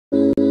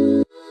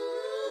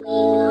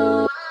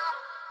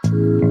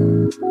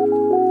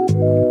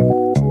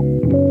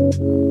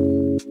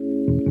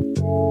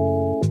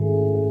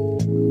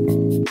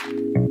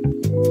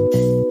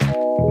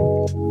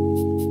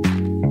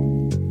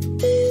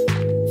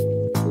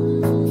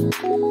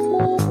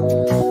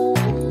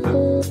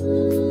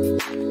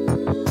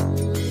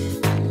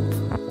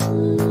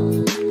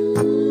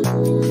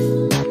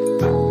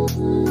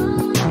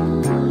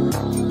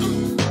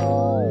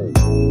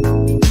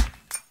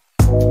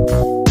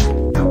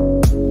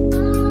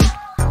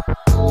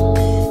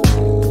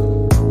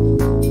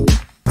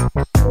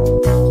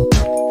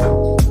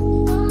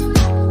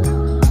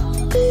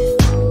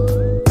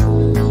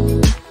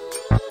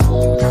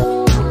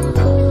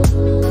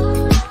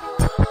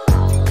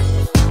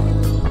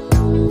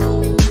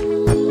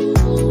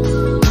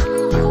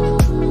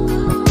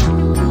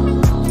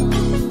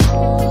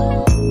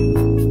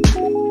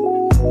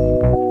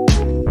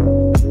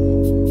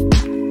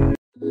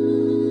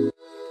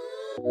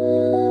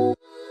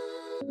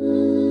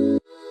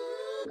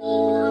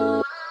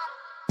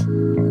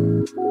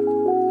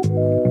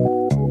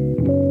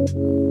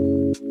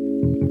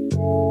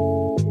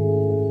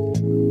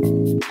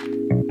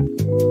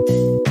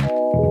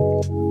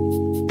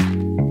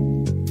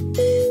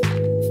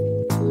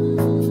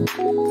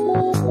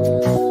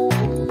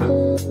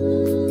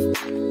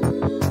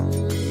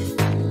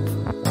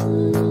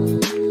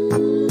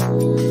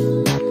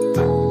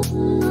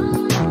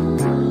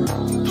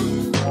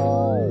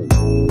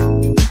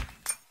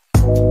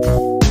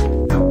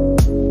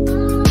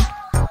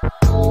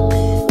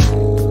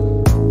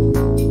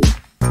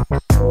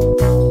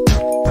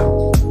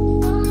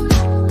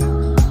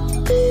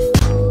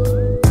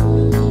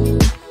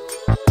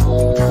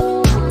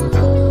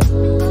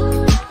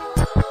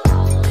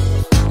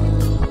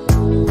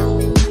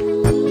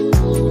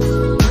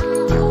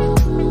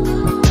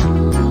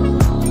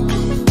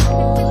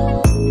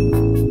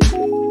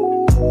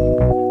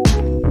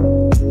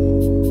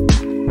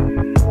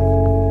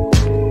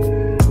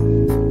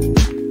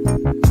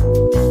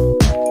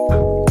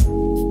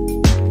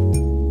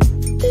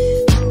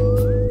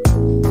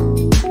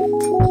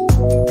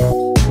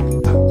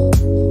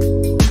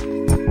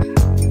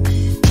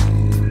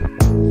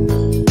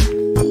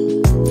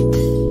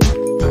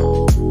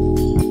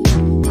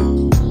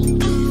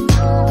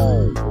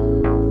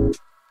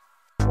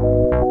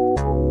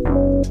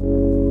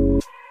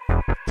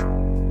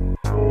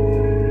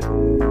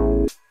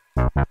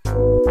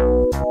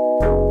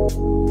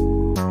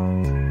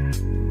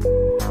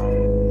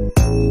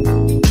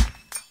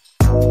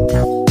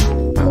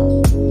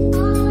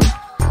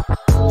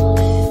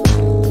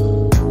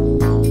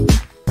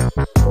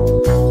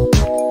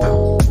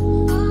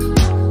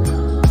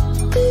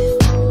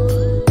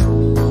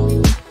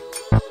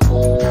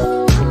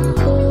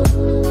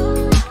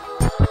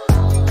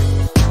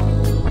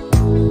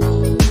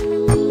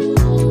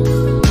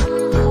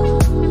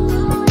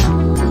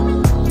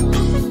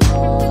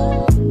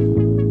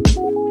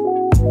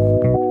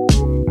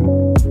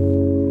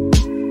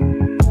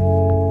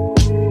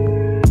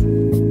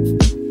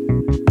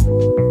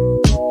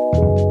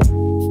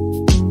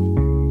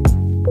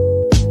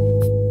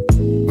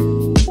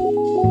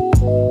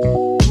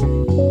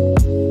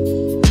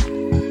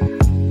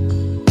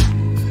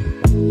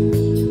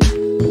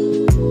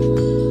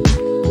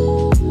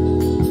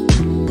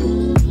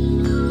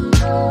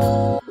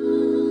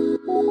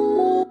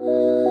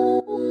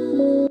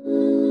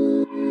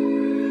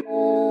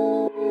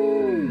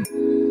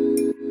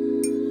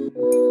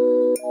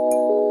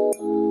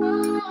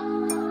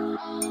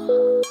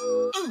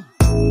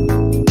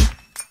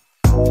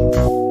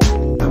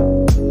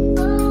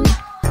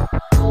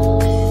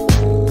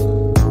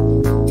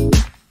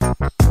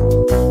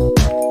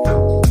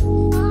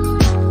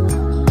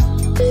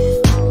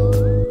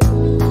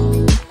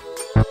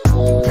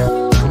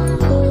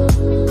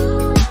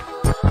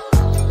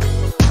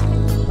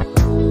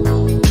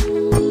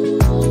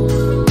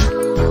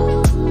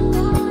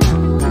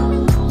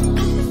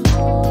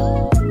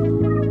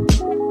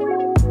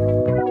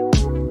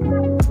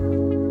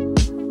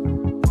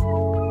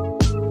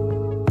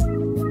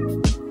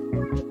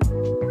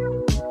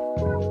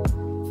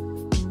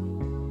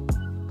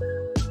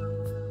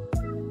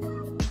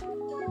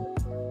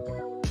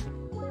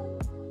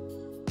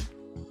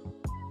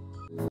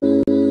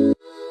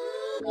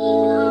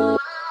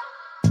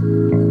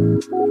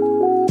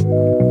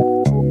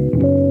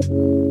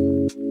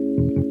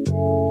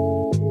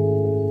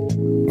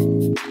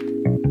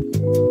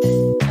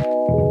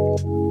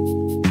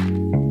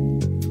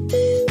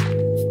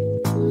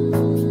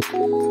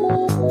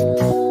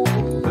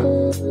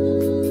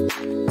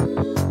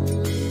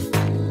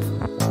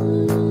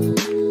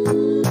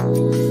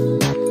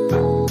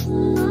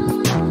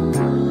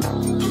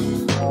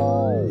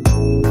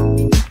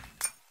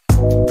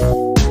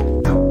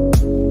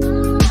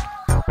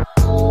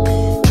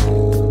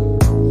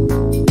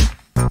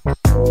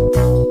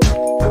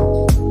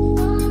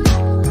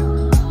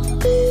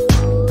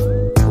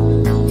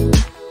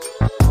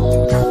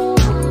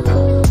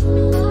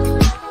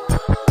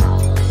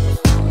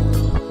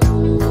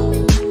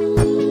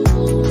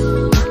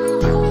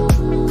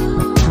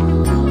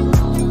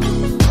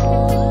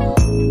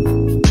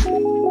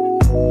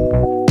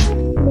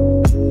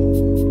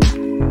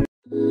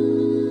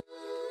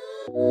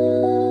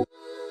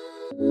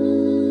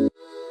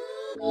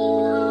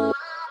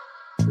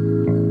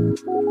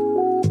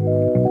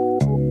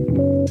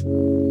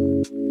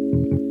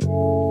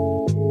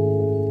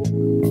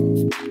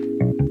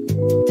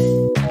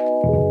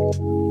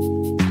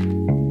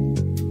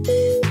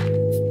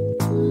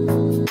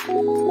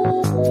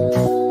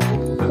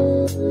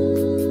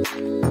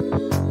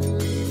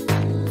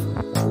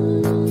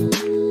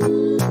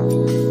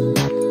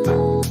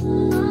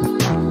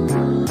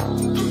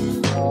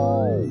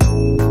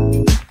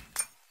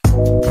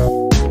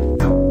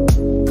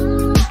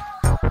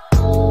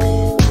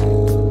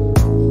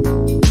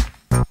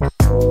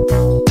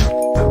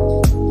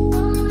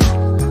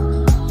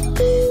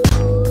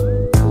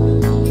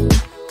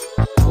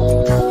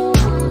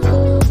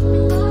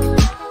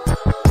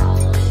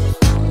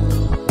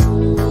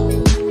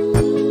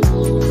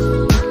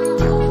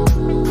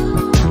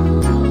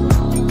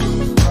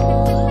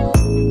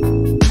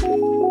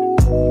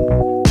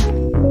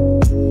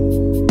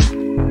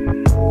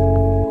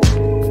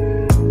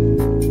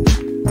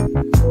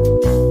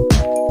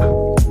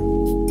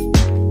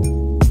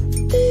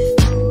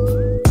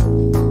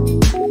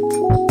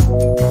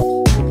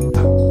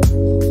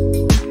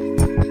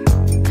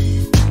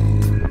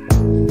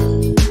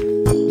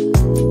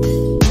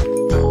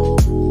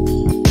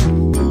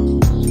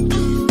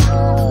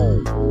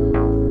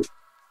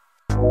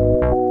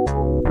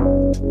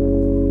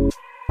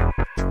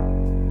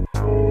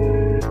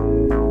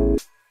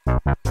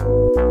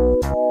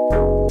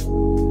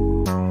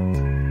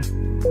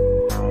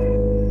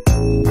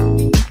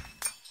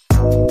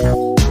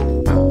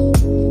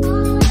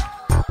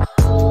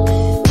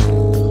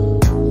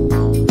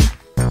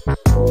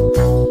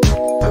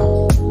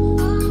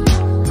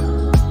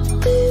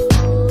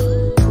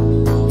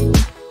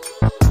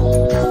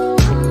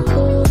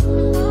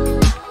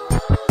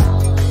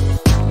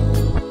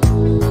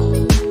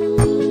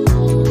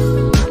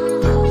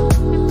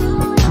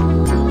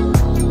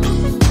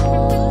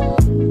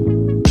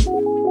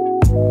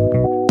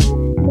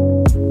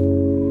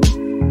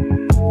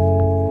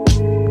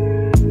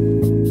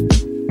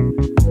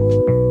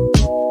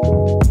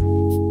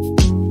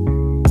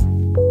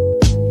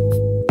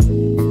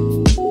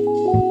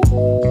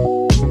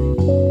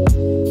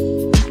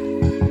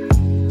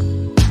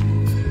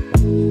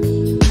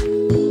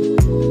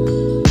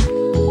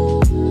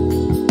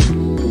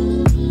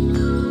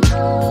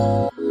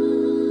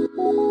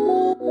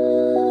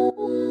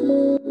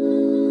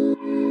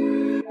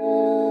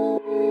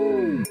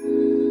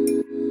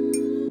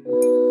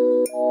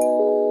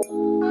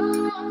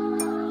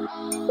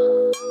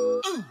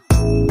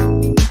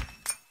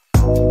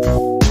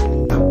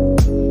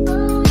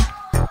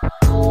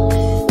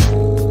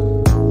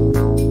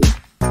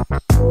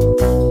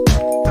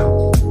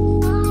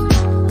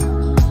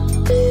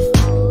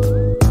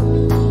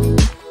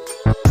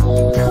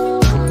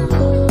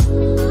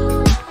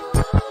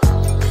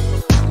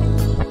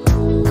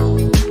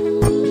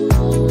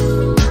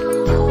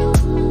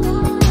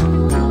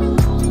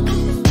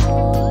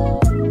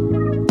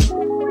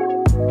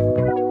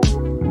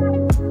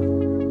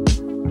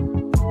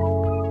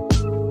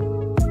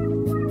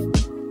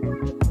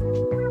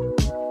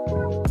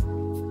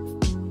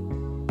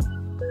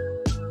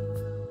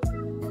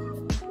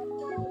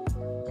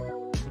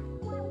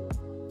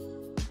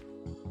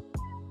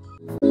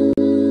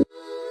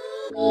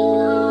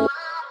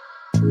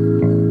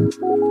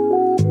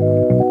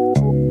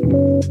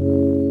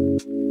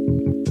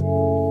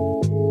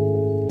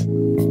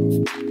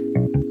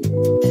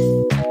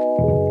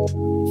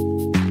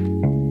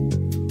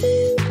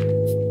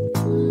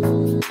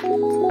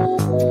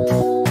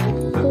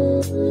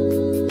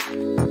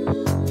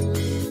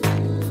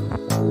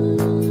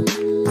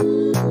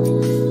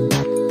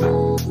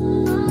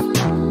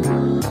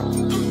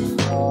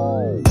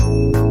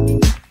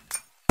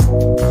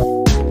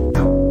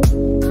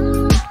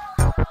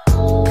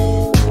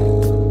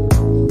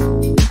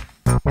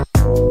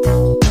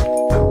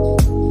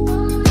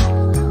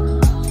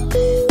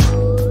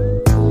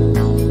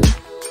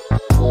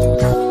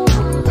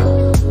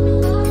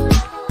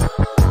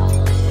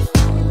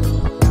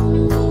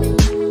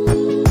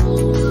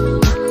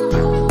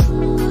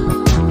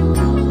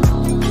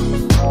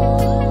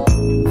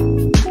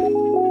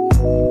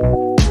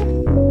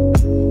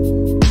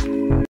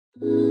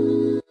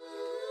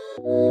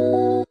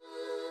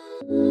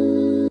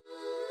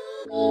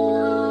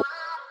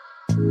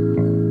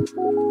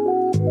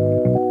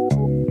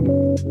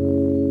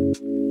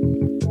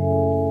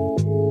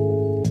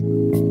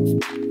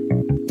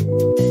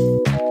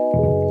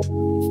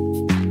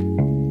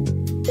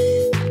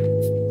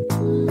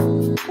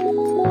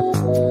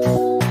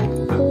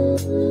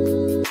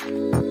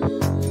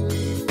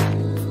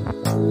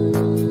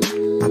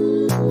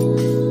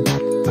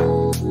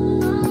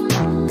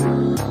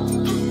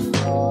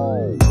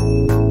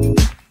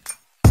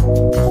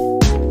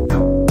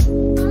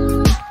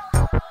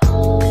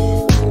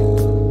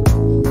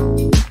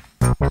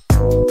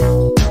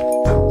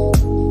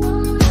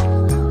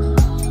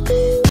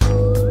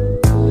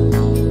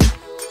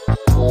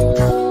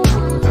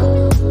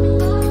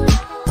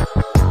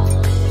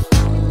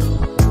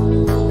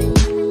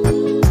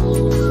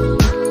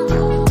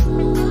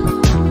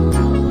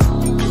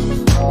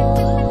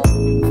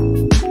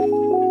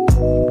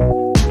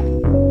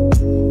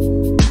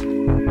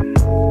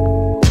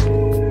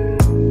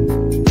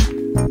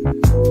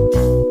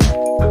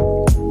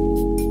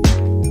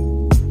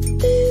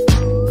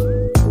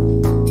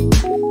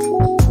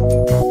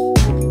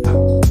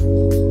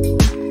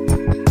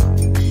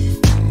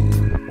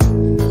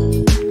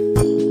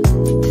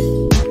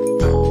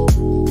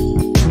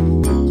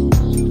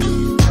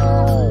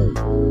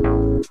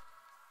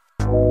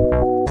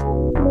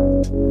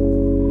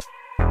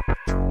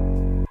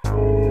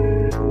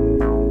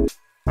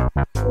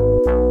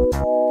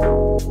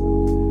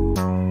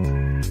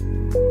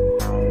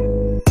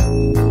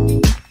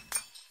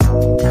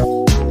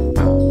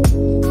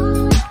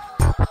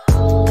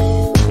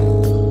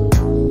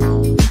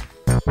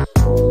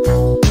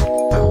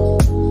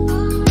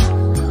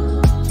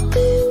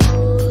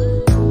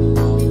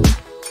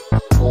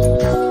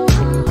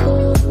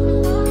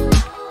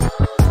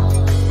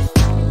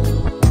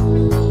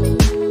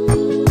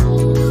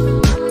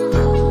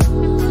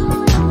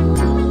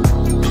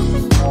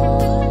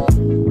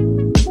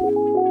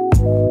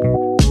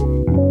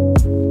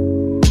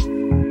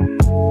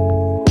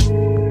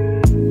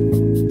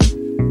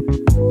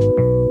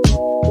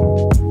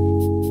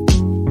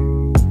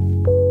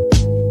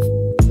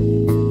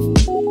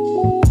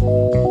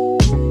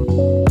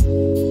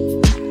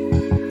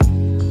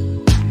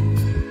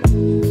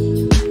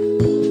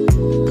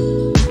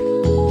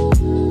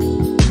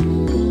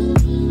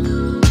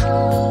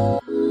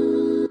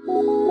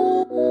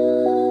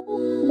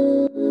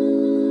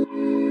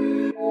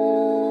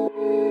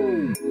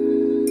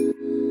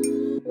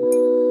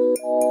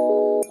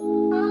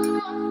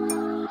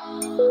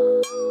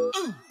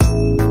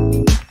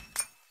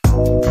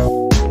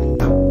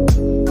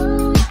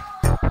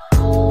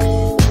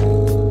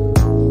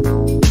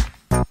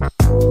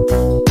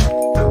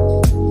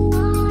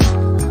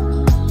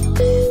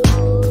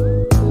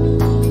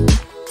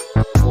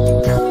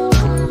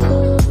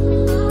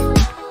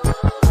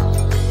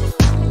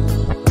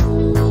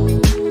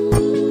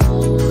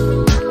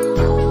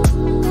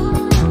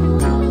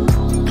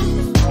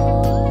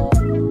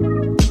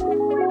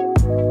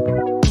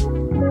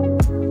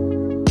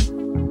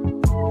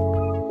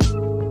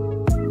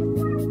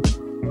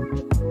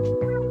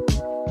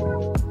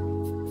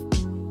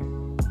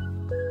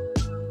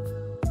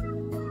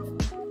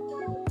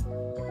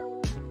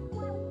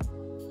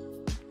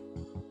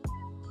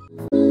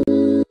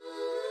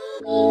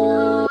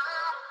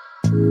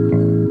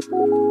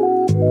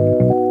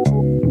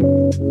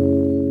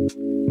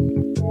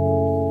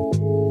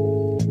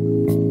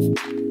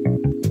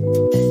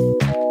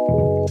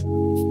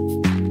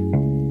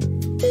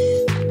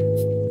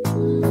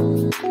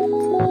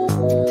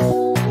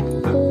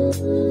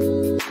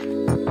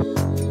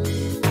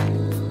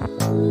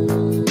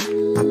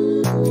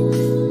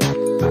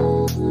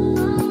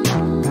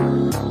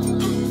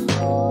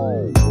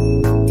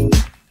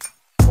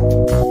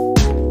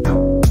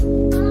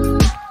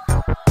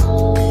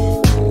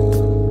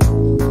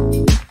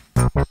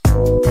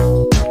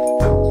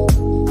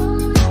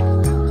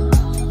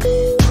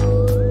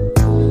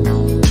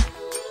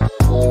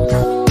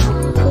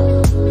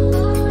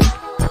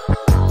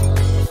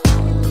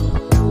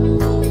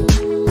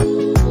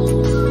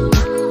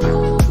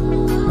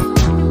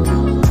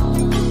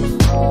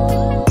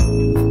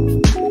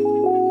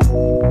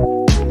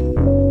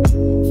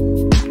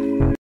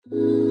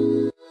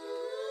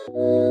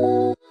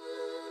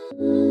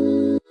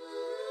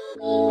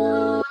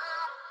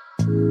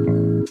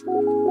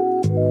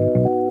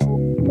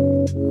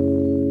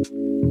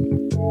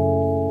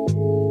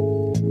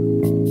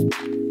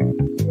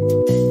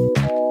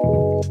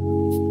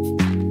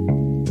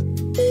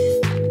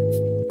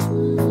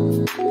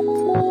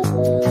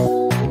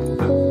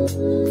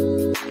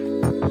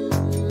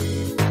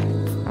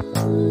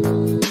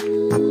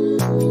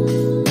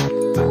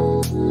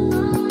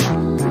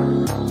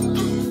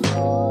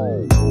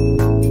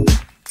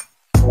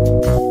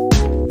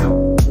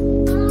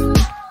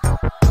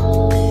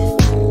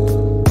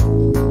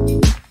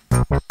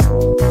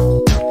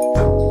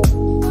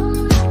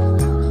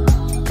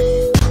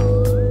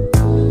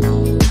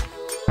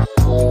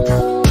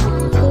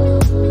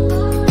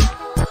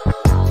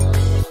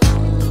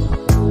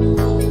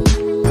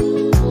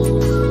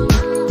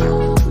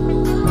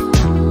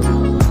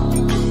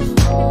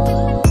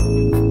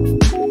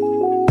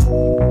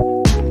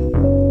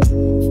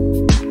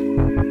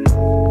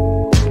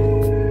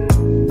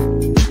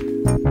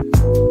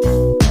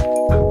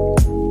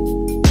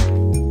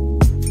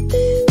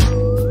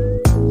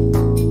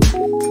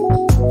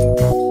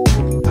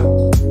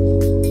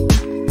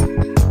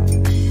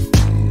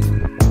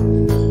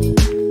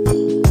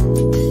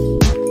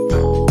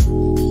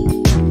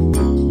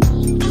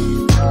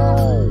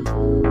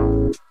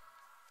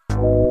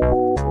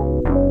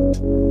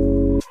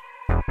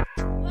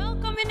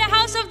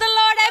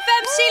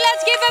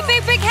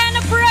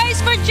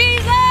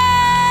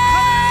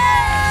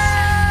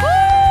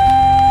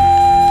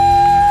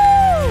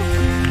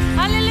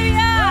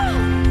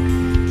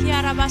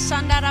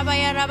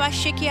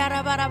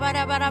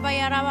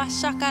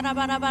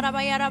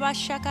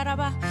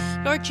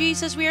Lord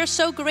Jesus, we are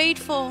so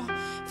grateful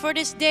for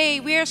this day.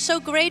 We are so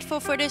grateful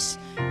for this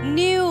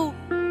new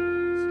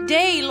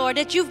day, Lord,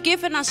 that you've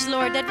given us,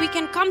 Lord, that we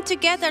can come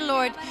together,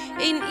 Lord,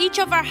 in each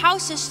of our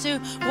houses to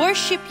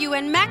worship you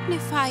and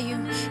magnify you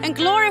and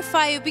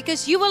glorify you,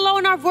 because you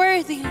alone are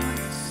worthy, Lord.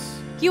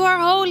 You are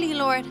holy,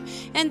 Lord.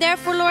 And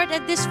therefore, Lord,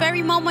 at this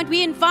very moment,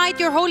 we invite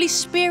your Holy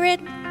Spirit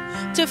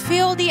to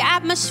fill the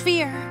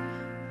atmosphere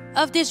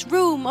of this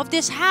room, of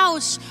this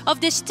house, of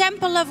this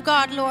temple of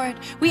God, Lord.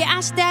 We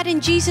ask that in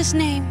Jesus'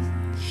 name.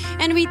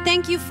 And we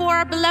thank you for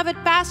our beloved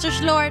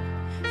pastors, Lord,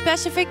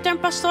 Ps.Victor and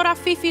Pastora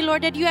Fifi,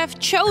 Lord, that you have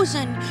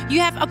chosen, you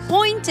have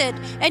appointed,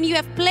 and you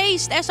have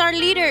placed as our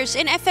leaders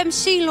in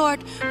FMC,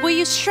 Lord. Will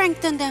you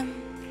strengthen them?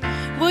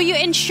 Will you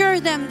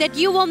ensure them that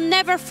you will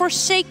never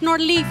forsake nor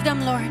leave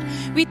them, Lord?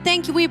 We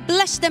thank you. We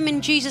bless them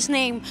in Jesus'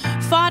 name.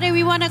 Father,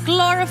 we want to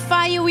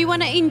glorify you. We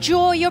want to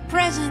enjoy your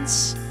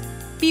presence.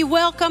 Be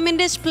welcome in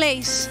this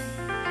place.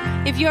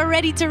 If you're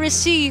ready to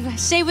receive,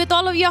 say with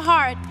all of your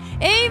heart,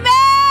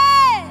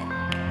 Amen.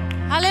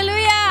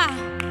 Hallelujah.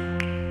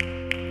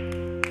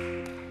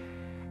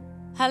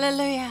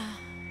 Hallelujah.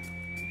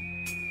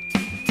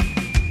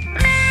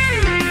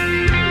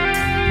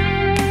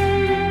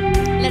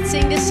 Let's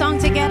sing this song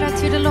together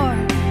to the Lord.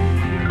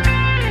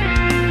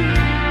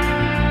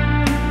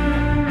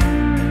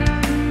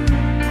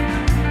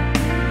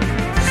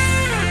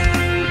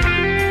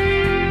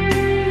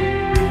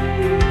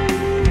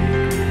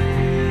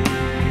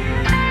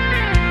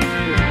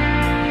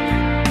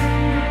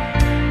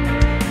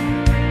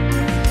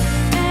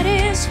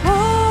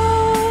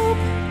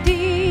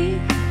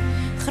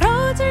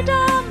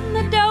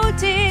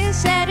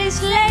 Er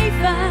is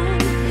leven,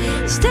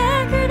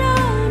 sterker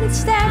dan het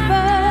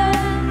sterven.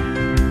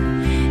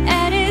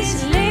 Er is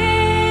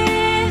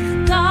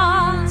licht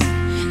dat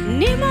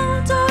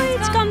niemand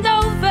ooit kan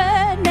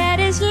doven. Er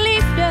is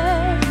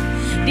liefde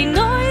die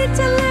nooit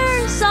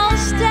teleur zal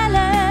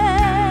stellen.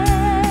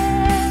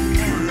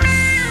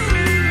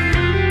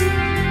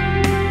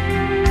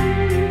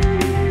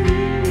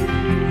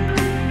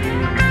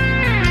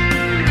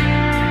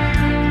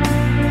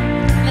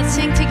 Let's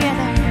sing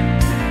together.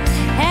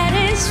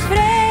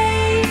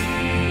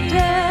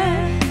 Vrede,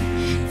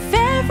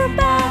 ver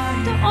voorbij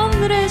de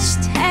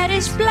onrust. Er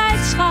is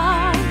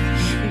blijdschap,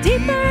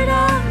 dieper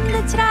dan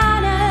de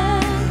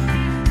tranen.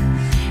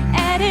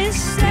 Er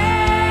is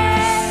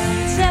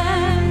sterkte,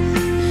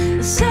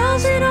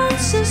 zelfs in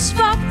onze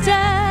zwakte.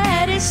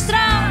 Er is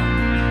straal,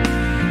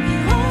 die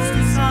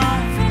ons zal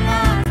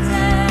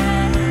verlaten.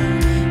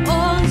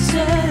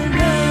 Onze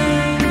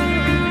hoop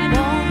en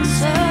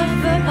onze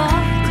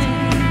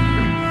verwachting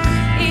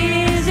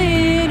is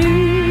in u.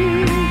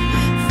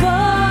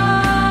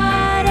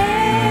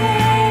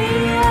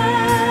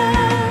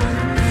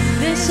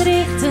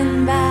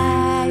 Richten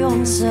wij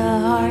onze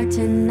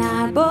harten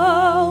naar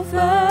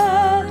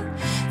boven.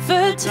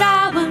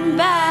 Vertrouwen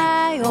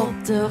wij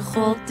op de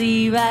God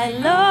die wij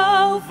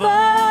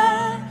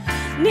loven.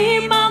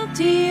 Niemand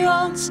die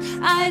ons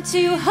uit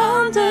uw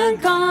handen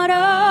kan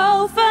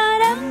roven.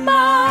 En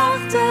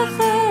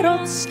machtige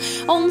rots,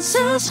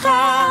 onze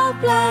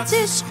schuilplaats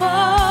is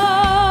God.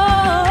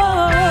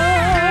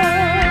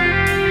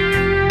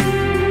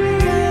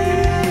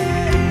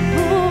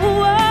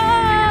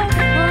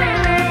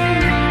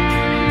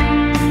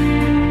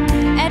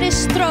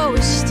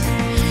 Troost.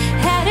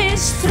 Er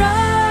is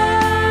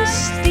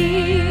troost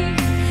die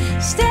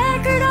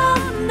sterker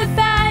dan de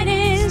pijn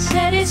is.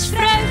 Er is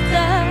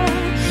vreugde,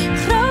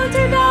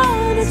 groter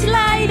dan het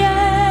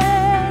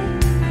lijden.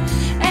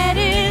 Er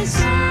is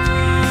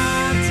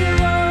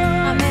antwoord,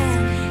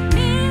 amen.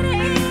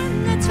 Midden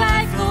in de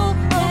twijfel,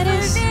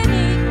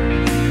 overwinning.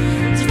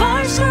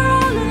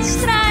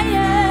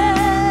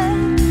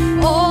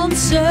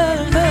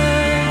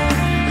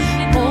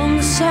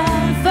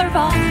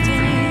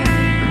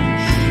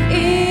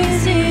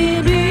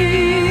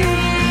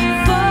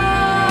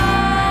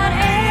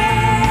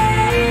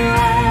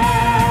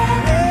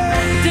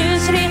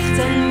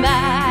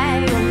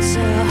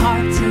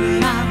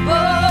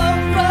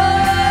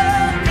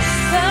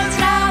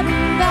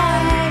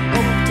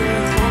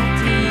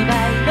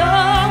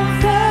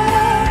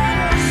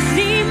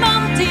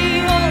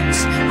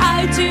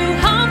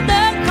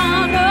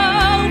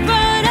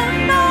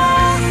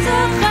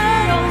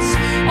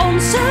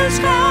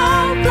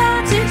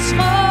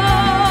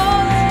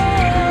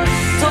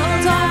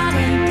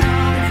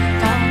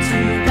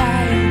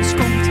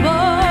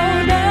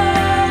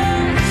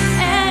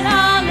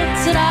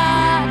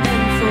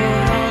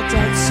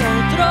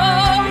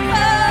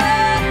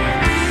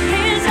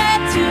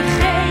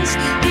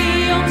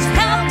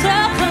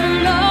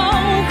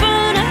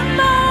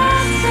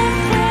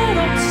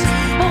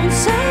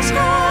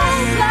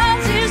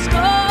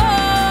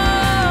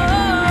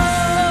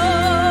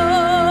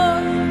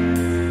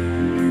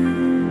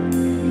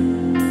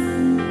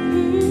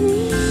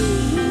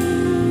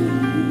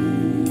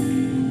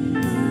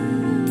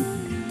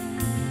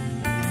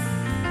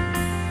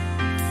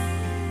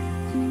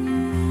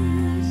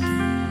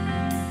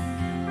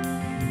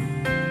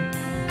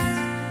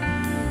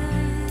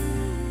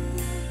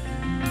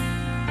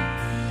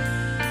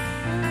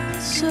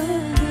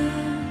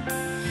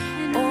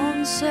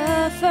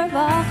 Onze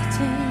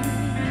verwachting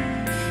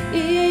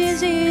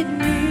is in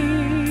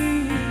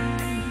u.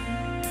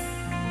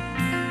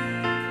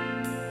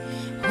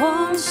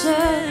 Onze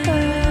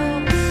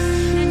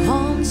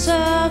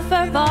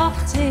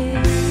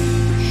verwachting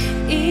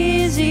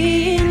is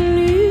in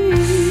u.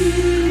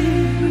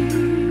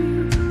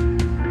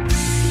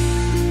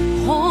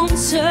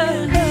 Onze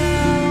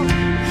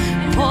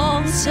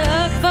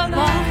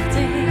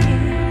verwachting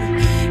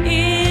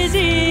is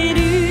in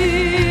u.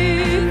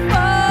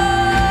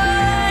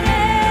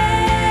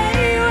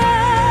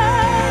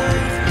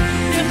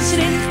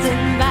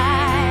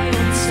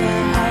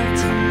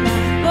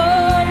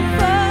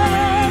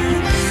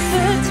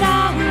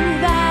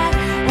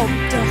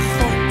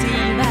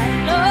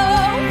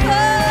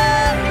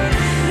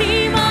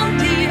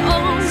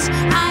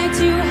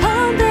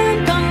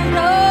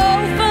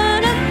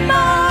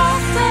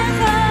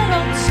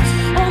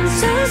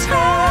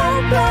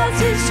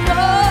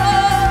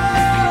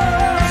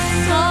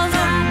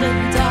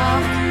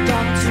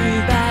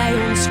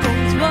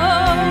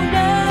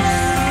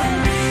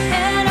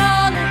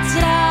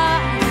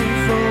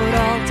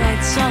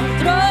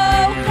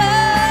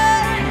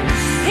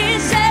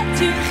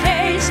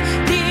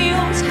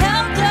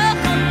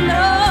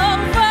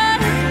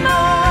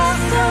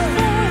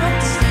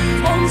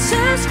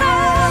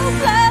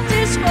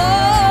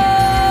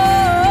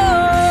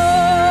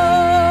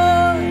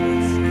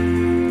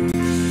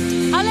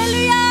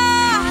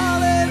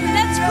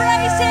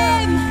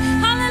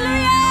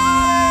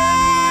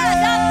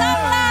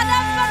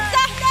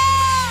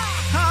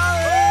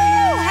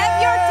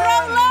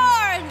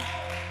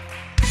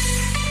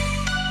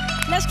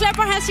 Clap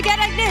our hands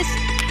together like this.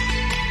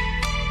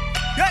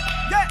 Yeah,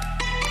 yeah.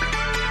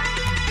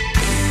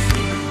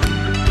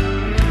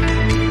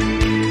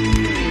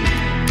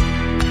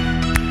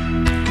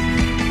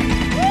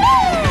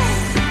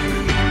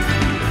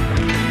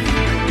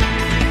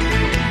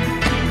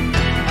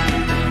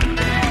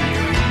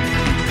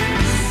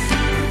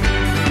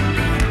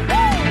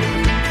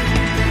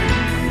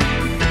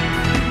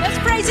 Let's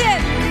praise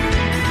Him.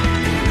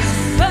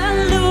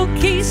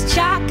 Pelukis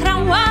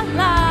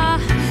cakrawala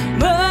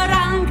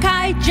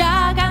merangkai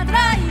jagat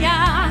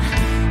raya,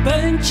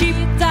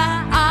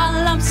 pencipta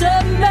alam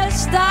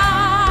semesta,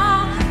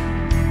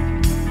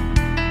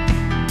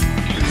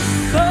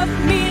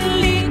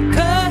 pemilik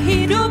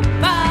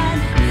kehidupan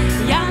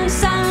yang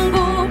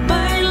sanggup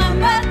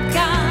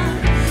menyelamatkan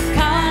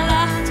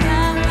kalah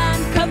jalan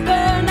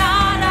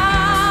kebenaran.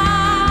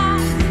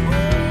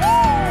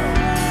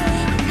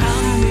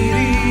 Kami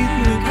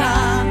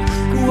rindukan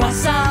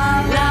kuasa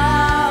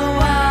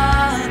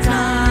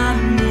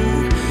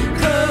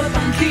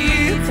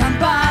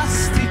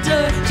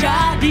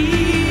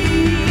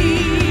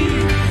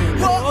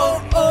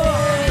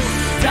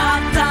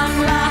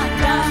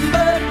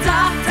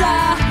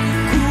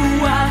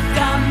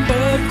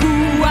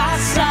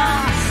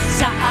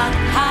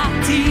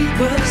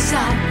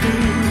bersatu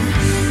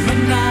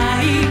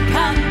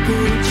menaikkan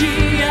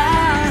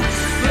pujian,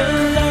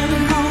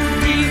 belenggu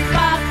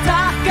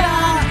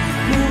dipatahkan,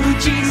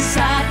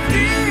 mujizat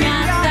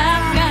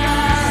dinyatakan.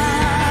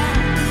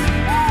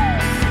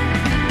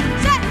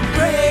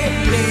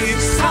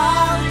 Praise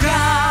our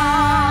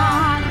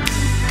God.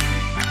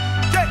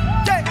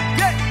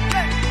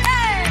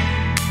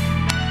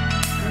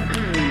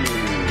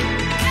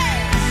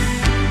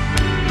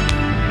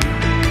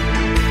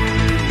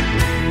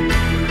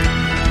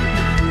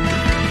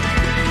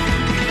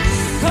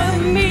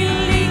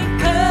 Pemilik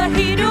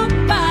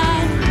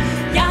kehidupan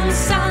yang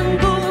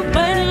sanggup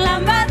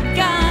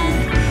menyelamatkan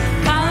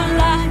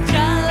kalah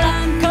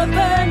jalan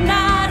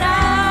kebenaran.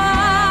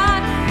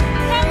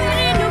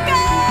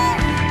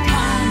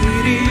 Kami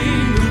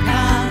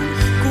rindukan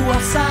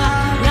kuasa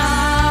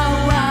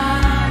lawatanmu,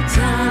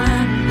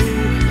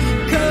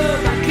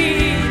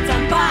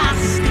 kebangkitan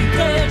pasti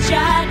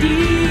terjadi.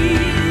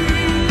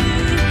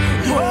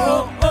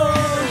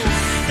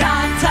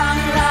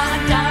 Datanglah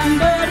dan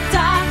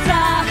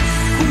bertata,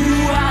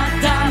 kuat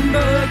dan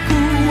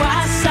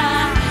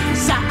berkuasa,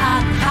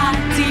 saat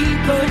hati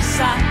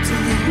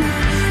bersatu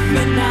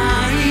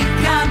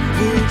menaikkan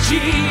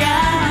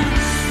pujian,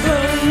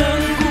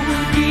 belenggu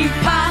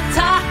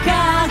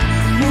dipatahkan,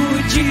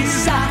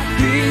 mujizat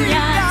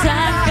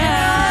dinyatakan.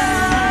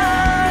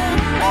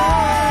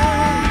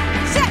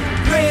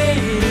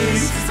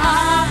 Praise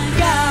our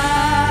God.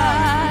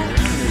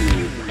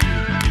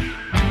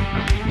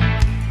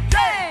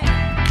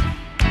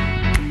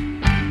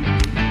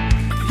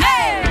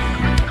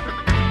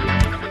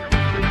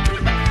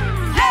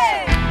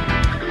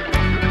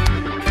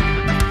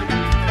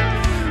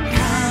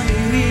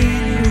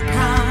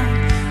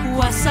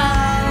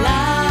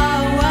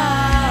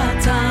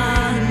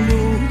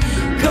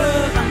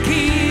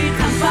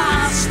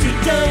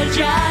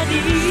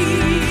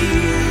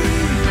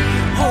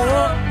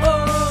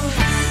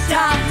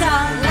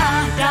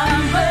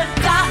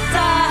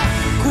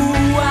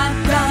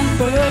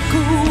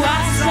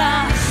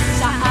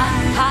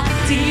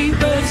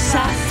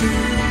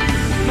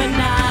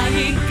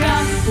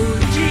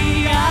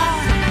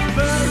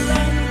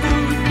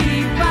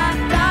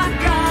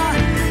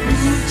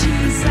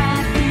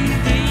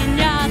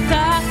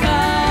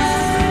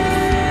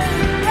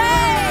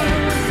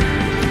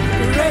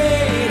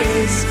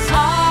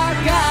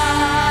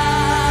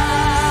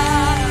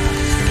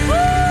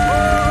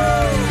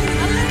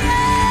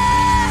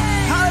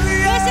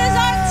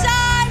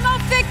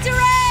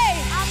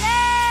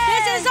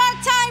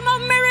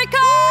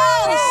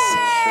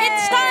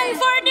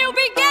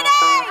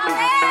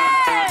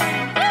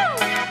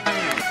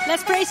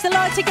 praise the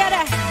Lord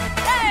together.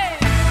 Hey!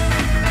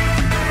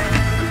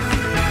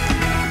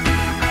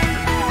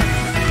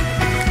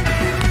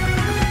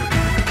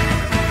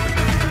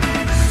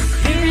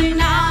 Hear it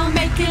now,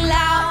 make it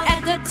loud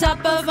at the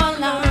top of our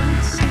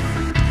lungs.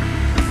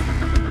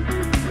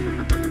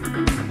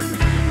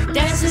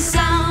 There's a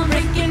sound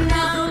breaking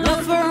out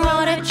over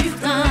all that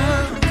you've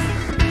done.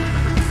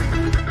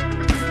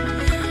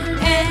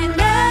 And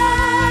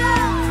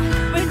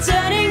now we're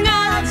turning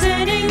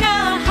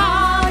our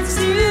hearts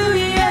to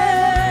you.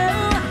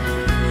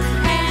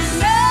 And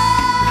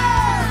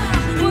now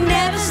we'll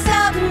never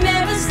stop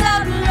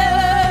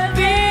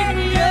loving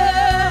you.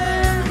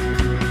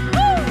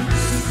 Woo!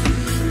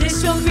 This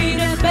will be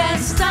the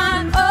best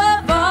time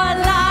of our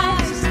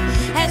lives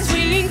as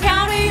we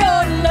encounter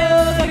your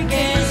love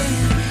again.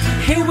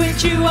 Here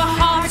with you our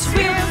hearts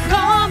will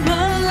come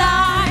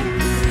alive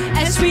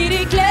as we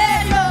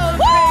declare your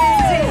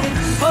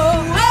praise. Oh,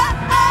 oh,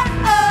 oh,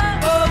 oh,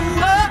 oh,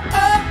 oh,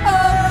 oh,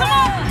 oh. Come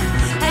on.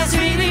 As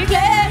we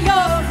declare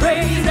your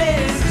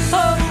praises. Oh,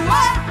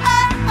 oh,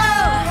 oh,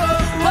 oh,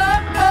 oh,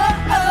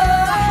 oh, oh.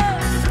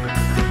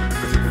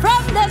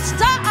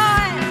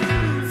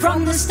 From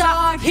the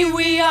start, here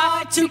we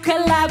are to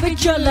collide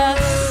with your love.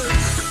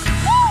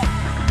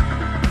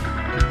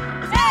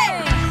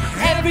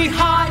 Every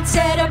heart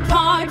set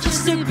apart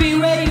just to be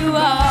where you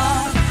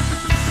are.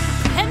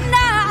 And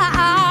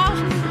now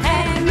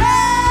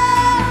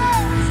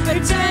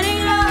we're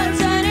turning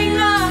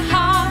our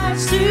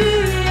hearts to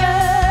you.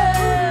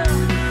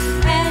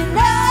 And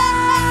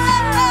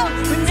now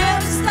we'll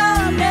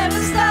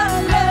never stop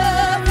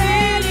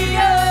loving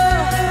you.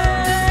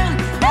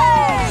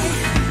 Hey!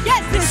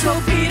 Yes, this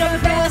will be the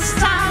best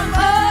time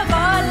of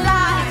our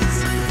lives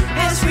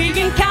as we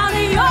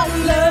encounter your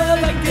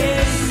love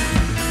again.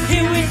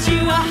 Here with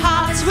you our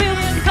hearts will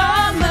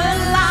come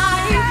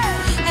alive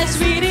as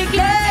we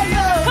declare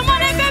your. Come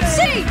on, FMC!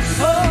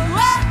 Oh,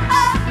 oh,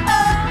 oh,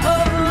 oh,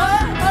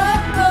 oh,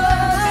 oh,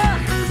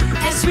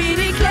 oh. As we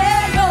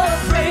declare your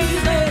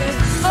praises.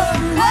 Oh,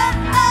 oh,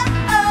 oh,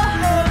 oh,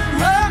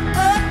 oh,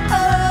 oh,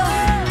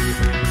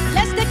 oh.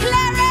 Let's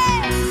declare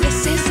it! This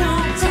is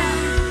our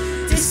time,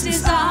 this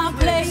is our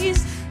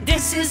place,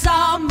 this is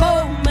our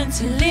moment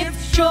to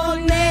lift your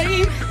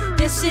name.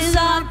 This is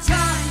our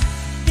time,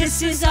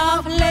 this is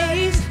our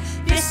place,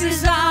 this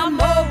is our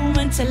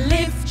moment to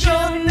lift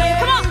your name.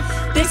 Come on!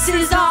 This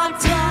is our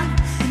time,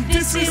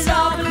 this is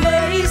our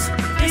place,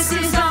 this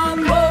is our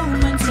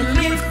moment to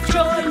lift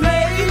your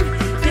name.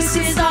 This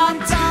is our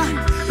time,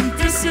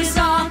 this is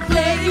our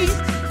place,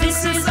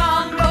 this is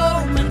our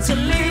moment to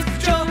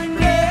lift your name.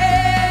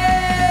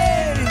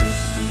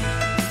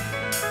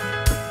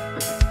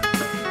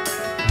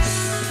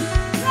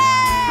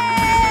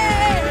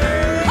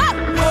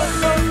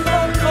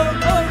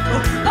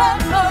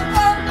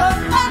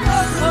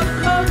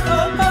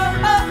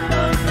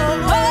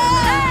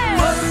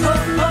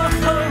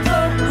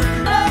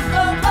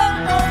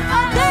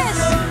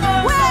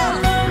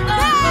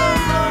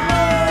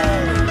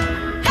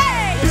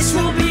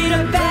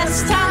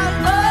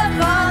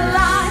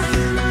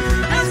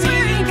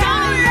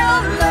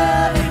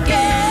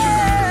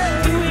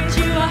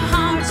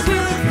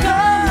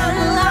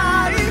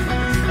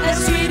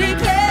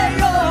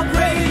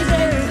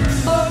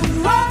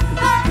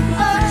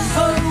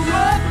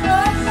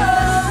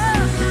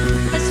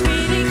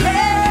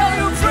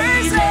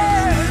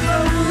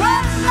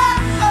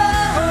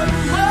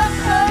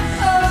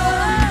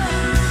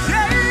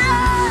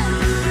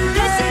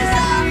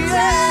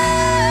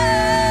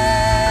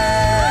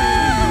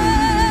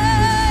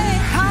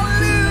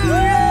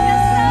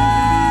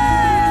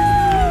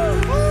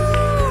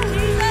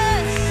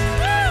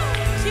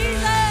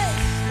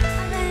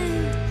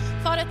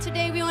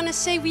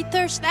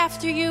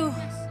 After you.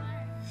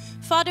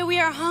 Father, we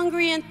are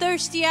hungry and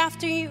thirsty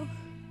after you.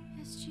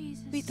 Yes,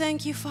 Jesus. We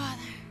thank you,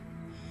 Father.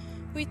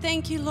 We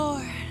thank you,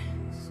 Lord.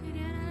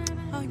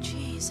 Oh,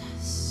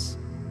 Jesus.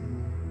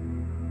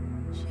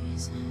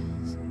 Jesus.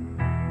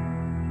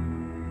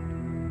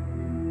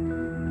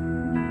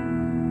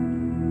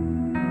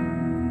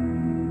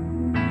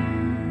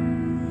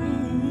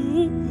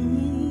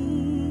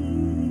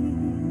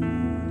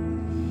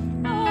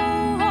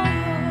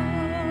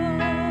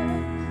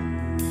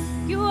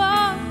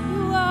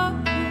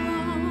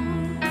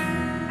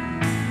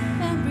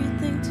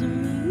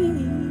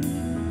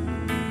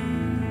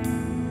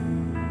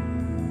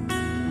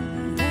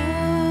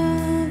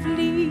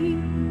 Lovely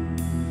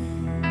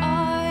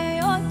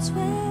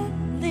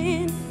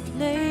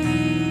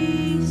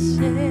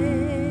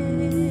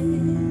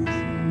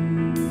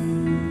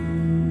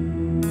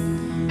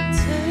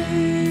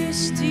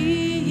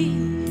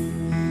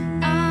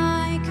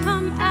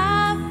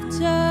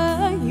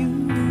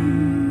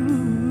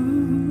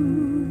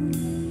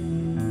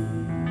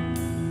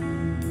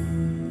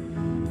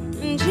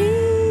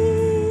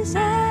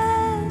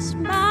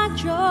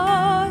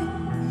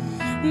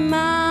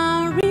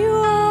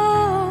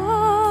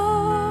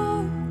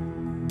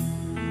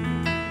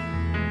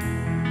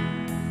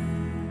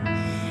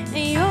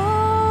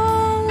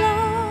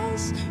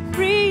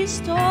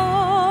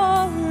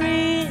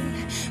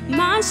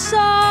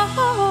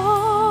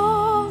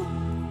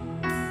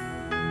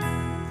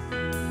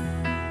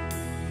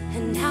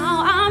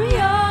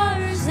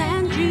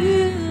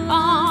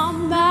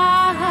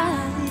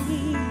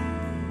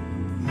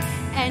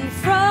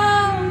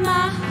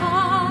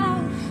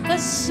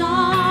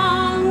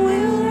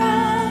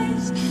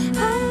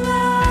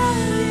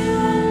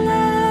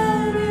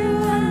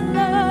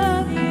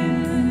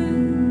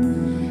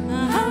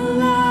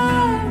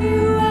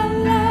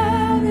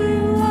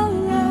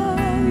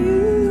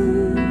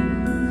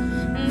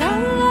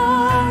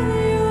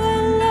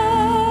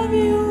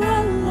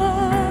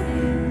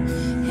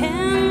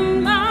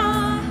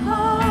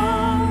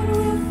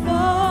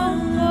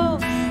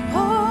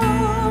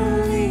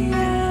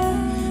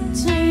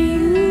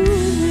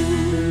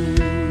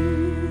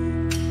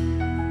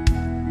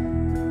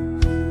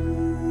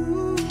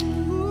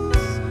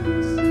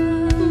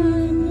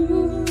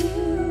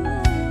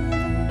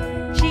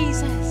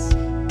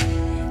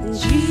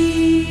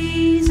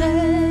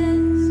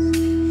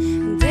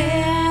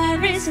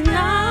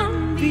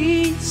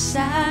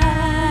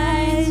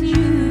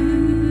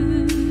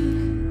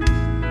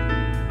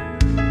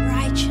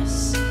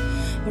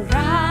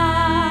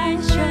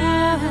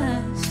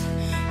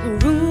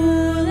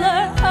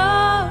ruler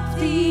of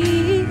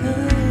the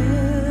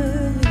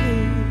earth.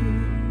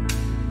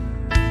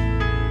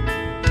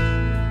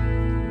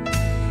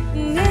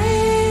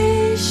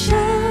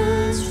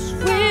 Nations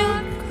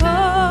will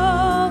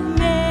come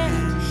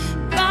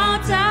and bow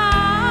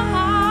down.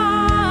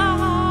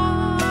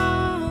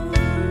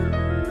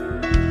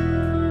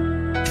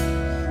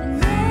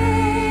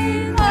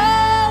 Name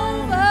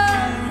over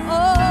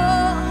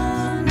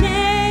all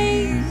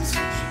names,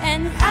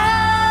 and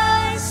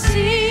I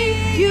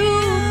see you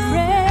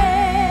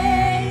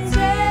praises,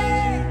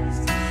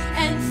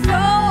 and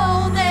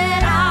all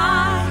that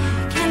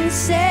I can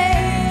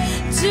say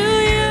to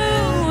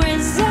you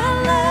is I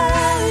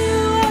love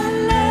you, I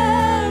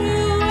love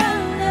you, I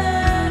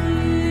love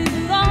you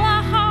with all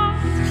my heart.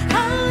 I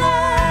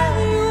love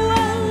you, I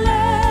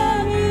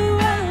love you,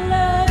 I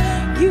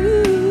love you.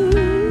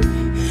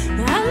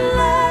 I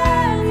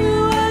love you,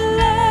 I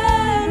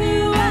love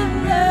you, I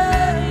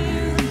love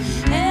you,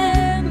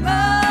 and my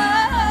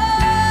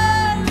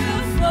heart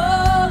will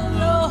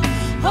follow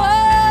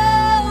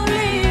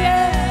holy.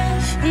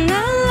 And I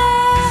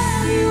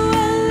love you, I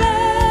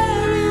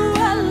love you, I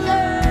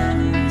love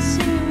you.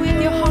 Sing it with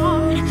your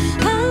heart.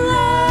 I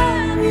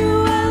love you,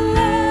 I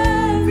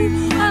love you,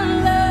 I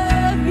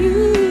love you.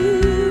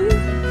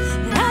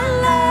 I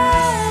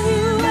love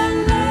you, I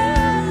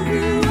love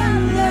you, I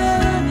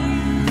love you,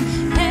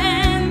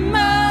 and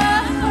my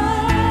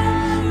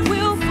heart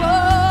will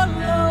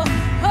follow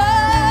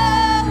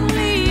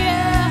holy. I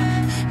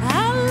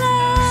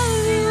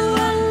love you, I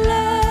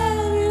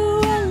love you,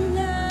 I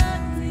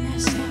love you.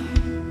 Yes, Lord.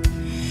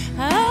 I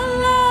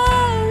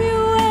love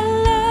you, I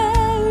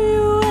love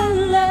you, I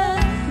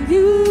love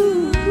you.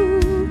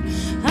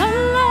 I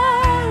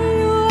love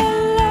you, I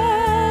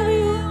love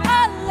you, I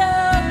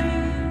love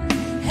you,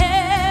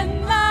 and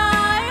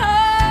my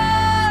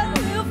heart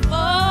will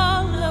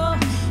follow.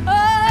 Oh,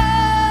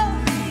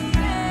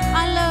 I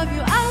love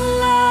you, I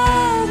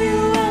love you,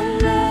 I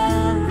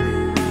love you.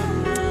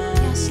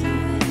 Yes,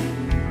 Lord.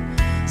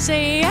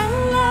 Say I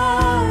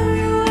love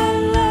you, I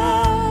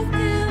love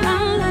you, I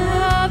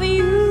love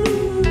you.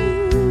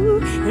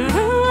 I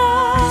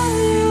love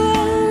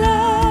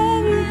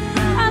you,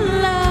 I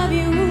love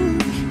you,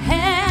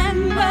 and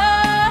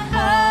my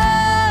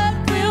heart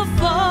will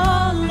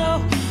follow.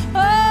 Oh,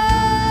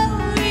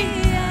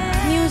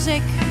 yeah.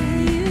 Music,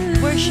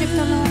 worship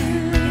the Lord.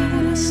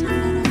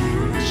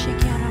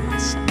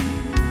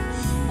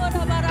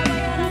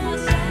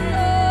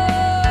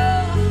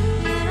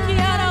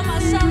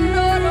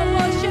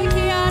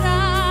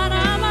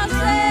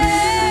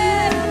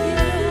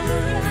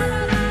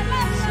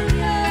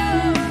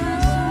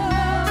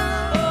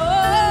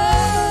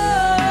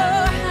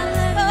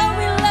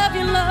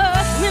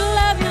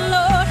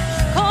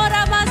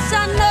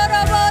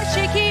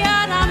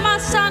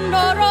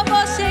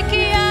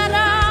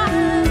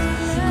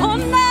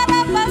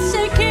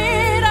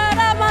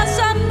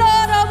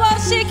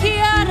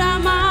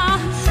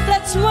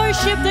 Let's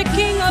worship the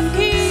King of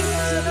Kings.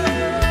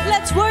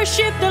 Let's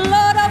worship the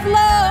Lord of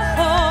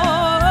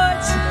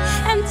Lords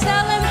and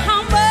tell him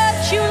how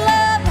much you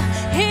love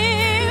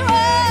him.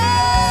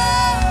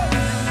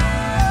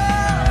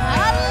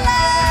 I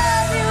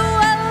love you,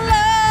 I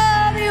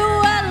love you,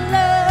 I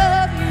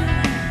love you.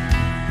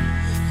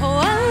 Oh,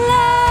 I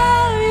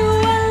love you,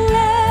 I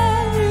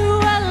love you,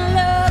 I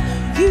love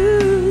you.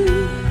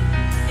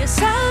 Yes,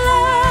 I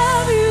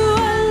love you, I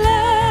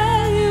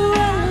love you, I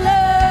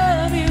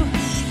love you,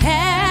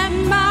 and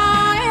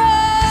my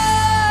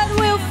heart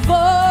will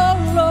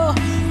follow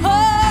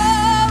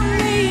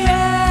holy.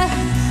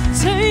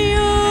 To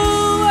you,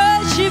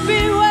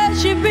 worshiping,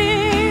 worshiping.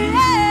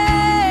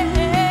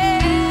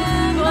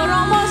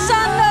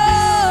 Goromosano,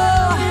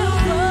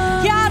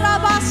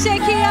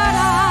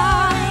 Yarabasekiara,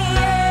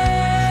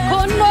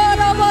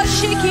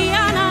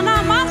 Konoroboshikiyana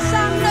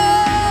namasano.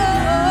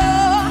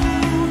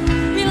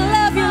 We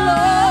love you,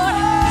 Lord.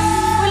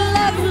 We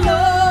love you,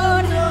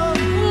 Lord. We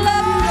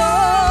love you,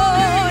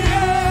 Lord.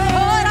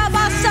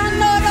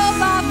 Orabasano,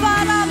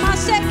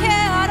 Robabaramaseke,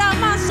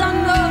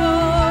 Aramasano.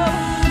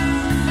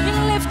 We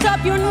lift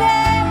up your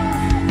name.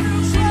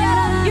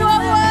 You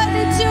are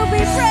worthy to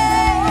be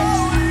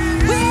praised.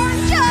 We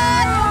enjoy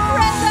your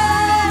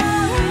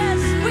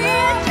presence. We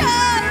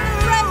enjoy your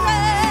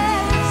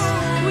presence.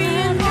 We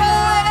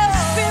enjoy your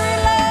spirit,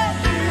 Lord.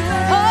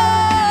 Oh,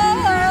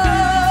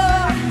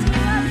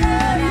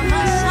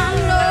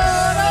 Aramasano,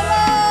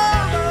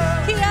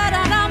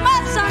 Kiara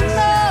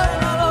Ramasano.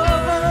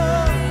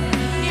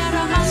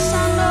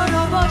 Yaramasano,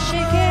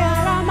 Roboshike,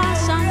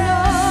 Aramasano.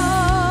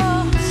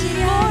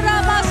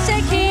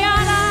 Orabaseke,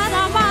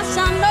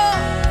 Aramasano.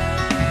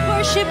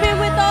 Worship him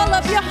with all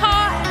of your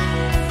heart,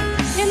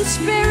 in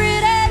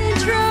spirit and in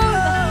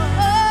truth. Oh,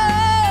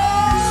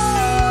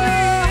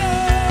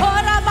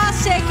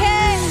 Orabaseke,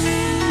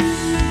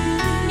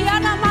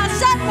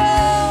 Yaramasano,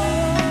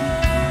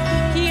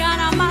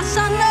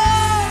 Yaramasano.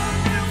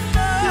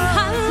 I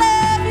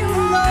love you,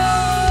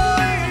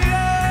 Lord.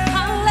 I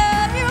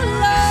love you,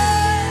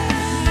 Lord.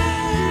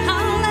 I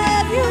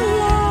love you,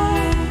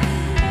 Lord.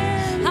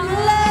 I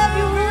love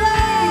you,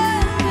 Lord.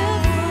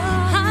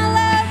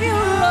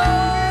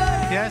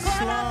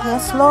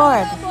 Yes,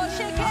 Lord.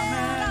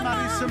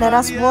 Let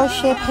us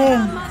worship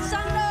Him.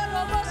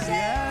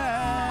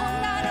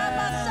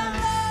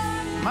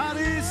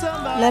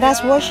 Let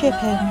us worship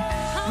Him.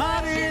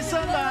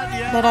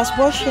 Let us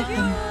worship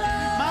Him.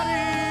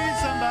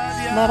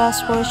 Let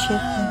us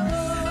worship Him.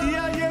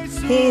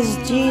 He is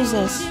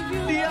Jesus.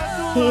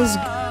 He is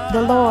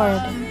the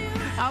Lord,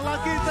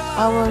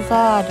 our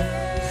God,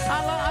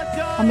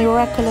 a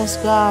miraculous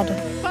God.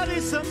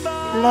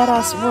 Let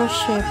us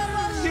worship.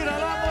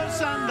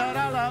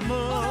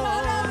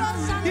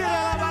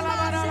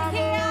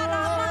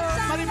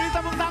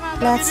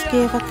 Let's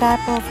give a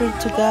clap offering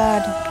to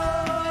God.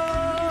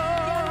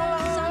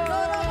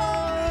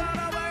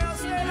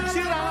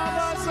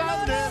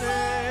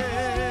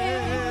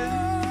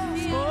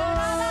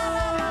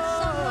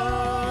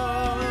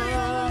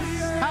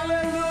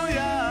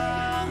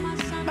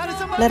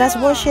 Let us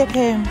worship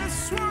Him.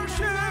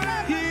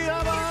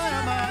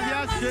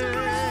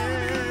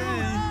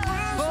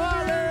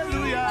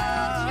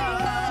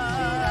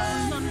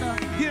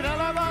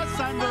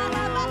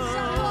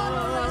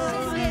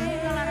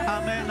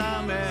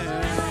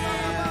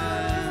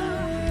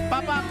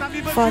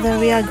 Father,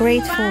 we are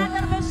grateful.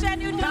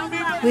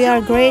 We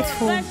are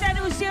grateful.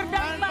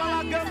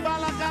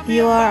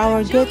 You are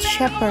our good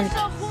shepherd.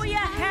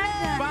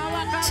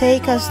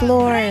 Take us,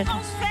 Lord.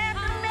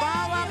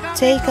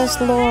 Take us,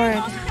 Lord,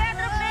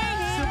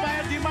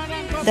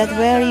 that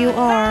where you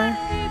are,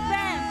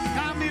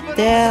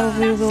 there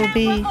we will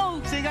be,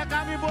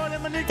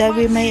 that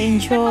we may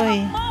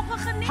enjoy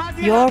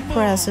your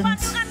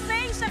presence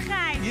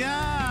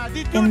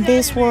in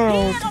this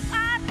world,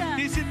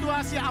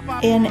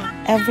 in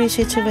every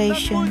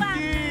situation.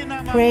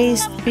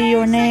 Praised be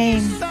your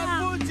name.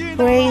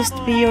 Praised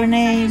be your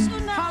name.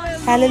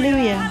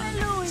 Hallelujah.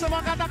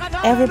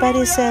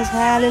 Everybody says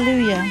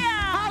hallelujah.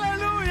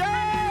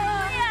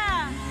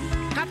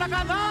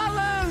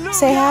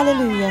 Say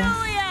hallelujah.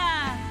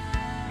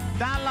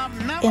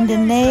 In the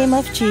name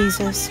of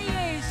Jesus,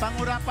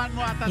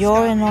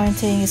 your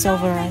anointing is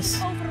over us,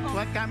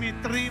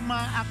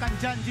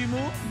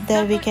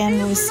 that we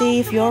can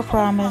receive your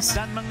promise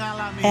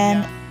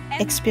and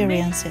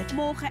experience it.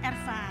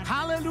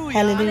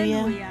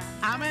 Hallelujah.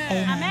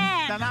 Amen.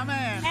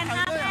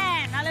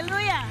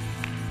 Hallelujah.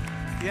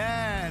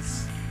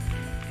 Yes.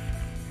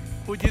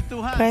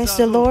 Praise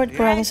the Lord,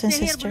 brothers and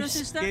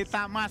sisters.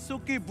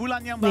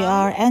 We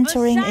are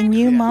entering a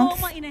new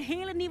month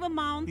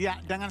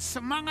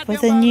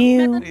with a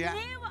new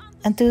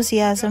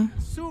enthusiasm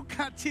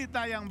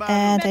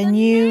and a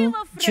new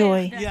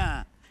joy.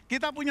 We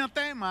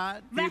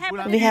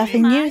have a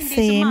new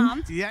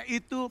theme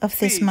of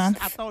this month,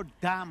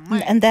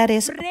 and that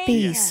is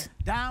peace.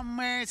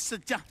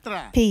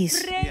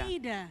 Peace.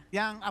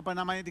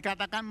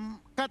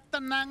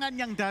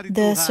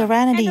 The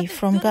serenity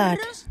from God.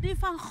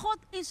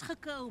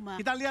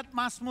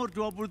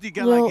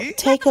 We'll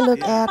take a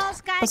look at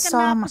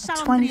Psalm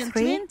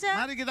 23.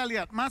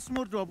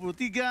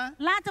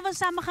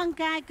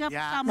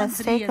 Let's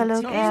take a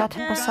look at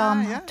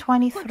Psalm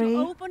 23.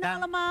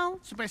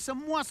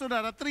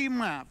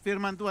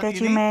 That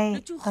you may,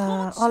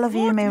 all of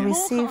you may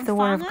receive the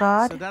Word of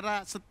God.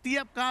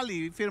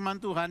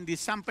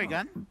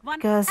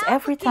 Because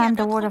every time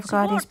the Word of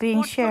God is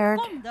being shared,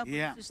 and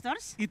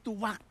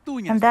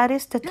that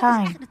is the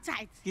time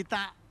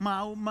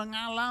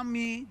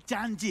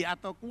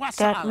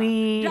that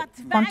we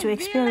want to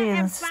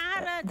experience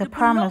the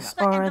promise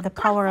or the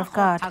power of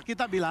God.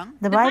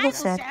 The Bible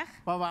said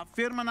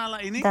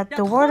that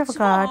the Word of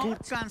God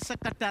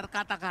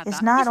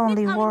is not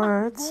only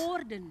words,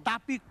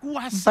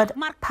 but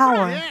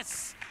power.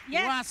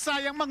 The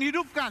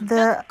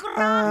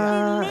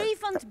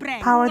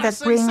power that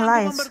brings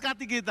life.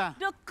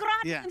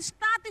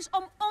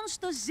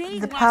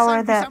 The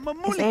power that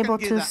is able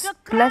to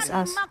bless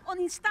us.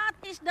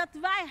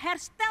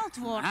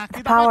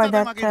 The power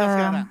that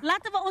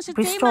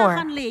restores.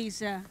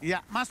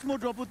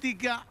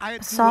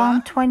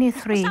 Psalm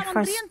 23,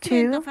 verse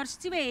 2.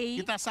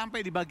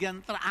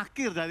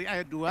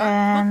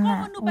 And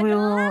we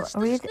will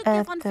read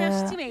at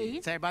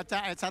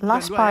the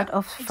last part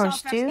of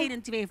verse 2.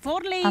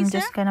 I'm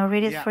just going to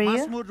read it for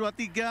you.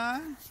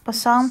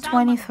 Psalm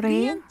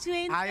 23,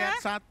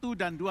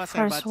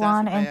 verse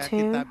 1 and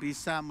 2,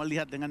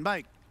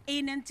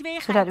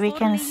 so that we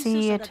can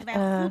see it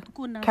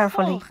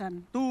carefully.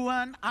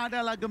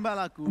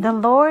 The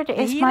Lord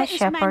is my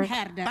shepherd.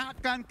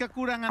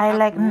 I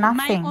lack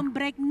nothing.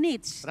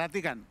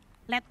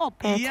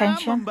 Pay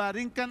attention.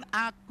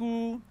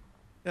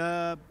 He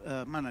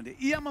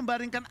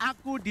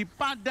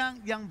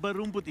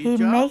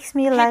makes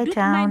me lie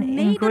down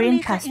in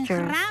green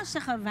pastures.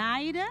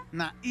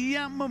 He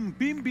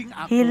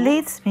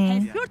leads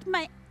me.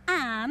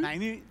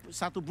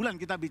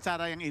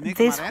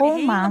 This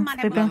whole month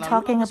we've been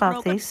talking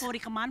about this.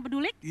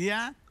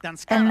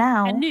 And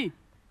now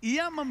He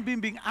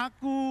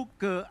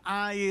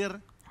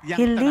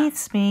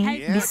leads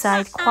me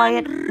beside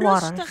quiet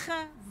waters.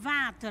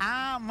 water.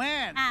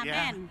 Amin.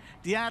 Amin.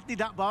 Dia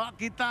tidak bawa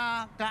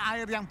kita ke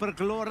air yang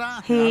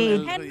bergelora. He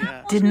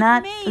Haleluya. did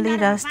not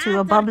lead us to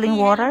a bubbling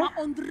water,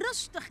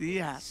 Onrustig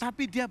Iya, is.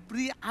 tapi dia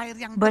beri air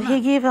yang but He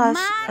tenang. gave us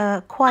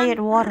quiet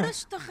water.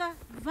 Rustige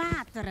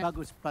wateren.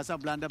 Bagus, bahasa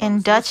Belanda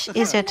In bagus. Dutch,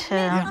 is it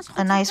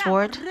a nice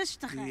word?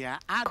 Rustige. Iya,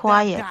 ada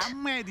Quiet.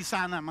 damai di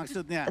sana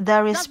maksudnya.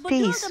 There is Dat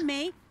bedoelt peace.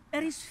 ermee,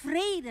 er is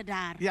vrede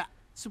daar. Ya,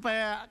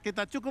 supaya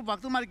kita cukup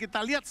waktu, mari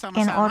kita lihat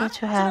In order sama-sama.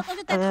 to have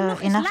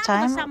enough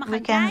time, we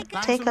can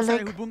take a Langsung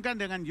saya look hubungkan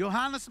dengan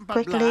Yohanes 14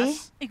 quickly.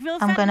 Ik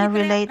wil I'm verder gonna niet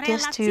relate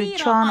this to relateren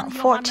John aan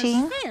Johannes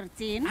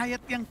 14, 14,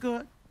 ayat yang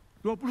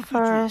ke-27.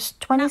 verse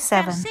naar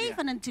vers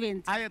 27.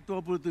 27. Ayat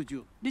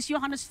 27. Dus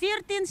Johannes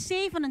 14,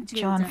 27.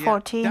 John Ya,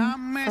 14,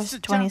 damai verse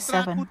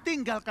sejahtera 27. ku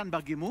tinggalkan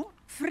bagimu.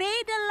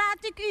 Vrede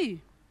laat ik u.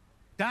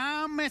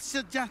 Damai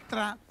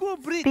sejahtera ku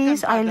berikan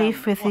Peace I padamu. leave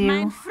with Wah, you,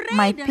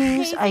 my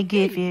peace I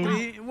give you.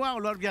 Wow,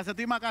 luar biasa.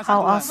 Terima kasih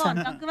How Tuhan. awesome.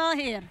 Dank u wel,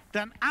 Heer.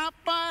 Dan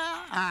apa?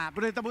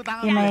 Beri tepuk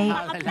tangan. You may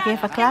Haleluya. give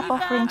a clap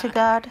offering to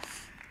God.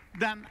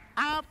 Dan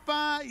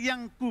apa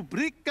yang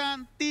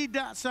kuberikan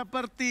tidak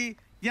seperti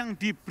yang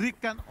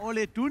diberikan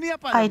oleh dunia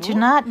I do padamu.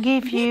 not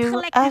give Niet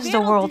you gelijk as de the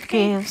world wereld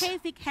geeft, gives.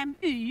 geef ik hem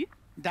u.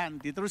 Dan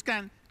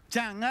diteruskan,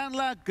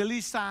 janganlah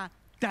gelisah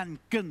dan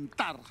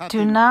gentar Do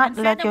hatimu. not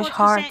En let verder your wordt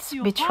hearts gezegd,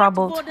 uw be hart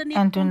troubled worden niet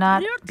and do not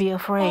ontroerd be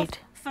afraid.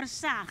 of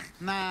versaagd.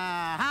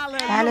 Nah,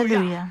 haleluya.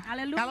 Hallelujah. Kalau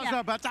Halleluja.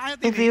 saya baca ayat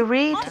If ini, you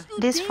read Als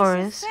u this deze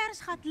verse, vers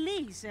gaat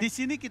lezen, di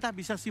sini kita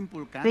bisa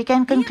simpulkan we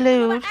can hier kunnen we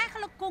conclude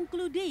eigenlijk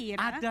concluderen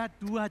ada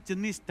dua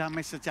jenis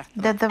damai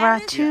sejahtera. that there er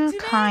are is two twee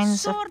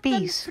kinds of soorten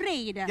peace.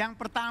 vrede. Yang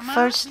pertama,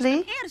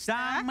 Firstly, Eerste,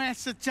 damai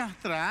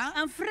sejahtera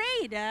een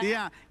vrede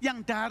ya,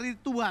 yang dari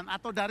Tuhan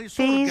atau dari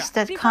peace surga.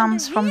 that die van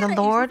comes de from the Heere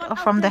is, Lord die or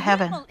vanuit from de the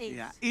heaven. hemel is.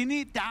 Ya,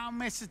 ini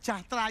damai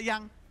sejahtera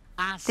yang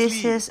asli.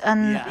 This is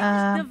an,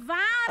 Ya, De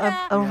ware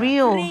a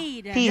real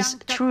vrede. peace,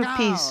 yang true kekal,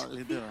 peace,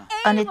 gitu.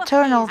 an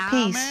eternal Eeuwig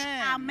peace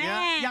Amin. Ya,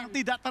 Amen. yang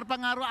tidak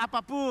terpengaruh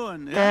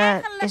apapun. Ya. that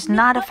Eigenlijk is niet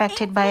not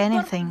affected by beïnvloed door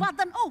anything. Wat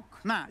dan ook.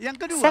 Nah, yang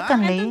kedua,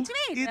 Secondly, En ten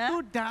tweede itu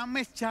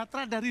damai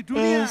sejahtera dari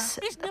dunia. is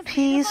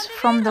peace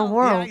from the Ya,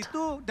 world.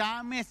 itu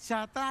damai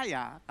sejahtera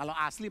ya. Kalau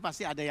asli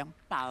pasti ada yang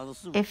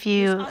palsu. If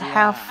you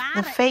have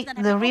the fake,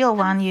 the real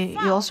one, you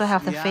also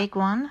have the Yeah. fake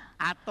one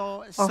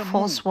Atau or semu.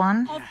 false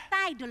one. of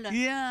tijdelijk.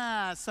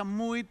 Iya,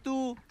 semu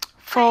itu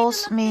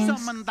False means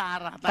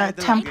sementara.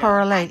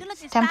 temporary. Tijdelijk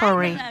is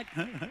Temporary. tijdelijk.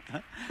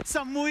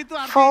 Semu itu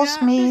artinya False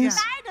means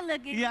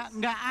Tijdelijk is ya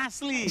nggak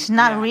asli. it's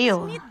not Ya. real.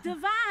 niet de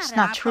ware. It's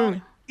not Atau true.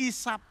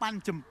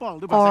 isapan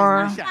jempol itu bahasa Or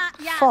Indonesia.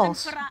 Ja,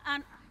 false.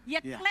 Je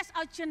Ja. kles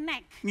uit je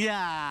nek.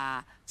 Ya,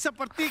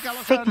 seperti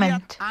kalau saya lihat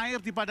Figment. air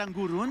di padang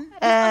gurun.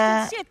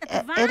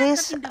 It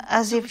is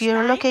as if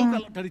you're looking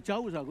Kalau dari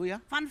jauh aku ya.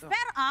 Van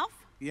ver af,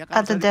 Ya,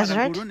 at saya di the padang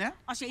desert. gurun ya,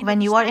 als je in When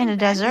de you are in the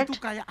woestijn bent, desert,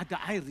 itu kayak ada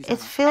air di it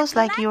sana. feels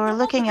like lijkt you're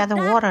erop looking dat at the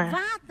daar water.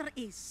 water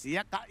is.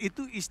 Ya,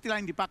 itu istilah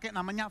yang dipakai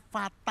namanya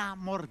fata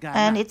morgana.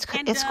 And En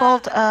it's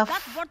called dat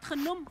wordt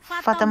genoemd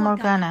Fata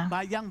Morgana.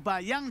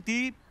 Bayang-bayang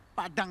di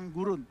padang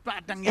gurun,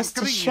 padang yang It's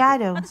the kering. Gitu.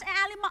 shadow Dat is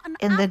eigenlijk maar een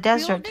in the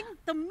desert, afbeelding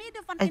te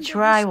midden van a in de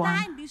dry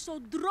woestijn one. die zo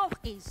droog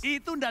is.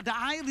 Itu ndak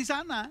ada air di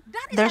sana.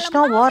 Daar is There's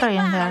no helemaal water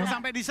geen in water. there.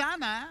 Sampai di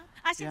sana,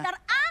 Als je ya, daar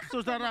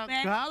saudara aangekomen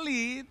bent,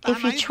 gali If tanah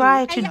you itu, try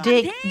to en je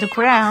dig gaat the helemaal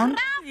ground,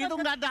 graven, itu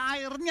nggak ada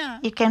airnya.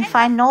 you can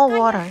find no kan je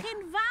water.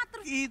 geen water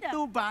vinden. Itu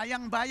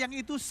bayang-bayang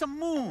itu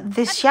semu.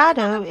 This Het is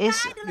shadow maar een is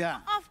tijdelijke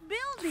Ja.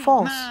 afbeelding.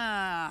 false.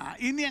 Nah,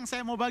 ini yang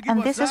saya mau bagi And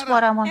buat this is saudara.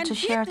 what I want En to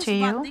dit share is to wat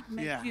you. ik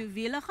met Ja. u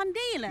willen gaan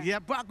delen. Ya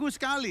bagus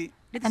sekali.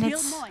 Dit is And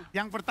heel it's mooi.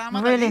 Yang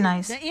pertama really tadi,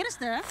 nice. De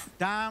eerste,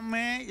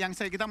 damai yang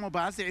kita mau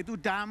bahas yaitu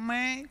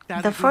damai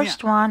dari The dunia.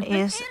 first one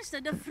de is eerste,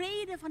 de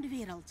vrede van de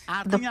wereld.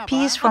 Artinya the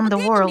peace apa? from the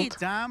betekent world. dit?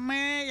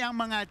 Damai yang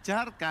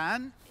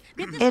mengajarkan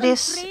Dit is It een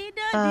is,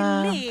 vrede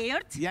uh, die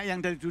leert, ya yang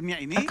dari dunia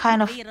ini a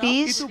kind of wereld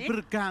peace itu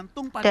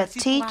bergantung pada that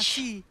teach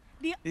situasi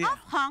die Ja.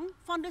 afhangt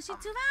van de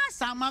situatie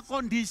sama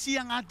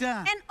kondisi yang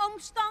ada. en to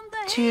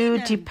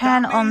omstandigheden.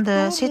 depend on Damai the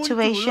itu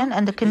situation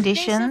and the Deze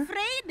condition,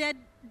 vrede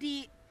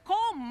die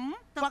komt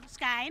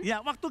tevoorschijn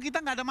Ya, waktu kita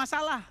nggak ada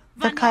masalah.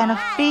 the kind of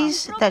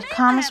peace that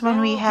comes when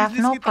we have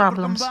Bisnis no kita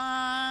problems.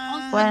 berkembang,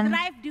 ons when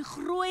bedrijf die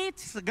groeit,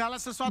 segala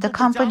sesuatu The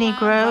company berjalan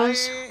grows,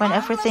 baik, when alles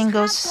everything gaat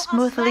goes zoals wij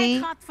smoothly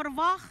het gaat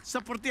verwacht.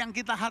 seperti yang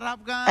kita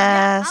harapkan.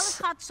 Alles as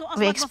gaat zoals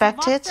we wat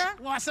expected,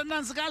 verwachten. Wah,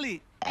 senang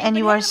sekali. and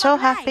you are so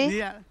happy.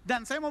 Iya,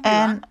 dan saya mau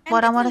bilang, And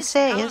what I want to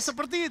say kalau is,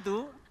 seperti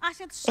itu, Als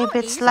het zo if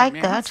it's is, like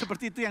memang that,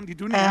 seperti itu yang di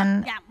dunia.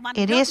 and ja, want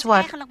it dat is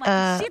what eigenlijk wat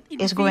je ziet in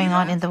de is going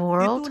on wereld. in the Itu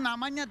world,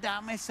 namanya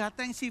damai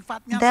sejahtera yang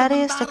sifatnya that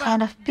is the sementara.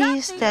 kind of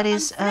peace that een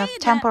is vrede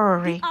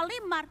temporary. die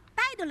alleen maar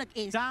tijdelijk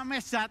is.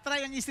 Damai sejahtera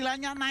yang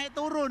istilahnya naik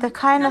turun. The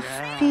kind of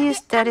peace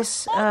that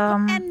is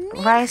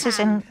rises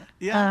and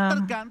Ya,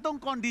 tergantung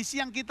kondisi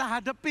yang kita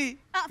hadapi.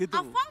 Gitu.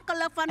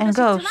 Afhankelijk van En de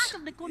goes. situatie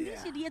of de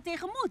conditie die je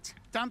tegen moet.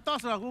 Contoh,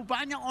 saudaraku,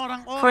 banyak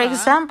orang-orang For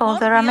example,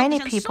 there are many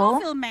Er zijn people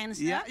zoveel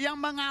mensen ya, yang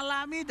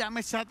mengalami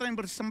damai sejahtera yang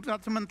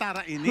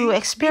sementara ini. who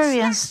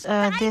experience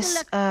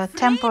this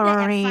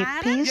temporary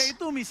peace.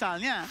 Yaitu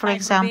misalnya, For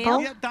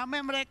example, ya,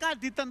 damai mereka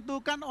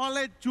ditentukan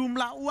oleh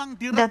jumlah uang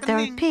di that their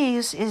rekening.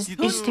 peace is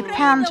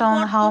depends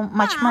on how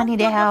much money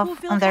they have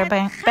on their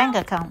bank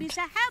account. die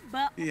ze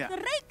hebben op Iya. de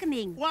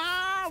rekening.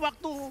 Wah,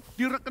 waktu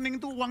di rekening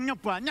itu uangnya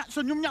banyak,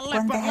 senyumnya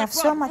When they have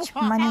lebar-lebar. so much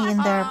money in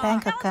their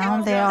bank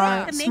account, they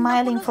are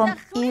smiling from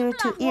ear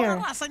to ear,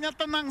 Wah, rasanya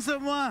tenang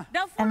semua.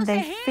 Dan and voelen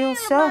they ze feel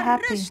so helemaal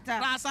happy. rustig.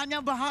 Rasanya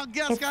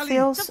bahagia It sekali.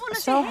 feels Ze voelen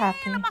so zich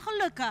happy. helemaal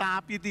gelukkig.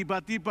 Tapi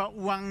tiba-tiba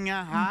uangnya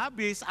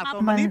habis atau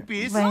When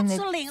menipis, when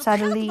Plotseling, het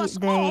suddenly geld was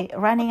they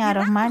op, running die out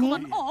of raakte money,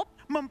 gewoon op,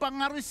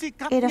 mempengaruhi it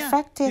sikapnya.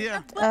 affected Iya.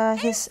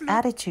 his beïnvloedt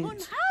attitude. hun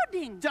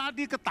houding.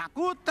 Jadi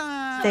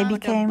ketakutan, They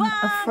became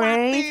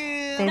afraid.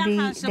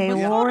 They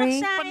worry.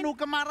 penuh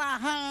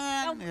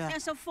kemarahan. Dan Ya.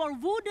 zijn ze vol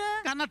woede.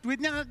 Karena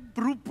duitnya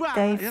berubah.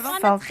 They ya toh?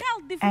 Want felt het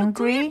geld die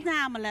angry fluctueert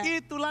namelijk.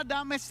 Itulah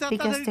damai sejahtera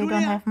because dari they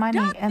don't dunia. have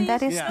money, and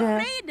that is Ja. the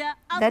vrede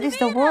uit that de is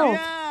the wereld. world.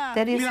 Ja.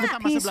 That is Bilang the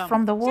sama peace sebelah.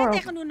 from the Zeg world.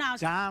 tegen uw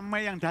naaste.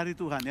 Damai yang dari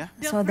Tuhan ya.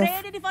 De So the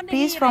vrede die van de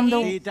peace Heer from the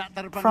is. Tidak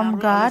terpengaruh from oleh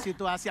God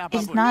situasi is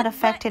apapun. not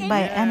affected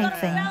by Beïnvloedt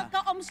anything. welke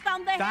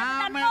omstandigheden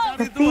dan Damai ook. dari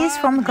The peace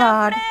Tuhan. from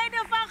God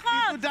Vrede van Itu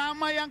God.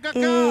 damai yang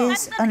kekal.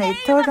 is an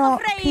eternal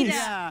peace,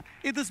 Ya,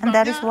 itu and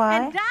that is sebabnya why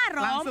En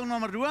daarom, langsung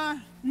nomor 2,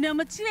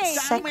 nummer 2,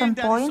 damai Second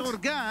dari point,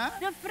 surga,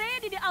 de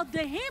vrede die uit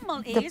de hemel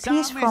the is,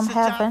 peace damai from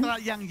heaven sejahtera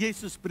yang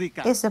Yesus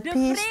berikan. is the de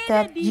peace vrede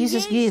that die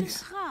Jesus gives.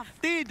 gaf.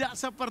 Tidak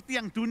seperti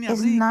yang dunia Is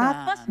berikan. not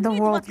Was the niet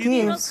world wat de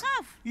wereld gives.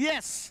 gaf.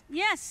 Yes.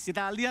 Yes.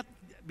 Kita lihat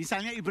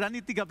misalnya Ibrani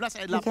 13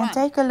 ayat We can 8.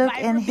 take a look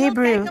in Bijbelbeeld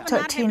Hebrew kijken we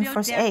naar 13 Hebreeën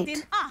verse 13,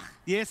 8. 8.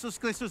 Yesus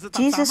Kristus tetap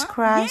Jesus sama.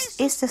 Christ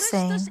is the Jezus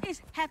same Christus is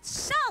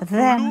hetzelfde.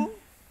 then,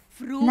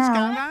 Vroeg, now,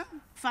 Sekarang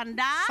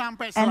vandaag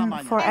sampai and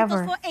selamanya. en forever.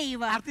 tot voor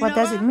eeuwig. Artinya What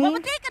does apa? it mean?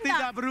 Wat betekent Tidak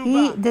dat? berubah.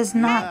 He does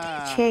not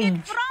Ya.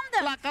 change. Verandert.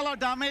 Lah kalau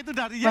damai itu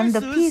dari When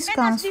the Yesus, peace En als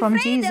comes die from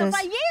vrede Jesus,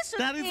 van Jezus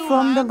dari is, Tuhan,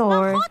 from the van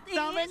Lord, God is,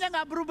 damainya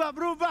nggak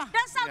berubah-berubah.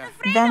 dan zal de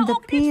vrede then the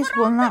ook niet peace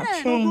will not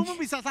veranderen. change. Tubuhmu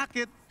bisa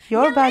sakit,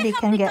 Your Je body lichaam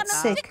can die get kan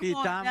sick, ziek tapi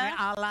damai worden,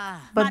 Allah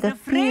but maar the de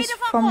vrede peace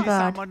van from God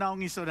bisa God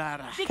menaungi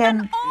saudara. die can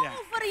kan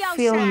over jou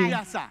fill you. zijn.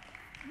 Biasa. Ya.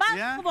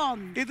 Buitengewoon.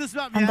 Itu and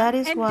sebabnya that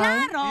is En why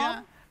daarom, ya,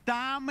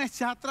 damai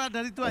sejahtera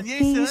dari Tuhan the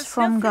peace Yesus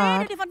from de vrede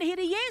God die van de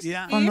Heer Jezus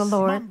ya, from the is,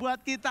 Lord membuat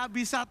kita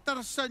bisa can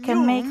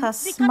tersenyum, make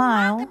us die kan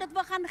smile, maken dat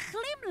we gaan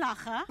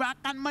glimlachen,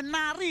 bahkan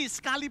menari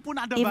sekalipun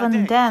ada even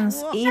badai. dance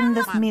Wah, in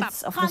the mantap.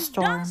 midst of the gaan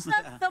storm. dansen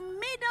te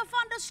midden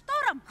van de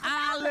storm.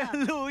 Geweldig.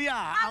 Haleluya.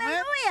 Amin.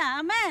 Halleluja,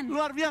 amen.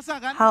 Luar biasa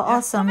kan? How Ya.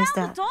 awesome is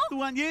Geweldig that? toch?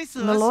 Tuhan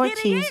Yesus The Lord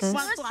Heer Jezus, Jesus,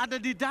 waktu ada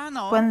di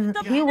danau, when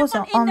he was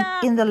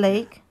in the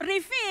lake,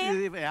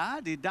 Rivier, ya,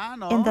 di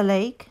danau, in the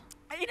lake,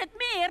 in het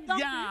meer, dan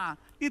ya,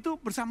 itu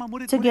bersama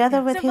murid-muridnya. together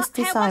with hij his was met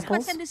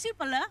disciples, zijn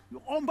discipelen.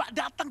 Ombak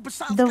datang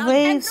besar the sekali.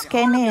 waves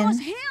came in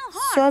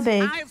so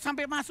big, Air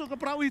sampai masuk ke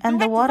perahu itu. and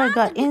the water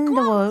got in the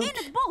boat. In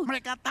het boot.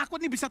 Mereka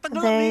takut nih bisa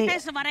tenggelam They nih. En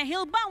ze waren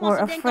heel bang, were want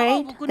ze denken, afraid oh,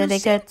 we that kunnen they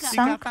get zinken.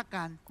 sunk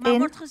Dikatakan, Maar in,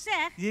 wordt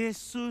gezegd,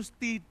 Yesus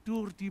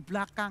tidur di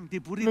belakang, di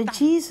but buritan.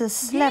 Jesus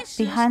slept Jezus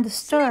behind the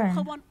sliep stern.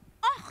 gewoon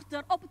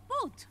achter op het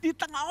boot. Di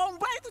tengah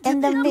ombak itu In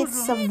dia the tidur.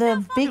 midst of the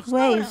big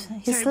waves,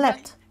 he Saya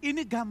slept. bilang,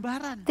 ini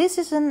gambaran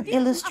This is an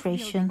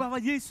illustration bahwa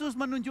Yesus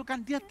menunjukkan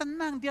dia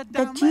tenang, dia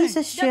that damai.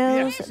 Jesus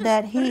shows Jezus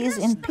that he is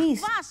in rustig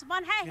peace. was,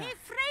 want hij heeft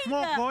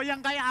Mau vrede.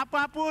 goyang kayak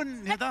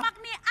apapun, Het gitu.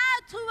 maakt niet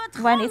uit hoe het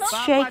When golft. it's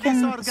Bapa di shaken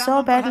sorga so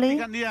badly,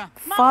 memperhatikan dia.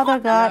 Father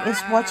God is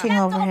watching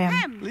Let over op him.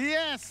 hem.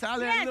 Yes,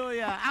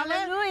 haleluya. Amin.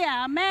 Halleluja,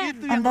 amen.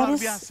 Itu And yang that luar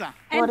is biasa.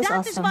 En what is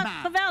dat is awesome. wat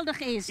geweldig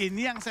is.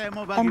 Ini yang saya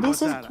mau bagi And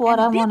this is saudara. what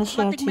I En want to dit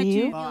share wat ik to met u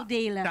you, wil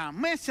delen.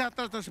 Damai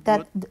sejahtera that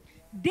tersebut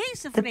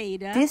Deze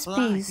vrede this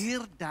peace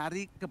lahir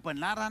dari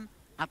kebenaran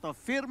atau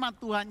firman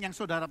Tuhan yang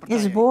saudara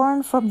is percaya.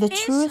 born from the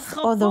is truth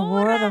or the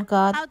word of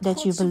God uit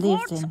that you Gods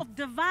believed woord in, of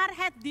de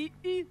waarheid die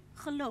u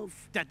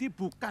gelooft. Jadi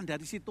bukan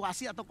dari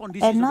situasi atau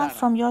kondisi and not saudara.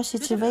 from your Dus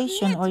het is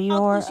situation niet or uit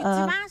your uw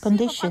situatie of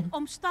condition, uit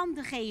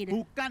omstandigheden.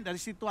 Bukan dari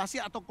situasi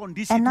atau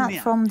kondisi and not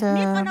dunia. from Niet the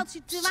vanuit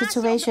situatie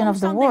situation of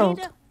of the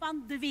world. omstandigheden van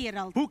de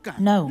wereld. Bukan.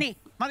 No. Nee.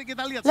 Mari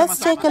kita lihat Let's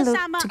take sama-sama. a look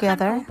Samen gaan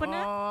together.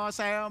 openen. Oh,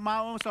 saya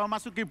mau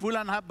masuki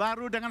bulan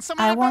baru dengan I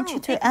semangat want baru. you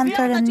to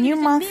enter the new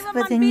month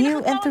with a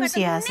new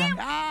enthusiasm,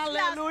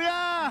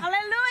 Haleluya.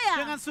 Halleluja.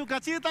 Dengan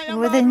sukacita yang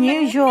with a baru. new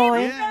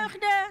joy,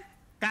 Vreugde.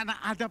 Karena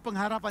ada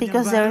pengharapan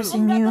because yang there baru. is a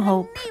new Omdat er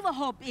hope. een nieuwe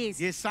hoop is.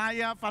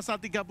 Yesaya pasal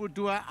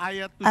 32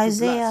 ayat 17.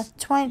 Isaiah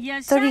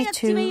Jesaja 32,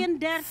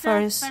 32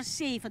 verse vers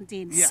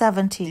 17. Ya,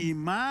 17. Di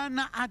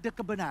mana ada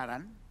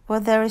kebenaran, Where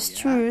there is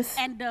truth,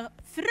 En de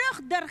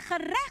vrucht der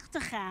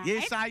gerechtigheid.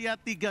 Yesaya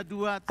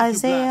 32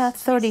 Isaiah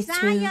 17.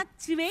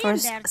 32,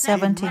 verse 32, Di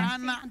 17.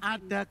 mana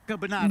ada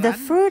kebenaran, The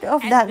fruit of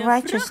En that de vrucht der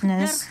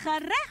righteousness di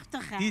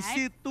gerechtigheid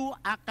situ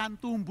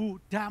akan tumbuh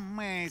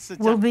damai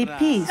will be sejahtera.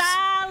 peace.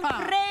 zal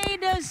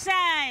vrede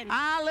zijn.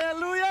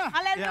 Haleluya.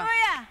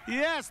 Halleluja.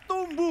 Yes,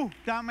 tumbuh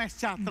damai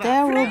sejahtera.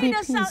 there will be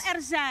Vrede zal peace. er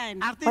zijn.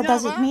 Artinya What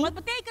does it apa? mean? Wat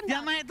betekent Dia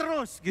dat? naik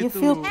terus You gitu.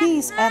 feel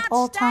peace at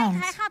all Hij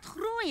gaat times.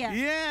 groeien.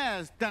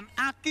 Yes, dan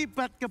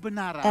akibat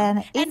kebenaran And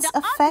En its de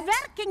effect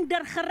uitwerking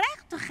der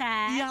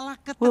gerechtigheid, ialah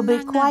will be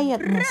ketenangan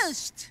quietness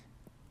rust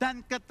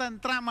dan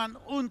ketentraman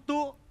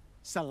untuk and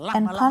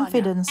selama-lamanya.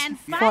 confidence en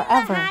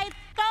forever. veiligheid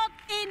tot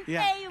in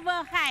Ja.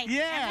 eeuwigheid.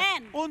 Yes,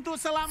 Amen. untuk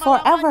selama-lamanya.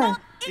 Forever.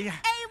 In Iya.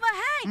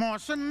 eeuwigheid. Mau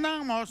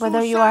senang, mau susah.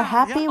 Whether you are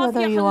happy, ya. Of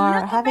whether je you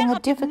are gelukkig having bent, a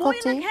of je het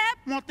moeilijk difficulty, hebt,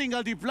 Mau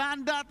tinggal di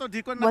Belanda atau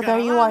di negara whether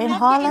you are in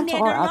lain. of je in Holland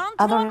or Nederland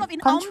other woont, of in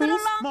andere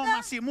countries, Mau landen,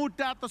 masih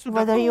muda atau sudah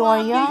whether tua. you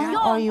are je young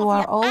jong or you of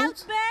are je old, oud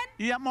bent,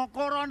 Iya, mau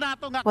corona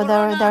atau nggak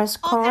whether corona. there's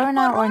of er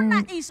corona or corona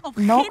is of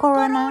no geen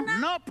corona,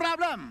 No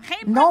problem.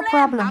 geen no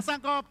problem. Asal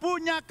kau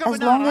punya As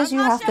long kebenaran, as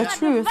you Als have je the maar de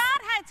truth,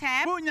 waarheid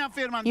hebt, punya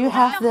firman you Tuhan,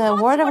 have the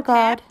word of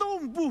God,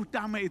 tumbuh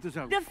damai itu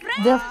saudara. de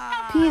vrede the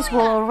zal peace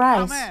groeien. will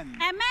arise. Amen.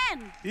 Amen.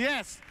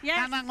 Yes. Yes.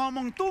 Karena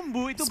ngomong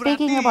tumbuh itu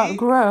Speaking berarti about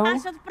grow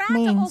Als we het praten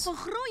means over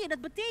groeien, dat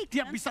dia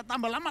betekent bisa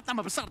tambah lama,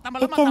 tambah besar, tambah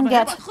it lama, can tambah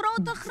get hebat.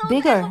 groter, groter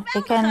bigger, en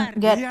it can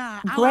geweldiger. get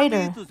Ja, alami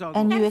greater, itu, saudara.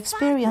 and you En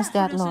experience vaardig,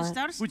 that, broeders en Lord.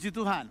 zusters. Puji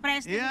Tuhan.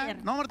 Prijs de Ya, Heer.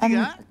 nomor And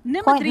 3.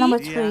 Nummer point 3, number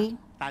Iya. 3,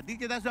 Tadi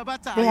kita sudah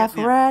baca we have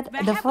ayatnya. read we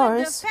the hebben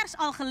de verse vers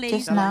al just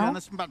gelezen. now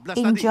Johannes 14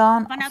 in tadi. John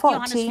Vanuit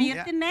Johannes 14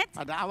 14 net.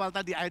 Pada awal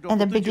tadi ayat in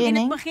the 27.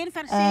 beginning In het begin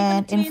vers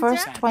and in 27.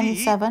 verse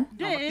 27.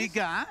 Nomor Dus,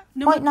 3,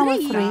 Point number nummer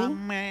 3. 3,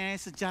 damai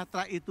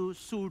sejahtera itu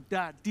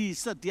sudah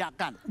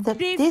disediakan.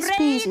 Die this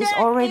peace vrede is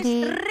already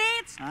is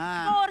reeds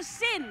Ah.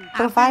 voorzien.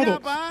 provided,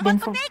 Artinya apa? been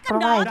Wat betekent dat?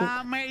 provided.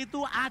 Damai itu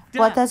ada.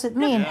 What does it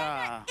mean?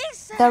 Ya.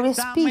 Is er. There is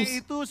Damai peace.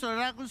 itu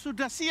saudaraku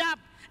sudah siap.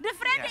 De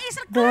vrede is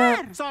er The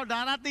klaar.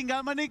 Saudara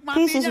tinggal peace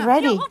is menikmatinya. Je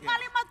ready. hoeft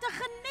alleen maar te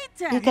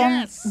genieten. You can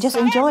Yes. just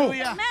enjoy it.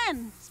 Haleluya.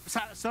 Amen.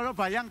 Saudara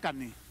bayangkan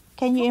nih,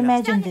 Can you Stel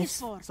imagine je eens this?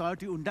 voor. saudara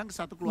diundang ke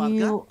satu keluarga,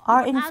 You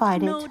are Wordt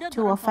invited uitgenodigd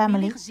to door a een familie,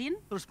 family, gezin.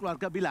 terus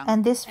keluarga bilang,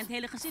 and this En het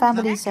hele gezin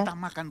family zegt, said, kita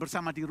makan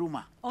bersama di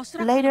rumah. oh,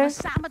 straks Later, gaan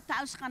we samen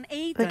thuis gaan we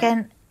eten. can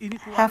Ini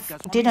have keluarga,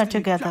 suami dinner istri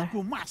together. jago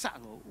masak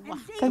loh. Wah,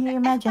 En Can you deze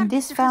imagine? echtpaar,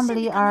 This deze gezin,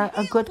 family die kan are a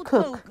heel good goed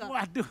cook. koken.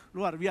 waduh,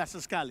 luar biasa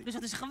sekali. Dus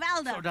dat is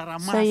geweldig. Saudara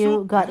So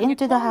you masuk, got Je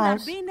into the komt naar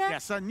house, binnen dia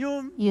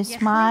senyum, you Je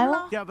smile.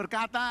 glimlacht. dia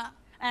berkata,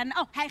 En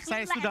hij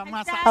saya glimlacht sudah en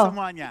masak zei,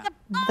 semuanya. ik heb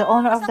The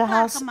owner alles of the al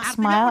house klaargemaakt.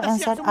 smiled and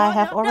said, I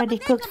have already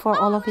Dat cooked for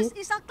all of alles you.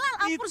 is al klaar,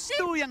 al Itu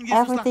voorzien. yang Yesus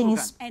Everything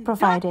lakukan is En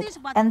provided. dat is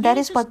wat And that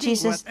is Jezus what deed.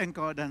 Jesus buat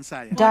engkau dan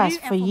saya. does u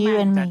en for voor you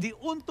mij. and me. Jadi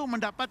untuk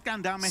mendapatkan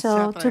damai So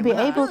sejahtera to yang be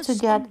benar, able to Dus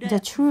get om de the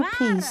true ware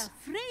peace,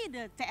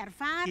 vrede te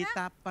ervaren,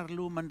 kita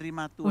perlu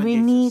menerima Tuhan we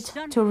need Yesus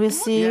dan to moeten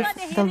receive we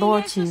de the Heer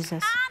Lord Jezus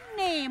Jesus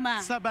aannemen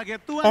sebagai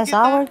Tuhan as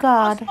kita, our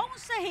God, als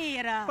onze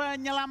Heer,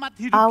 penyelamat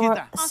hidup our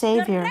kita. als de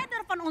Savior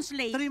redder van ons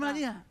Terima leven.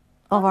 dia.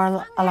 of our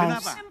Ontvang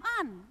lives. hem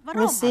aan.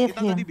 Waarom? Receive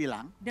Kita tadi Him.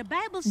 bilang, De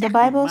Bijbel The zegt,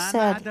 Bible Dimana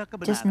said ada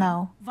kebenaran, just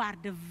now, waar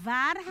de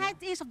waarheid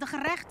is of de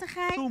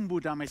gerechtigheid,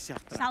 tumbuh damai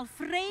sejahtera. zal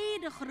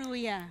vrede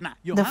groeien. Nah, the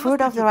Yohanes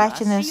fruit of the 17,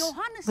 righteousness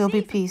Johannes will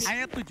be 17. peace.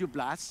 ayat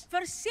 17,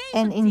 Vers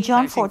And 17. in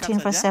John Saya singkat 14,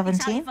 verse saja.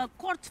 Ik zal 17, even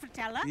kort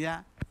vertellen.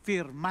 ya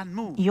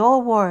firmanmu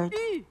your word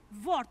Uw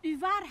woord, uw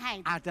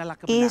waarheid. adalah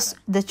is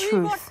kebenaran. the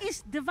Uw woord truth. is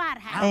de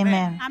waarheid.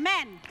 Amen.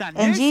 Amen. Dan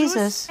And Yesus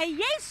Jesus En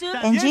Jezus,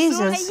 Dan and Yesus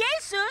en Jesus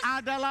Jezus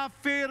adalah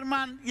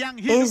firman yang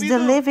hidup is the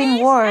itu. living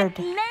is word.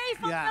 het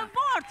levende Ja.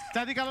 woord.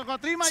 Jadi kalau kau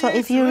terima So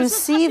if you Yesus, Dus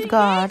als receive u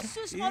God,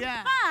 Jezus ya,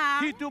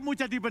 ontvangt, hidupmu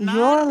jadi benar.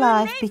 your uw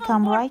life leven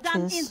become wordt dan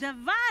in righteous, de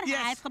waarheid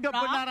Yes,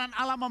 gebracht. kebenaran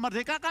Allah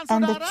memerdekakan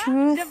and the saudara.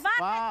 truth De waarheid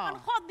Wow. van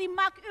God die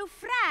maakt u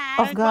vrij.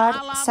 of Dan God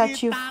kau alami set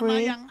you tanah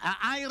free,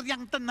 air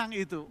yang tenang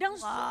itu. Dan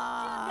zult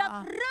u dat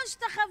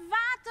rustige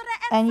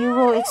wateren and you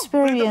will ervaren.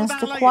 experience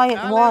the Haleluya. quiet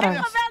waters.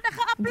 Geweldige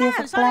Give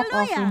a applaus. clap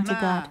Halleluja. offering to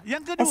God.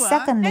 yang And kedua, En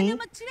secondly,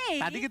 nummer 2.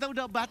 tadi kita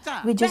udah baca,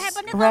 we We just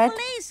hebben net al read,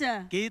 gelezen.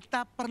 kita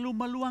perlu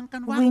meluangkan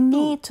we waktu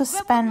need to We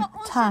spend moeten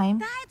onze time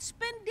tijd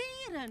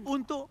spenderen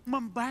untuk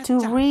membaca, to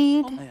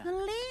read, om te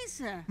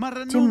lezen, to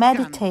merenungkan, om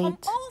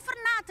meditate, over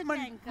na te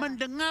denken,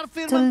 mendengar to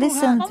firman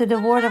listen Tuhan, to the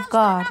Word of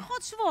God, naar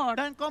Gods woord.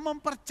 dan kau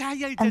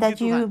mempercayai and janji that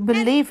you Tuhan.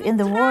 believe in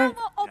the Word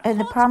and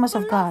the promise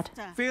of God.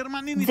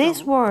 Firman ini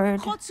This saudara, Word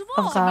Gods of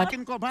woord. God,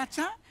 semakin kau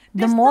baca,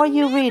 the more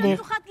you read it,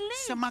 u gaat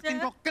semakin lezen,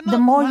 kau kenal the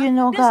more Tuhan. you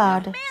know des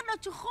God, te meer dat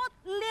je God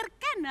leert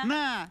kennen.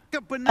 Nah, and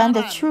kebenaran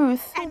the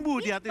truth En tumbuh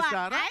di die hati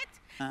saudara, waarheid,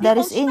 that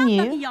die is in ontstaan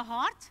dan you, in je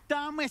hart.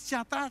 damai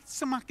sejahtera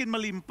semakin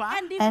melimpah,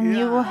 En die and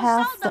you will zal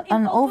have dan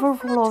an in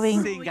overvloed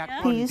overflowing sehingga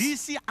groeien. peace,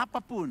 kondisi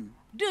apapun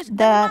Dus dan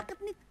that maakt het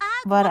niet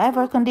uit whatever wat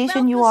voor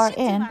condition you welke are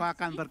in, kau situatie.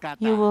 akan berkata,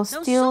 you will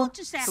Dan still zult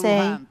je zeggen, say,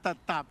 Tuhan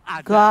tetap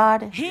ada.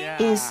 God Ja.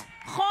 is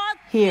God,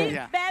 here.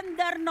 ik ben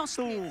er nog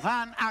steeds.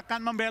 Tuhan akan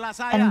membela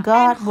saya. and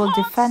God En will God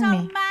defend zal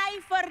me. mij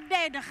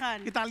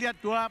verdedigen. Kita lihat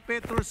 2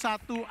 Petrus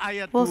 1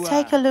 ayat 2. We'll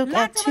take a look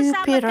at Laten we 2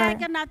 samen Peter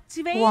kijken naar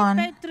 2 1,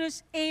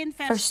 Petrus 1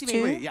 vers vers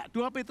 2. 2. Ya,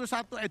 2 Petrus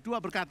 1 ayat 2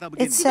 berkata It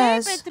begini. 2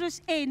 says, Petrus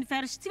 1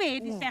 vers 2,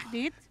 die zegt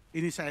dit.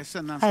 Ini saya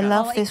senang I sekali.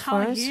 love Ik this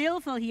hou verse. heel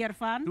veel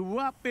hiervan.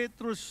 2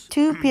 Petrus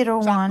 2 Peter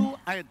 1 1,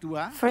 ayat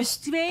 2. verse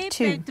 2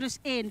 2. Petrus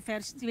 1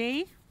 vers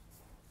 2.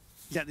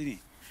 Lihat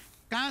ini.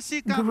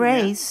 Kasih karunia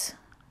Grace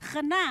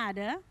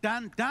genade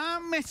dan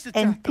damai and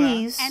sejahtera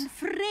peace en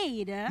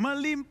vrede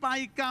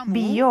melimpahi kamu. be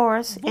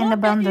yours in worden u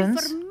abundance.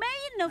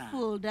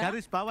 vermenigvuldigd.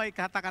 Garis bawahi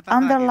kata-kata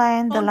terakhir.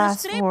 Underline the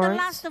last Onderstreep de words.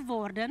 laatste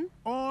woorden.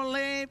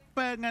 Oleh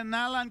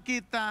pengenalan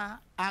kita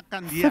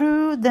akan Dia.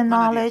 Through the Mana dia?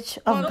 knowledge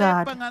of Oleh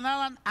God.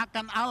 pengenalan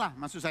akan Allah,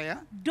 maksud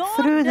saya, Door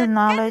Through de the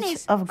knowledge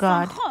kennis of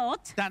God van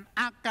God dan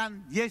akan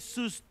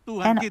Yesus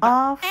Tuhan and kita.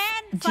 of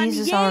en van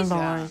Jesus our Jezus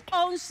Lord.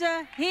 onze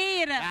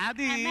Heer.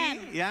 Jadi, Amen.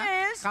 ya,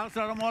 Dus, kalau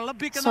saudara mau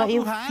lebih So kenal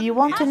if Tuhan, you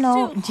want to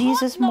know als u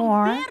Jesus God nog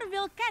more, meer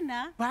wil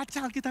kennen, baca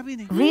Alkitab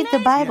ini. read the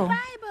lees Bible. de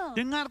Bijbel.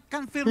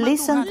 Dengarkan firman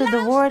Listen Tuhan. to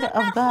the word Luister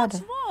of naar God. Gods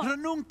woord.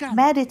 Renungkan.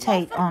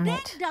 Meditate on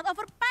Overdenk it dat,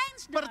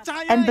 overpijns dat.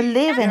 Percayai. and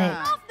believe in Ya. it.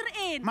 Geloof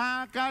erin.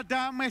 Maka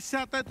damai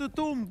sejahtera itu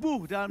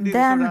tumbuh dalam diri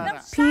Then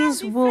saudara. peace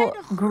will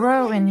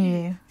grow in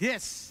you.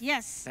 Yes.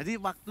 Yes. Jadi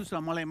waktu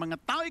sudah mulai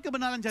mengetahui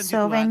kebenaran janji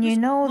So Tuhan. when you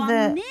know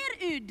Wanneer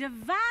u de the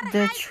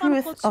waarheid van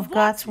truth Gods of woord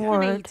God's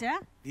word, geweten,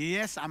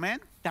 Yes,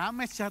 amen.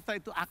 Damai sejahtera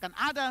itu akan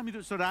ada dalam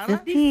hidup the saudara.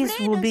 die peace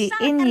will vrede be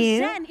zal in er you,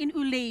 zijn in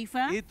uw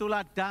leven.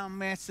 Itulah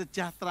damai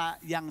sejahtera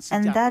yang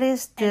and that sejati.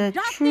 is the En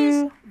dat is true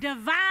de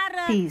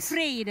ware peace.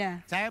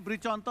 vrede. Saya beri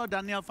contoh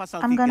Daniel pasal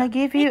I'm 3. gonna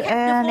give you Ik heb de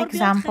an voorbeeld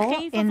example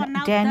gegeven in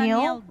vanuit Daniel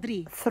Daniel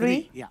 3.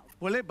 3. Ya,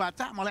 boleh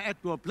baca mulai ayat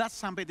 12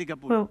 sampai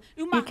 30. Well, U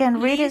you mag can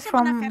read it lezen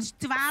vanaf from vers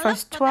 12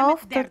 verse tot en met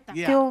 12 30.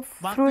 Ya, till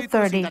waktu through itu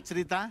 30. singkat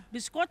cerita,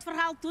 Dus kort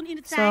verhaal toen in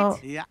de So,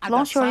 tijd. ya, ada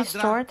long story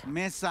Sadrak, short,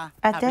 Mesach,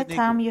 at that Abednego.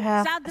 time you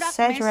have Shadrach,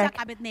 Shadrach, Meshach,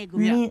 Abednego.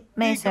 Ya,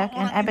 Meshach, tiga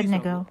and orang ini,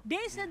 Abednego.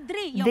 Deze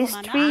drie These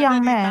jonge three mannen, young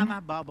Ada di men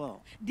tanah Babel.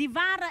 die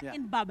waren Ya.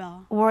 in Babel.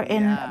 were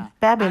in Ya, ada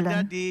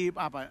Babylon. di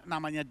apa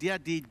namanya dia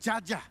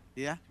dijajah,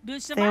 ya.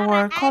 Dus ze They waren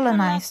were eigenlijk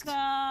colonized.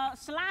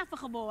 slaven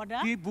geworden.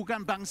 Di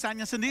bukan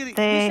bangsanya sendiri.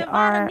 They Ze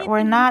waren niet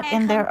were in not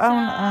hun in their eigen,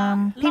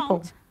 own people.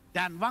 land.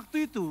 Dan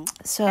waktu itu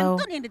En So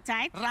toen in de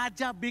tijd,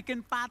 raja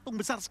bikin patung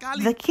besar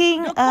sekali. the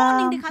king de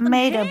koning die had een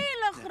made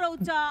hele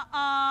grote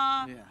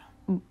Ya.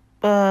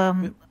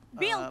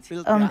 beeld,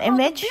 Beeld, an ya.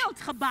 image, beeld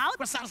gebouwd.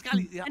 Besar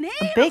sekali. Ya. Een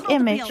hele big grote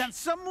image. beeld. Dan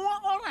semua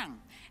orang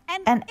And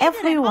iedereen, alle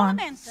everyone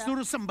mensen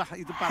suruh sembah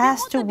itu patung.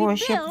 has to moeten die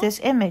worship beeld this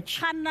image.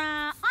 gaan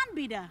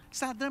aanbieden.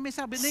 Shadrach,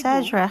 Meshach, Abednego.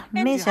 Shadrach,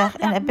 Meshach,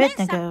 and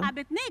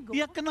Abednego.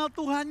 Dia kenal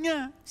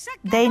Tuhannya.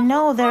 They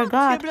know their Dia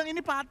God, bilang ini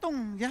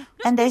patung, ya.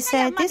 and they die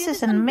zei, said "Maar this dit is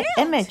is an een beeld."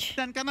 image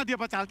Dan karena dia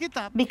baca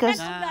Alkitab, because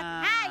Omdat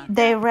hij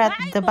they read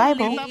the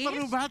Bible. kita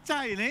perlu baca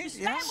ini,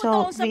 ya. wij So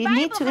moeten onze we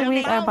need to Bijbel gaan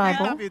read our lezen,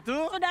 Bible Alkitab itu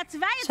zodat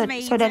wij het so,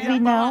 weten. so that we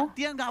know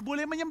dia nggak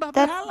boleh menyembah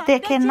that berhala. they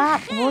dat je cannot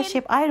geen,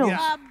 worship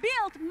idols.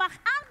 beeld mag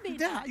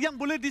aanbieden. Ya, yang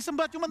boleh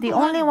disembah cuma The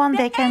Tuhan. only one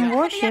they De can enige die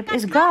worship je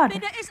is kan God.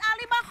 aanbidden is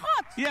alleen maar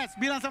God. Yes,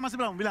 bilang sama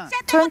sebelah, bilang.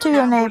 Zet Turn to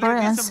your tegen neighbor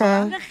and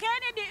say,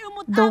 degene die u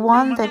moet the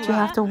one aanbidden, that you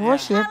have to Ja.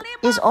 worship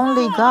is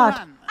only God,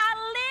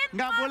 alleen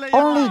Nggak maar boleh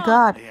only yang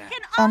God, lain.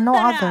 geen and no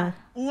andere. other.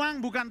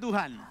 Uang bukan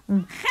Tuhan.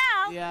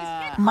 Geld Ya. is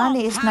geen God.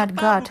 Money is not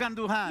Harta God. bukan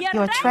Tuhan. Je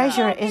Your rijkdom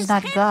treasure is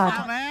not geen God.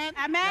 God. Amen.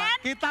 Amen.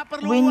 Kita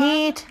perlu We uang,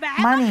 need We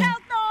hebben money,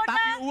 geld nodig.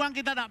 tapi uang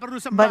kita tidak perlu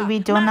sembah. but we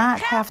do Maar not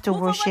geld have to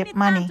hoeven we worship niet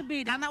aan money te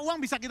bieden. Karena uang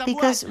bisa kita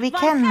because buat, we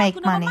Want can geld make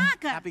kunnen we money,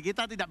 maken. tapi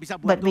kita tidak bisa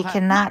buat but we Tuhan.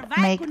 cannot Maar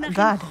wij make kunnen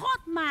God geen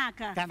God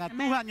maken. Karena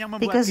Amen. Tuhan yang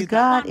membuat because kita.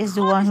 God is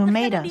the God one is who degene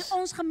made die us.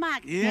 ons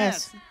gemaakt. Yes.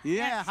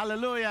 Yes.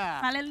 Haleluya.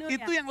 Haleluya.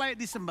 Itu yang layak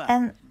disembah.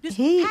 And Dus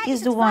He hij is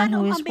is the het one waard who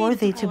om is aanbeden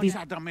worthy te to be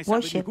Shadrach, Meshach,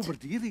 Abednego worshipped.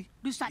 berdiri.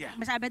 Dus Ja.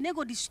 met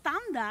Abednego die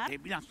standaard. Dia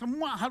bilang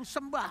semua harus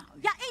sembah.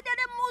 Ja,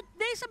 iedereen moet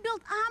deze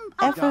beeld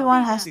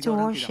Everyone has Tiga to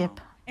orang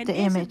worship En the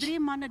deze image, drie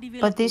mannen die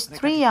willen but these niet.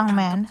 three young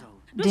men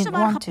Dus ze didn't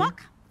waren want to.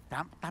 gepakt.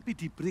 Tapi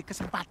diberi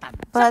kesempatan.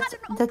 But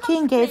the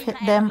king gave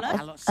them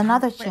Kalau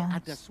another sampai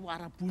ada chance.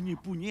 suara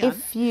bunyi-bunyian,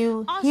 If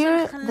you Als hear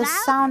er the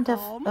geluid sound of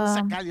komt,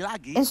 sekali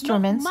lagi,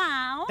 instruments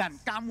Nogmaals, dan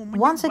kamu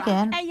once menyembah,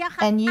 again, en je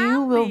gaat and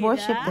you will aanbidden,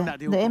 worship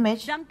the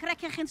image, dan krijg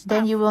je geen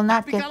then straf. you will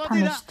not Tapi get kalau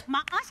punished.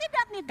 Maar als je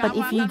dat niet But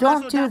doet, if you akan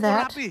don't masuk do dapur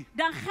that, api.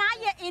 dan ga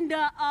je in de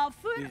I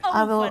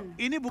vuuroven. will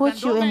Ini bukan put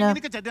you in dongeng, a ini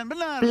kejadian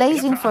benar.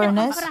 blazing Een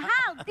furnace.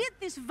 verhaal. Dit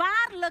is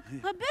waarlijk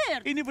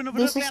gebeurd. Ini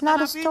benar-benar This is kelihatan not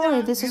a apinya. story.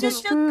 This is a Dus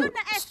ze true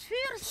kunnen het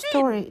vuur zien.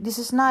 story. This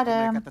is not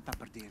a Mereka tetap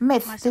berdiri.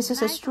 myth. Maar ze This is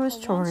a blijven true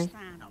gewoon story.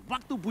 staan. Nah,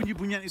 waktu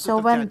bunyi-bunyian itu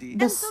So when terjadi.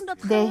 this, En toen dat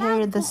they geluid hear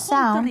the begon te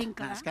sound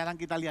rinkelen, Nah, sekarang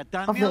kita lihat of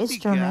the Daniel 3.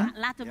 instrument,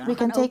 laten we we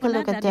can gaan take a openen,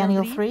 look at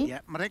Daniel Daniel 3. 3. Ya,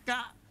 mereka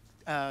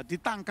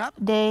ditangkap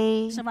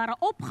They Ze waren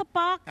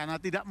opgepakt karena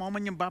tidak mau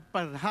menyembah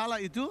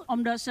berhala itu.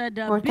 omdat ze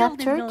de were beelden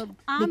captured wilden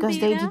because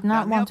they did aanbieden.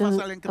 not want Daniel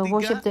pasal yang to ketiga.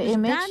 worship the Dus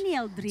image.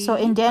 Daniel 3, So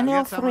in Kita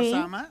Daniel lihat 3,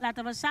 sama-sama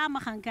laten we samen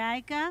gaan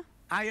kijken.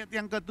 ayat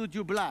yang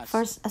ke-17. verse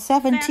Vers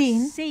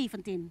 17,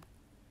 17.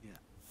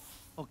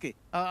 Oke,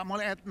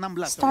 mulai ayat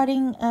 16. sorry.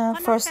 starting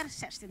Vanaf verse vers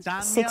 16.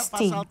 Daniel 16.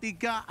 pasal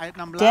 3 ayat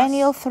 16.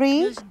 Daniel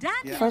 3, Dus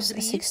Daniel verse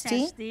 3,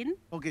 16. 16.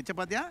 Oke,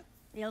 cepat ya.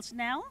 Heel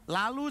snel.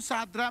 Lalu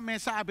Shadrach,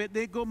 Meshach,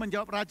 Abednego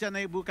menjawab Raja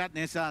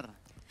Nebukadnezar.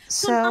 Toen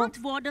So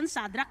antwoordden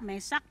Shadrach,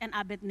 Meshach en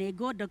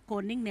Abednego de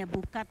koning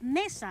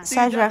Nebukadnezar.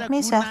 Shadrach, Tidak ada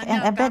Meshach, gunanya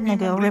and kami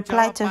Abednego memberi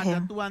replied to jawab pada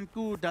him,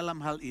 Tuanku dalam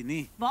hal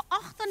ini. We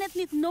achten het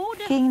niet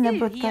nodig King u hierop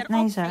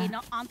Nebuchadnezzar, een we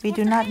antwoord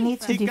do te not need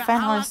to geven. Jika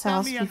defend Allah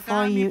ourselves kami yang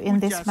before kami you in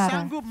puja this matter.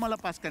 sanggup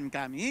melepaskan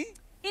kami,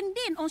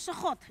 Indien onze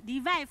God,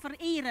 die wij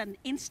vereren,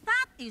 in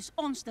staat is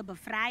ons te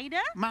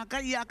bevrijden, maka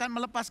ia akan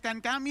melepaskan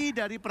kami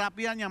dari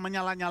perapian yang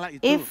menyala-nyala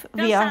itu. If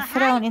we are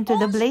thrown into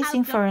the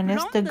blazing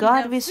furnace, the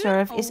God we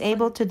serve is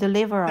able to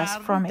deliver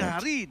us from it,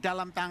 Dari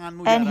dalam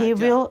tanganmu, and ya He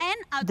Raja. will en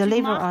uit uw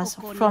deliver macht, us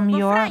o koning, from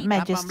your bevrijden.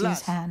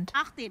 majesty's hand.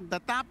 18.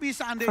 Tetapi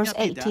seandainya Verse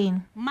tidak,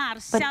 18. Maar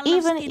But zelfs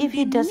even if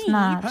He indien does niet,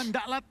 not,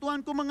 hendaklah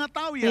Tuanku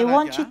mengetahui, we ya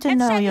want you Raja, to het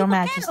know, zij u Your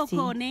bekend, o Majesty,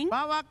 koning,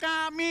 bahwa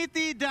kami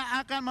tidak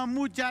akan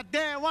memuja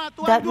dewa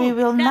that we Tuanku.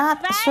 will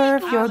not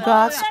serve your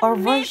gods or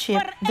niet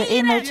worship the vereren.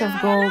 image of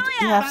gold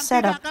you have Dan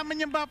set tidak up, akan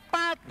menyembah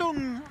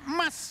patung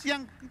emas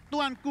yang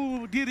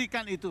Tuanku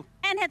dirikan itu.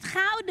 en het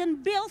gouden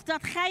beeld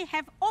dat gij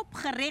hebt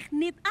opgericht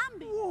niet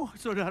aanbidden.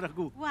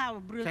 Saudaraku, Wauw,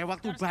 broer. saya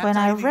waktu when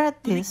baca I ini, read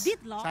Toen ik this, dit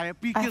las, saya I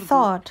pikir tuh,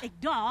 thought ik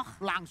dacht,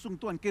 langsung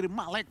Tuhan kirim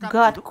malaikat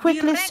God gitu.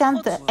 quickly direct sent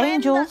God the zond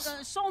angels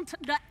zond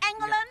de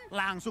engelen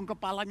Langsung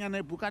kepalanya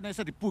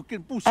Nebukadnezar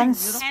dibikin pusing. and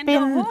gitu. en de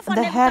spin hoofd van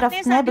the head of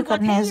Nebuchadnezzar die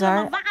wordt Nebuchadnezzar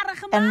helemaal waar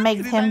gemaakt. and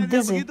make Ceritanya him dia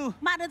dizzy. begitu.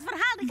 Maar het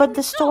verhaal die But ging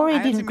the zo. story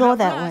Ayat didn't go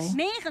that 19.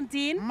 way.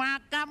 19.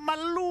 Maka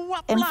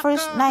meluaplah In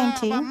verse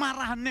 19,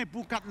 kemarahan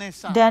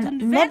Nebukadnezar. Then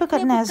Toen werd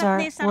Nebuchadnezzar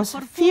was vervuld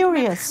met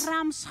furious.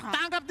 gramschap.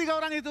 Tangkap 3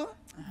 orang itu.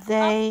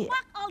 They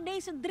Pak al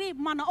deze 3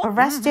 mannen op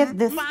arrested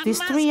these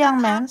 3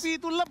 young men api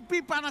itu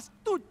lebih panas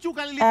 7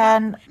 kali lipat.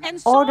 and En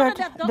ordered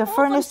zonder dat the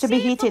furnace to be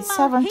heated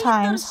 7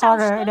 times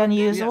hotter than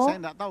Iya, usual. saya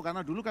nggak tahu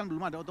karena dulu kan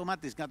belum ada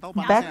otomatis, nggak tahu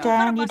Back panasnya.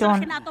 then, you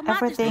don't,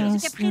 everything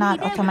is not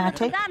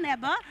automatic.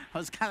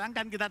 Oh, sekarang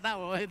kan kita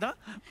tahu itu.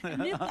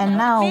 And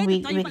now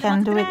we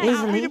can do it Ini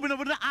easily.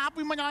 benar-benar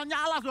api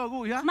menyala-nyala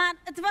saudaraku ya. Maar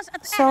het was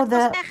het So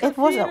it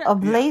was a vuur.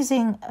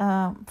 blazing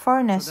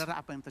furnace. Saudara,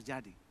 apa yang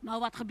terjadi? Nou,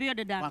 wat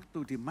gebeurde dan?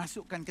 Waktu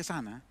dimasukkan ke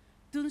sana,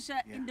 Toen ze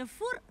in de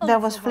That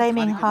was voeroven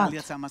flaming mari kita hot.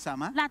 lihat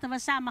sama-sama. Laten we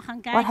samen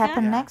gaan kijken. What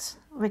happened next?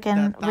 We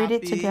can read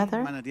it Tetapi,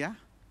 together. mana dia?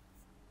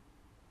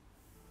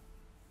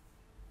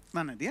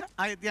 Mana dia?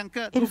 Ayat yang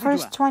In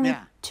verse ke-22.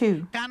 Ya.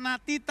 22, Karena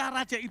titah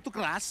raja itu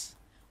keras,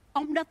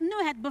 Omdat nu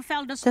het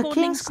bevel des the konings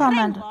king's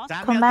streng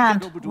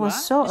command was. was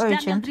so Dus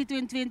Daniel urgent,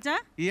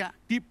 3:22. ya,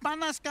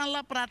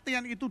 dipanaskanlah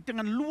perhatian itu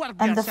dengan luar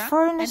and the biasa. En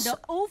furnace de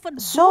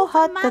oven so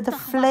hot that the bovenmatig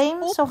was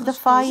flames of the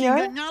opgestoken.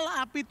 Sehingga fire nyala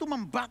api itu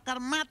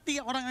membakar mati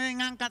orang yang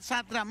ngangkat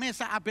Sadra,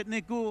 Mesa,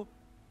 Abednego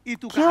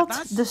itu ke killed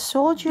atas. the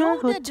soldier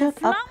who Doodde de took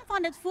up vlam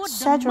van het vuur de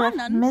Shadrach,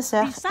 mannen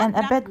Meshach, die and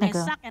Sadrak, Abednego.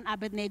 Meshach en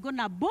Abednego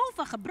naar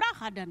boven gebracht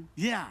hadden.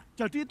 Ya,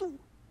 jadi itu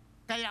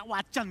kayak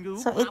wajan gitu.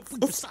 So api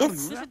besar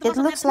gitu ya. it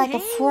looks like a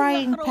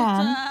frying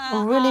pan, a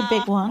really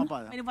big one,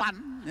 Apa ya? Pan,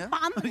 ya.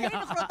 Pan, een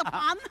hele grote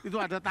pan. Itu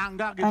ada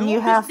tangga gitu. and you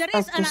have Dus er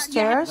is the je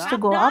stairs hebt to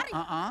go up,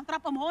 daar,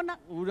 trap omhoog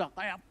naar- Udah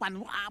kayak pan,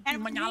 api en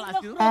een menyala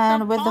hele gitu. grote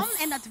And with the pan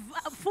en het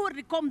voer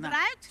die komt Nah,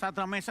 eruit.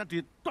 Sadra, Mesa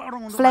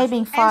ditorong untuk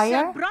flaming masuk. En ze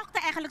fire,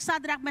 brachten eigenlijk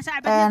Sadrak, Meshach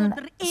en and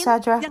Abednego erin.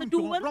 Shadrach, Ja, dat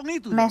doen we. Dorong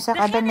itu. Meshach,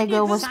 Degene die Abednego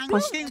het was zagen,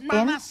 pushed Saking in,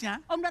 panasnya,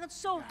 Omdat het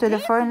zo to the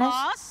heet furnace.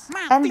 was.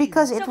 and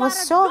because it was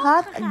so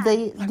hot,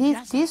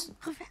 these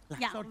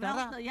Ja,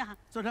 saudara, wel, ja.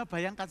 saudara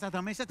bayangkan Sadra,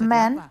 Mesa jadi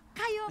Men apa?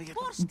 Kan je Begitu.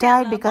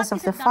 voorstellen, because wat of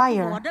is the het dan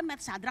fire. geworden met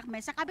Sadrak,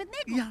 Meshach,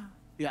 Abednego? Iya,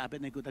 ya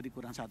Abednego tadi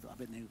kurang satu,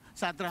 Abednego.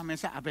 Sadra,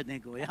 Mesa,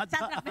 Abednego ya.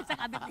 Sadrak, Meshach,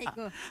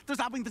 Abednego. Terus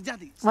apa yang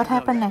terjadi? What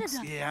happened Saudara?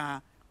 next? Iya,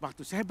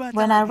 waktu saya baca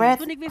When I lagi, read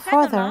Toen ik weer verder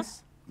further, las,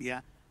 ya,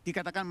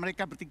 dikatakan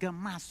mereka bertiga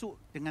masuk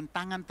dengan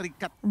tangan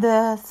terikat.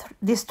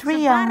 these ze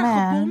 3 young waren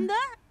men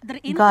gebonden,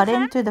 erin got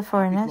gegaan. into the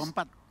furnace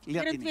 24,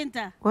 lihat ini.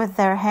 24. with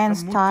their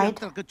hands Kemudian tied,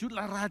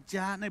 terkejutlah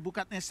Raja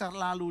Nebukadnezar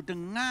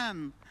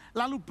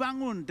lalu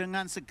bangun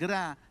dengan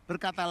segera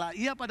berkatalah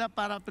ia pada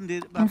para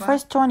in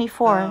verse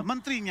 24,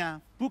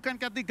 menterinya,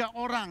 bukankah 3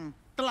 orang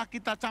telah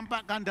kita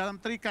campakkan dalam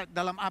terikat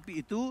dalam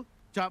api itu?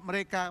 Jawab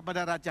mereka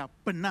pada raja,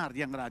 benar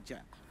yang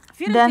raja.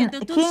 Then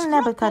 24. Toen King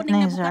schrok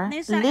koning Nebuchadnezzar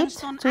Nebuchadnezzar en leaped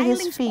stond to his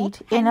ijlings feet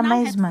op. in Hij nam het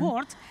amazement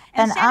woord en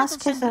and zei tot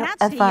asked zijn his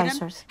raadsheren,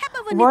 advisors,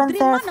 hebben we niet weren't 3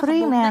 there mannen 3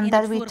 gebonden men in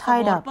that het we vuur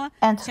tied up geworpen?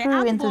 and Zij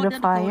threw into the antwoordden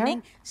de fire? koning,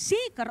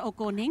 zeker, o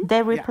koning.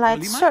 They replied,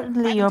 25.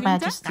 certainly, your 25.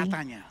 majesty.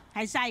 Katanya,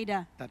 Hij zeide,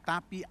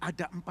 tetapi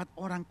ada 4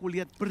 orang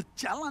kulihat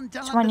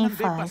berjalan-jalan dengan 25.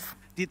 bebas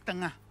di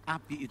tengah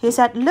api itu. He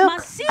said, look,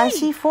 Maar zie, I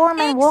see 4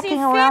 men ik walking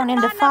zie around in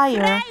the 4 mannen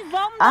fire, vrij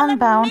wandelen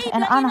unbound midden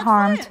and in het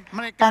unharmed, vuur.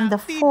 Mereka and the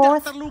tidak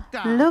 4th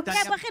terluka. looks Dan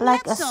Hebben geen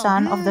like a letsel.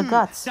 son of the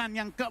gods. Dan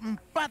yang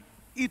keempat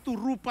itu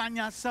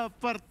rupanya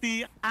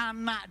seperti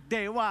anak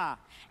dewa.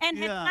 En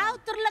het Ja.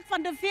 uiterlijk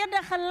van de vierde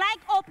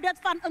gelijk op dat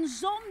van een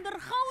zonder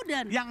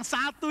goden. Yang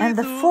satu And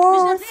the itu Dus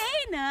fourth het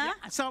ene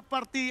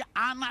seperti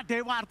anak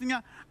dewa,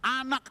 artinya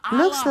anak Allah.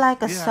 looks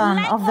like a Ya. son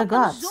lijkt of the op een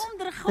gods,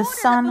 zonder the goden.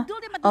 son Dat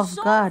bedoelde met de of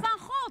zoon God. van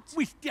God.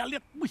 Wih, dia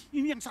lihat, wih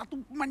ini yang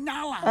satu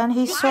menyala. And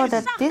he Maar saw hij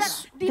that zag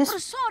this dat die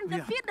persoon, de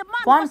Ja. vierde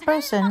man, one was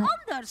person helemaal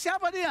anders.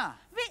 Siapa dia?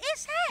 Wie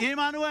is Hij?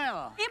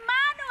 Immanuel.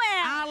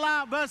 Immanuel.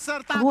 Allah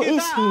beserta Who kita.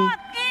 is He?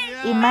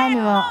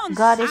 Emmanuel,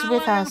 God is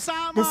with us.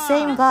 The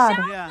same God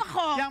Ya,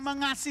 yang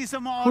mengasihi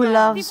semua who orang.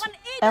 loves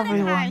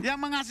everyone, Yang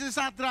mengasihi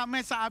Sadra,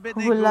 Mesa,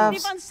 Abednego. who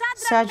loves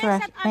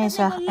Shadrach,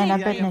 Meshach, and Dia yang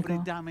beri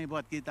Abednego. damai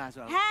buat kita.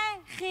 Saudara. Hij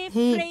geeft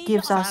He vrede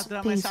gives ons. us Sadra,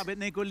 peace. Mesa,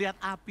 Abednego lihat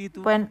api itu.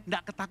 When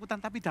Tidak ketakutan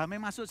tapi damai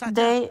masuk saja.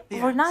 they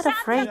Iya. were not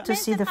afraid to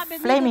see the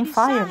Abednego, flaming die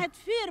zag fire. het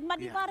vuur, maar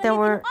die waren They niet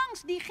were- in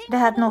angst. Die gingen they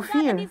had no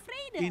gewoon naar fear. die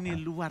vrede. Ini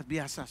luar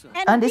biasa. Saudara.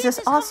 En And dit this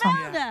is awesome.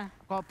 geweldig.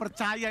 Kau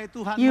percaya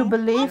Tuhan. You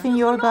believe in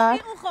your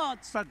God. Geloof in uw God.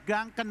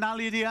 Pegang,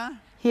 kenali dia.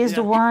 He is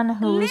the one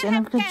who is Leer in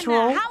hem kennen.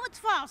 control, Hou het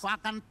vast. Kau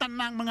akan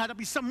tenang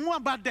menghadapi semua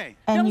badai.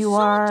 and Dan you zult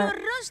je are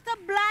rustig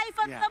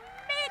blijven Ja. te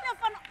midden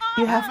van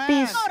you alle have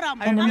peace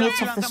storm. in the Ayo,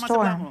 midst of bilang the sama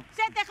storm. sebelahmu.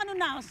 Zeg tegen uw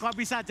naast. Kau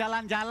bisa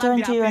jalan-jalan Turn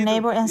di to api your itu.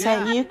 neighbor and say,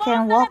 Ya. you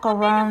can walk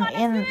around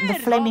in the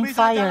flaming Kau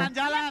bisa fire.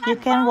 jalan-jalan You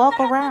can walk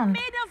around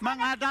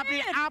menghadapi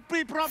api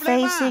problema.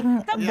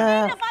 facing Te the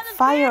midden van het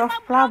fire vuur of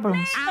van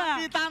problems,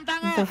 Api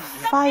tantangan. the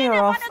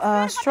fire of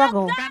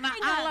struggle, Karena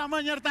Allah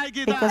menyertai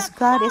kita. because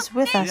God is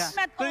with Ya. us.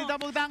 Beri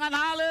tepuk tangan,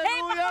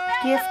 haleluya.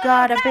 Give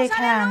God a big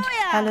hand.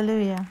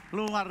 Hallelujah.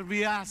 Luar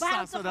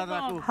biasa,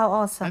 saudaraku. How Jadi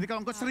awesome. kalau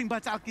engkau sering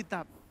baca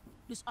Alkitab,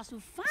 Dus als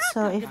u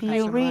So vaker if de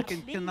you Bijbel read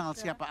semakin kenal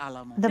siapa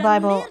Allahmu. the dan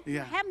Bible, leert u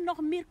Ja. hem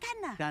nog meer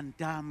kennen. Dan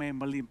damai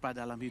melimpah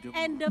dalam hidupmu.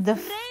 En de The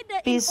vrede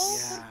in peace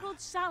overvloed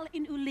zal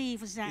in uw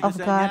leven zijn. of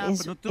God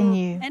is in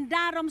you. En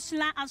daarom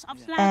als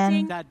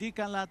afsluiting,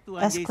 Jadikanlah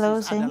Tuhan As Yesus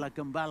closing, adalah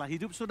gembala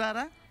hidup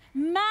saudara.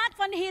 maak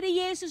van de Heer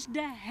Jezus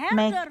de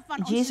Make herder van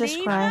ons Jesus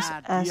leven. Christ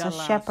as a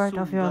Dialah shepherd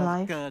of your sumber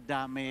life.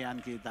 kedamaian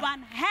kita.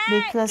 Want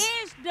Hij Because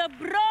is de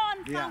bron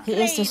Ja. van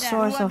He is the vrede.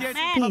 source Tuhan of Yesus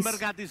peace.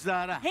 memberkati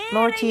saudara. Heere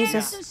Lord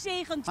Jesus, Jezus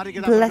zegent Mari u.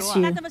 kita bless berdoa.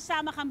 you. Laten we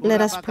samen gaan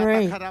Let us bidden.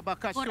 pray.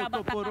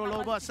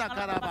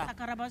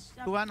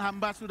 Tuhan,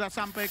 hamba sudah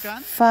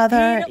sampaikan. Father,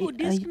 Heere, uw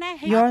dienstknecht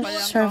heeft your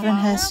gehoord servant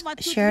has wat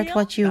u shared wilt.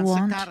 what you Dan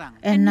want, sekarang,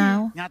 and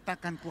now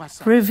nyatakan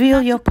kuasa reveal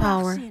Dat your u kracht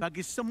power zit.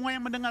 bagi semua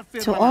yang mendengar to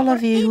firman all Allah.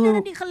 of you who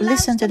Iedereen die geluisterd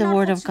listen to the naar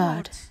word Gods of God.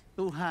 woord.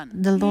 Tuhan,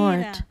 The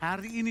Lord,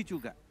 hari ini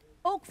juga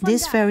Ook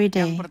this vandaag, very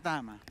yang day,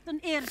 pertama, ten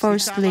eerste,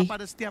 firstly,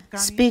 pada setiap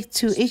kami, speak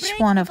to each spreek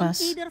one of tot us,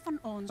 ieder van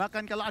ons.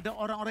 bahkan kalau ada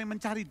orang-orang yang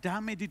mencari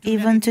damai di dunia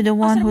even ini, to the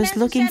one who is mensen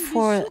looking zijn die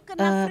for zoeken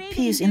naar vrede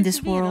peace in in deze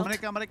this world,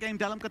 mereka-mereka yang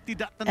dalam and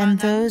ketidaktenangan,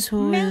 those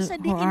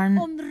Mensen die who are in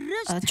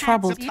onrustheid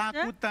troubled, zitten,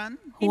 ketakutan,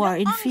 who are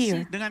in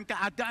fear dengan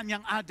keadaan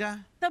yang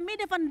ada, te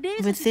midden van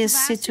deze with this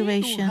situatie,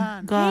 situation.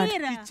 Tuhan, God,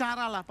 Heere,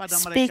 bicaralah pada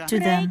speak mereka. to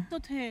them. spreek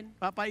tot hun.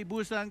 Bapak Ibu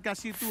dan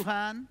kasih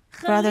Tuhan,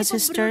 Brothers, Geliefde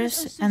sisters,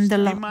 broeders and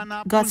the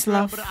dimanapun God's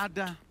saudara love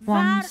berada,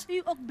 waar ones, u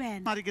ook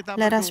bent. mari kita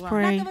let us berdoa.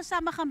 pray. Laten we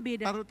samen gaan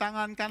bidden. Taruh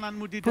tangan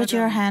kananmu di Put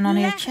your dadamu. hand on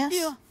your Leg chest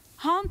uw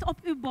hand op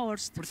uw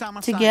borst.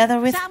 Bersama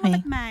together with Samen me.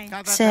 met mij.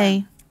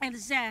 Say, En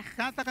zeg,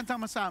 Katakan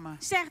sama-sama.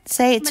 zeg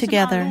say it met z'n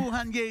together. allen.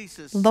 Tuhan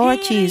Yesus.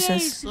 Lord Heere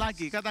Jesus.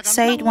 Lagi katakan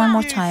Say it Tuhan one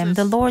more Yesus. time.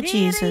 The Lord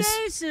Heere Jesus,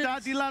 Jezus,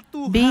 Jadilah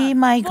Tuhan be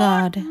my word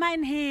God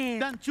mijn Heer,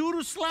 dan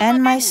juru and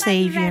my selamatku.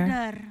 Savior.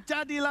 redder,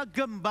 Jadilah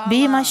gembala.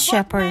 Be my word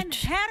shepherd, mijn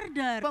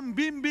herder,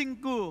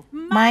 pembimbingku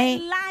my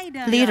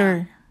leider, leader,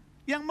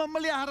 yang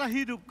memelihara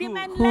hidupku. die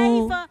mijn who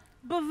leven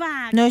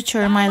bewaakt.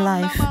 nurture my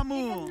Dalam life.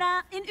 namamu,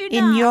 In uw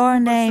In naam, your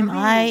name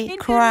I in uw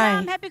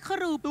naam cry. heb ik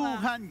geroepen.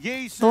 Tuhan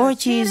Yesus.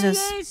 Lord Heere Jesus,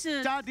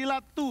 Jezus,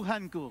 Jadilah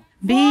Tuhanku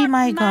be word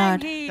my mijn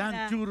God Heer. dan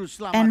juru and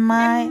selamatku.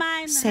 my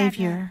mijn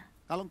Savior.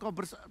 Kalau engkau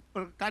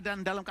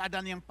dalam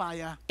keadaan yang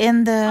payah,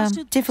 In Als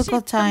the u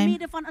difficult zit te time,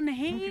 midden van een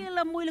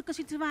hele moeilijke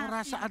kau situatie.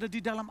 rasa ada di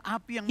dalam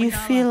api yang you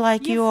menyala. feel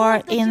like Je you voelt are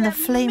dat in je the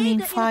flaming midden in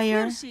het vuur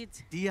fire.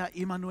 zit. Dia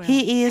Immanuel. He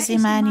is Hij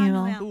is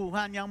Emmanuel. Emmanuel.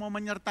 Tuhan yang mau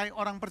menyertai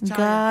orang percaya.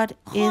 God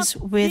is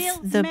God with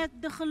wil the met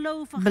de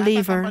gelovigen.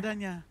 believer. Katakan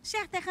padanya,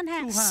 Zeg tegen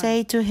hem, Tuhan,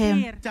 Say to him,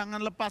 Heer, jangan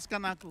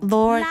lepaskan aku.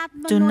 Lord, laat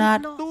me do nooit not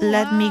los.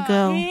 let me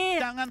go. Heer,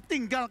 Jangan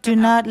tinggalkan Do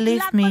not aku.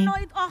 leave laat me me.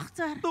 nooit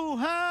achter.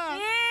 Tuhan,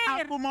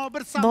 Heer, aku mau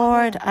bersama.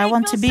 Lord, I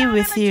want to be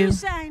with you.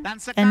 Dan And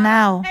sekarang,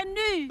 now, En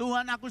nu,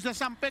 Tuhan, aku sudah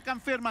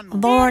sampaikan firman-Mu.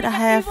 Lord, I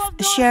have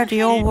shared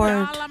your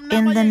word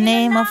in the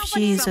name of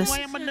Jesus. Semua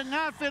yang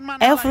mendengar firman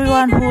Allah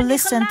Everyone who iedereen die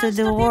listened to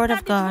the geluisterd word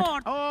heeft of naar dit God,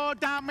 woord, Oh,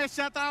 damai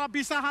sejahtera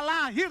bisa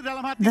lahir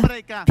dalam hati the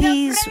mereka. de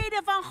peace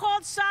vrede van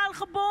God zal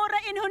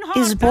geboren in hun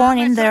is hart. born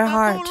in Damai their serta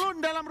heart. turun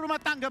dalam rumah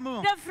tanggamu.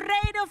 De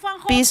vrede van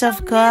God Peace zal of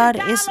God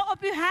neerdalen is op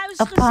uw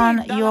upon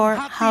huisgezin, your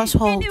hati,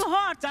 household, in uw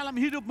hart. Dalam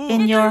hidupmu.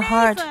 in your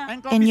heart,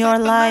 in your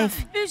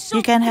life. U You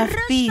zult can have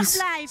rustig peace,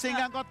 Sehingga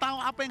blijven. engkau tahu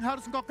apa yang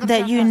harus engkau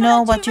that you kerjakan. know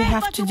Zodat what je you weet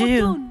have wat to je moet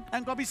do. doen.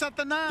 Engkau bisa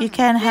tenang. You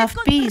can U have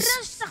kunt peace,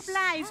 rustig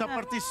blijven.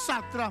 Seperti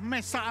Sadrah,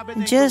 Meshach,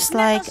 Abednego. just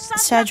like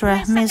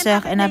Shadrach,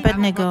 Meshach, and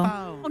Abednego,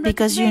 Omdat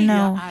because ik you weet,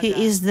 know He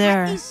is Hij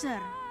there is er.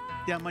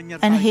 Dia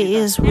menyertai and He kita.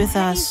 is with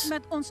Hij is us.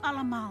 met ons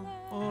allemaal.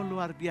 Oh,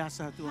 luar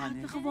biasa Tuhan.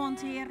 Hartelijk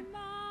gewoond, Heer.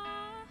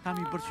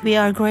 Kami bersyukur. We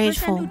are We zijn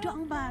grateful. u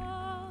dankbaar.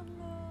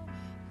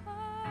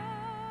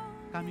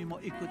 Kami mau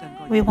ikut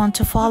Engkau. We want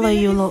to follow We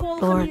you, willen u Lord,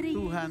 volgen, Lord, Heer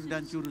Tuhan Jezus.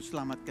 dan Juru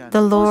Selamat kami.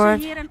 the Onze Lord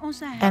Heer en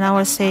onze and Herder. our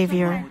Onze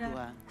Savior.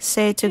 Herder.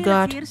 Say to Heer,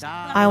 God, Heer,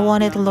 sterk. I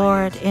want it,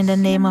 Lord, in the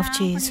name of In de naam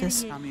van Heer Jesus.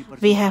 Jezus. Kami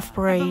We have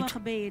berdoa. Hebben we prayed.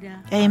 gebeden.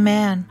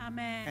 Amen.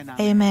 Amen. En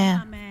Amen.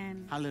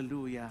 Amen.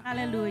 Haleluya.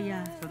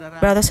 Halleluja. Saudara,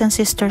 Brothers and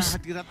sisters,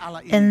 hadirat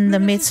Allah ini, in the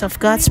midst of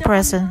God's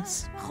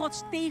presence,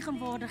 Gods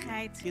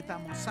tegenwoordigheid. kita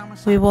mau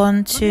sama-sama we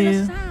want We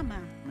willen to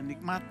samen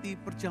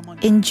menikmati perjamuan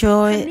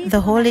enjoy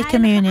the Holy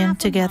Communion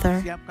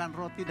together, siapkan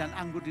roti dan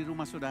anggur di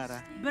rumah saudara,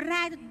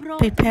 bereid het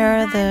brood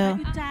Prepare en wijn the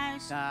bij u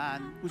thuis. dan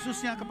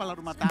khususnya kepala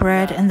rumah tangga,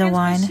 bread and the En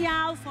wine,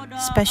 speciaal voor de,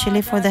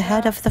 especially for the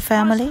head of the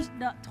family,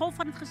 het hoofd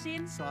van het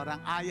gezin. seorang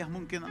ayah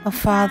mungkin a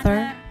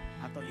father,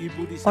 atau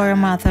ibu di or a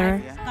sana, mother,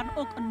 ya, Kan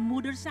ook een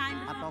moeder zijn.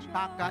 atau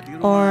kakak di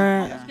rumah, or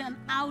ya, Een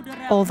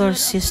oudere older moeder of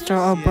sister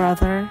zus or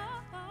brother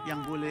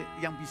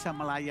yang bisa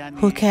melayani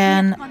who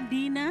can kan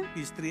dienen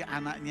istri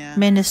anaknya voor hun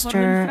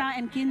minister vrouw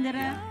en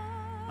kinderen.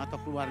 atau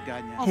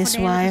keluarganya. Of his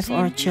voor de hele wife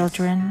or gezin.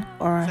 children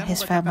or Saya his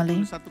mau bacakan family.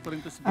 dulu 1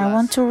 Korintus I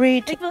want 11, to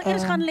read Ik wil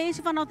eerst gaan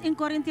lezen vanuit 1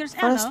 Korintiërs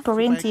 11. 1 supaya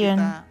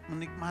Corinthians kita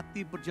menikmati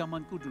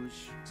perjamuan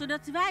kudus,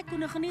 Zodat wij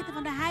kunnen genieten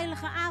van de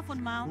heilige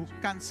avondmaal.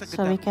 bukan so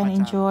sekedar we can upacara.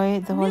 enjoy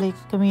the Holy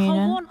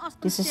Communion. Gewoon als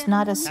This is een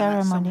not a Karena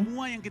ceremony,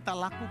 semua yang kita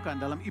lakukan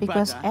dalam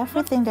because ibadah,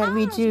 everything that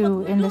we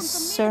do in the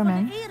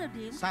sermon,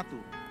 satu,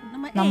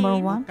 number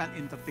one, bukan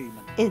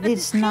entertainment it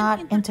is not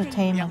yang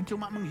entertainment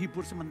cuma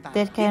menghibur sementara.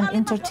 that can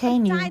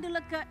entertain you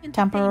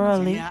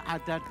temporarily, Dia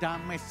ada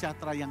damai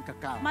sejahtera yang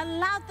kekal. Maar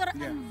laat er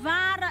Ja. een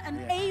ware en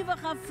Ja.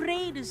 eeuwige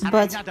vrede zijn. but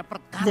Artinya ada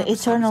perkara the besar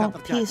eternal bisa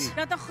terjadi. peace,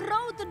 Dat er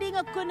grote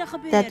dingen kunnen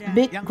that gebeuren.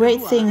 big Yang great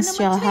kedua, things number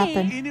shall two,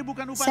 happen. Ini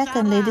bukan upacara.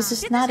 Secondly, this is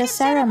Dit not a geen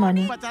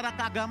ceremony. Upacara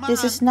keagamaan.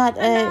 This is not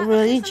a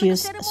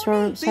religious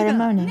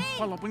ceremony. Tidak.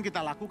 Walaupun kita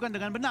lakukan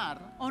dengan benar.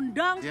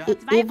 Ondanks Ja. dat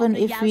wij op Even de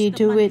if we juiste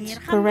do manier it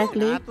gaan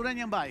correctly, doen. Aturan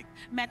yang baik.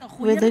 Met een with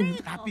goede a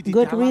regel. Tapi di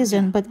good dalamnya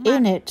reason, but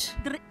in it,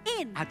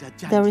 Erin ada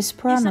janji. there is is er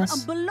promise.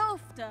 een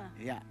belofte.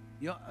 Ya.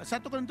 Yuk,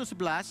 1 Korintus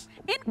 11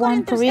 In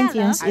 1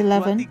 Corinthians ayat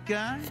 11,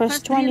 23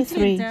 verse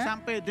 23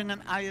 sampai dengan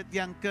ayat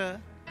yang ke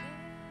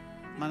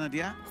mana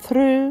dia?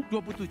 through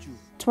 27.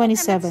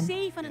 27.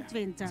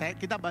 27.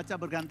 Kita baca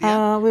bergantian.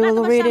 We will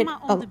Laten we read it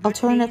samen op de beurt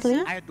alternately.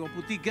 lezen. Ayat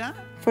 23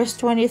 Verse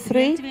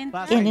 23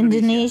 Bahasa in in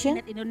Indonesian,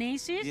 het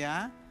Indonesisch.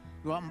 ya.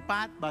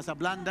 24 bahasa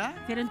Belanda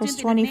 24 verse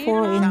in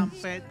 24 het in Nederlands.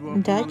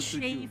 sampai Dutch,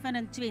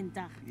 27.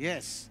 27.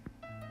 Yes.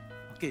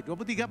 Oke,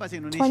 23 bahasa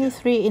Indonesia.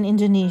 23 in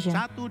Indonesian.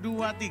 1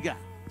 2 3.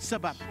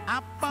 Sebab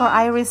apa For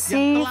I yang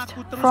received telah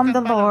kuteruskan from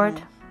the padamu, Lord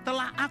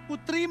telah aku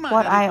terima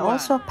what dari I Tuhan,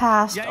 also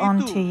passed on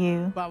yaitu to you.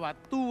 bahwa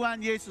Tuhan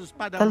Yesus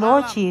pada The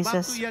Lord malam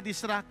Jesus, waktu ia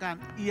diserahkan,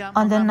 ia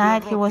On the mengambil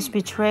night he was roti.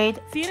 betrayed,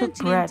 took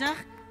 24. bread.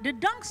 De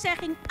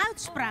dankzegging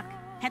uitsprak.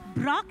 Het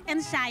brak en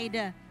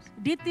zeide: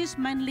 Dit is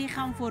mijn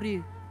lichaam voor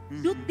u.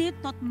 Doe dit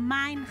tot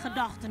mijn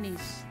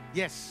gedachtenis.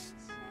 Yes,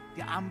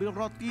 dia ambil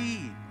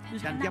roti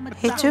Dus dan hij dia nam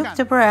het He brood. took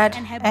the bread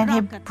En hij and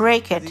he brak het.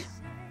 break Jadi, it.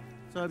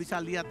 saudara bisa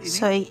lihat ini.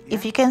 So ya,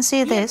 if you can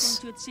see Hier this,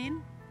 kunt u het zien.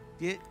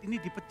 ini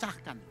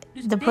dipecahkan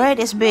Dus The deze bread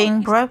is brood being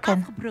is broken.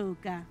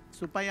 afgebroken.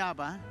 supaya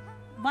apa?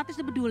 Wat is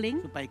de bedoeling?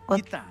 Supaya What?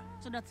 kita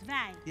Zodat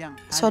wij yang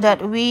so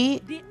that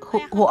we die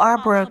who are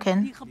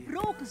broken die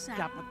gebroken zijn,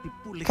 dapat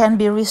dipulihkan. can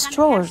be gaan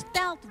restored.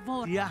 hersteld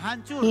worden. Dia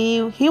hancur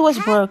He was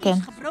Hij broken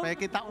is gebroken supaya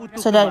kita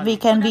utuh so that we kembali.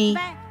 can zodat be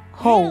wij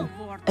whole heel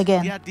worden.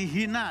 again. Dia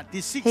dihina, He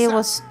disiksa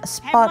was Hij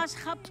spot was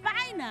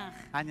gepijnigd.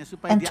 hanya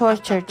supaya and dia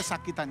tortured. angkat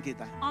kesakitan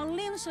kita.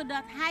 Alleen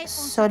zodat hij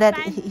ons So that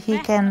pijn he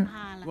weg can kan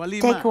halen.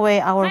 25. take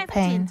away our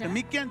pain. 25.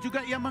 Demikian juga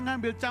ia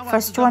mengambil cawan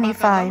Verse sesaat makan,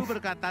 25. lalu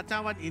berkata,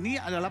 cawan ini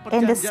adalah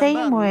In the perjanjian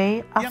same baru way,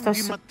 yang after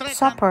dimeteraikan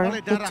supper,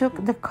 oleh he took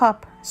darahku. the cup,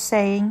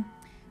 saying,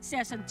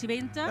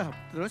 26.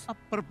 Terus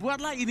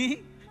perbuatlah ini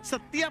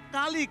setiap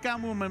kali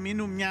kamu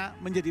meminumnya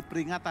menjadi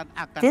peringatan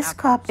akan This aku.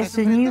 cup Saya is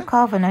the new sebenarnya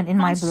covenant in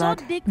my Want zo blood.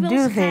 dikwijls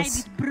Do gij this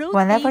dit brood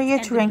whenever eet you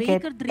en de drink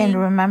it beker in drinkt,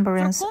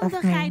 remembrance of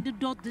verkondig gij me. de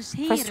dood des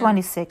Verse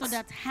Heren, 26.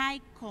 totdat hij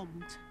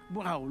komt.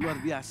 Wow, luar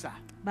biasa.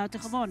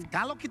 Buitengewoon.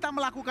 Kalau kita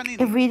melakukan If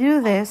ini, we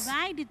do this,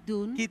 Wij dit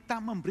doen, kita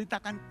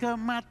memberitakan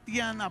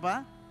kematian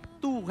apa?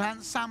 Tuhan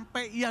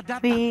sampai ia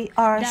datang. we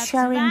are dat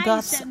sharing wij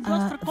God's zijn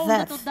dood verkondigen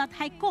death totdat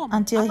hij komt.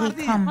 until Apa he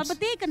artinya? Wat comes.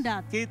 betekent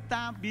dat?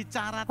 Kita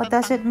bicara What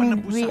does it tentang mean?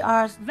 penebusan. We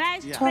are Wij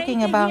Ja. spreken talking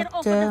hier about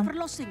over de the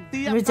verlossing.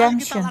 Tiap kali kita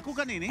redemption.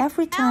 lakukan ini,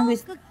 Every time we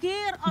Elke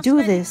keer als do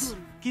wij dit this, doen,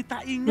 kita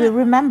we ingat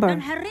remember dan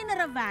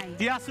herinneren wij.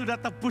 dia sudah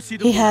tebus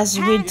hidup He kita. has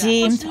Hij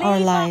redeemed ons our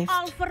leven life.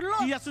 al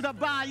verlost. Dia sudah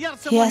bayar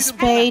He semua has hidup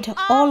paid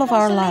kita. all of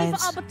our Onze leven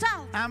lives. al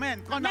betaald. Amin.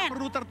 Kau tidak Amen.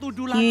 perlu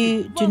tertuduh lagi.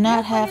 You do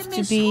not have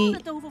to be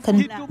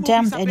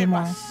condemned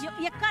anymore.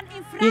 Je kan in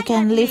You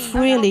can vrijheid live leven.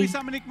 freely. Kau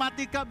bisa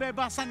menikmati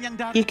kebebasan yang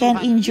dari You can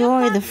Tuhan.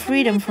 enjoy Je the kan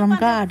freedom genieten from van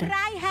God. de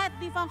vrijheid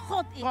die van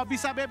God is. Kau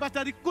bisa bebas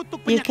dari kutuk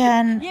You penyakit,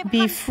 can Je be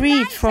kan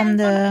freed vrij from zijn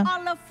the van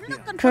alle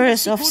vloeken van de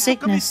curse of ziekte.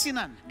 sickness,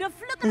 kemiskinan, De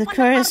vloeken the van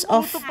curse de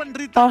of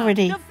armoede.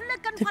 poverty, De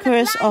vloeken the van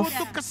curse het of lijden.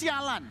 kutuk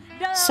kesialan.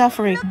 De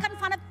suffering. vloeken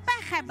van het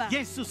pech hebben.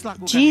 Yesus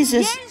lakukan.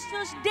 Jesus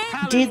Jezus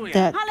deed did Haleluya.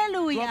 that.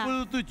 Halleluja.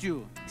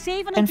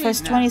 27. In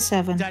verse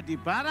 27. 27. Jadi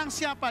barang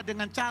siapa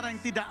dengan cara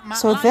yang tidak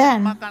So layak then,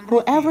 makan roti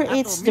whoever atau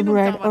eats the minum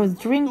bread cawan or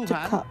drink the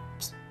Tuhan,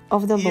 cups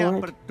of the ia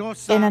Lord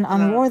berdosa in an terhadap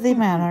unworthy tubuh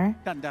manner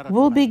dan darah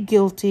will Tuhan. be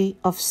guilty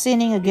of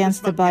sinning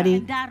against the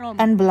body Daarom,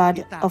 and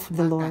blood kita of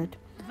the makan. Lord.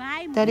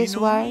 That is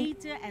why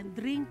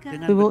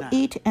we will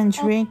eat and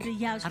drink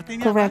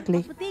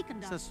correctly.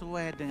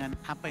 Sesuai dengan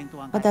apa yang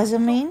Tuhan What does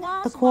it mean?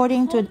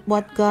 According to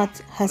what God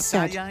has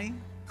said. percayai,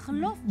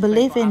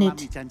 Believe in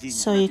it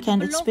so you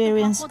can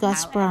experience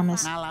God's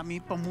promise. mengalami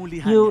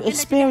pemulihan, You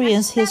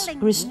experience His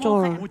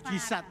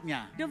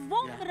mujizatnya,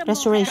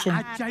 restoration.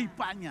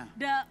 ajaibannya.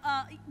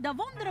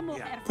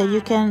 That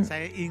you can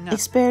Saya ingat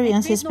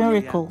experience His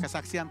miracle.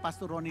 kesaksian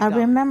Pastor Roni I Daud.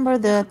 remember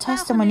the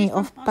testimony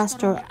of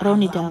Pastor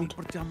Roni Daud.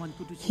 Perjamuan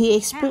kudus. He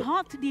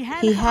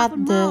had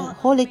the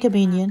Holy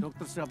Communion.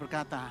 Dokter sudah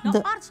berkata,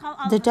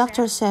 The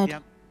doctor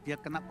said dia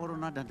kena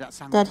corona dan tidak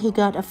sanggup. that he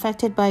got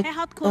affected by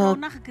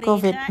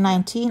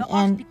COVID-19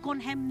 and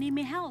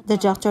the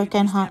doctor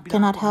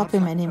cannot help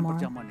him anymore.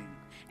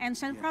 En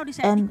zijn vrouw die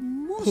En zei, ik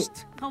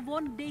moest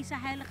gewoon deze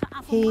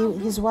heilige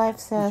His wife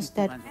says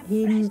that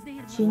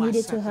she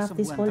needed to have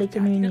this Holy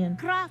Communion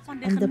kracht van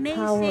de and the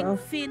power genezing of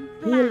vindt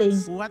healing.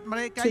 plaats. Buat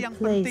mereka took yang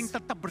place. penting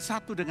tetap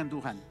bersatu dengan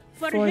Tuhan.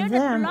 Voor For hun het them,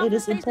 it belangrijk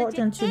is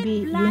important to be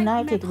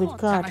united with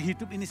Karena God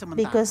hidup ini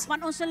sementara. because Want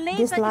onze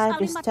this leven life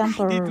is is alleen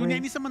maar Di dunia temporary.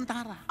 ini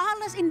sementara.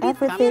 alles in dit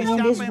Everything in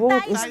this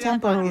world is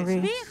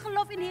temporary. Wie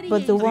gelooft in Heer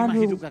But the Jezus? one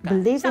who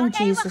believes in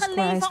Jesus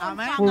Christ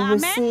will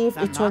receive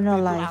Dan eternal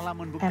waktu itu life. Allah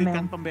membuktikan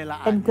Amen.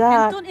 pembelaan. And En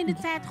God toen in de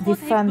tijd God heeft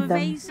defend them.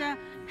 bewezen,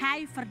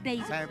 Hij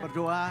verdedigt. Saya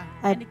berdoa,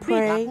 I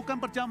pray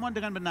lakukan perjamuan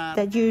dengan benar,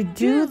 that you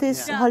do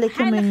this Holy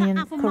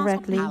Communion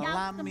correctly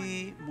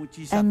alami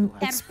mujizat and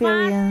Tuhan.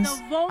 experience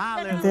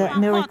the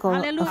miracle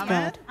of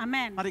God.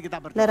 Amen. Mari kita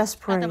berdoa. Let us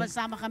pray. Laten we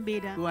samen gaan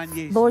bidden. Tuhan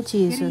Yesus, Lord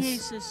Heer Jesus,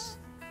 Jezus,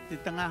 di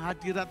tengah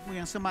hadiratmu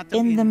yang semacam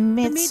in the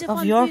ini, midst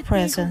of your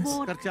presence,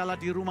 kerjalah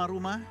di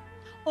rumah-rumah,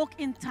 ook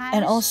in thuis,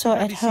 and also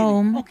at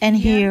home and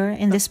here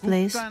in this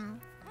place,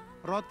 bukan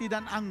roti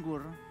dan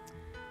anggur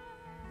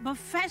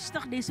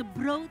bevestig deze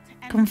brood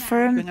en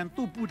confirm dengan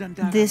tubuh dan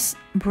darah. this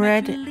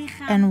bread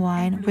and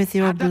wine with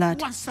your Ada blood.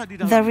 kuasa di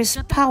dalam. There is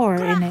power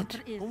in it,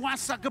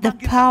 Kuasa the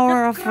kebangkitan,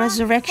 power of kracht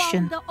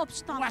resurrection, van de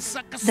opstanding, kuasa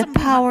the kesembuhan,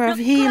 power of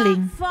de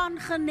healing, kracht van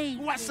genezing,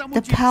 kuasa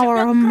the mujizat. power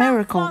of kracht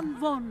miracle. van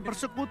wonder.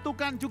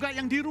 Persekutukan juga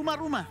yang di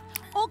rumah-rumah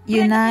Ook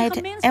breng het in Unite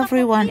gemeenschap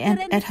everyone met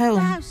iedereen at die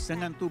home thuis zijn.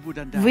 dengan tubuh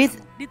dan darah. with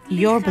Dit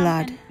your lichaam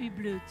blood en uw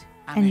bloed.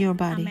 and your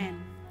body.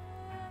 Amen.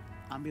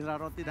 Ambillah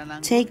roti dan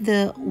anggur Take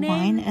the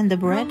wine and the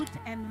bread brood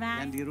en yang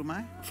wijn, di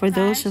rumah for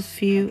those of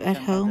you at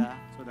dan home pada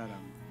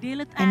saudaramu. deel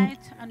het and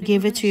uit aan de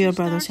give it broeders to your en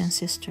brothers zusters. and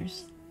sisters.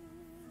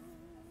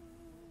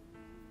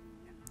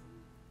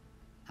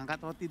 Angkat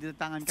roti di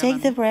tangan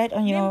Take the kanan. bread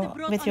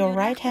with your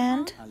right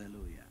hand.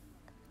 Haleluya.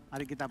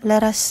 Mari kita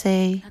Let berdoa. us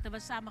say, Laten we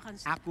samen gaan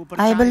zingen. Aku I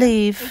percaya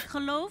believe Ik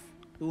geloof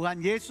Tuhan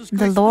Yesus the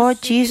Kristus Lord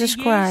Jesus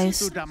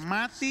Christ sudah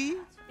mati,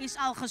 is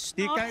al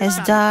gestorven. has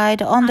died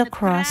on the aan het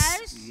cross.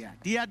 kruis. ya,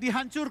 dia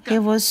dihancurkan, He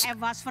was Hij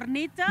was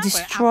vernietigd.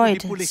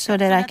 destroyed so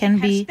that I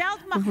can be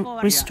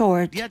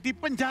restored. dia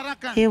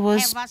dipenjarakan He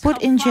was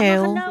put in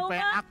jail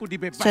supaya aku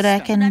so that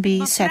I dibebaskan. can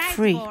be set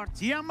free.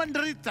 Dia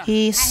menderita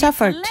He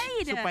suffered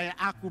supaya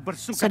aku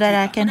bersuka so that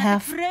I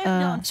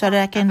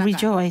cita. can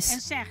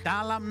rejoice.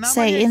 Dalam nama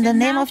Say, in the Yesus,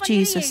 name of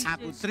Jesus,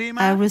 aku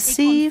terima I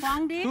receive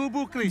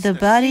tubuh Kristus. the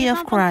body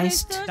of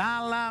Christ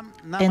Dalam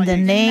nama in the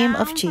Yesus. name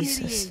of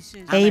Jesus.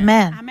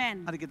 Amen.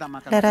 Amen. Mari kita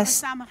makan. Let us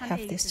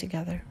have this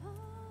together.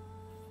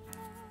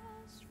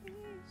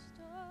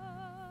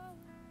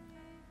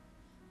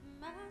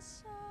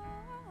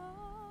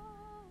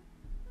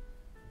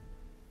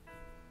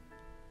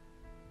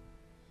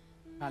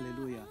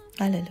 Haleluya.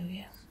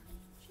 Hallelujah.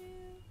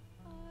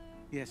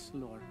 Yes,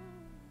 Lord.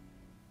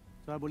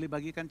 Saudara boleh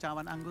bagikan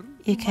cawan anggur?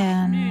 You Nu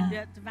can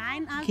het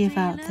wijn give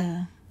out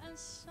uitdelen.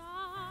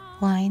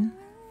 the wine.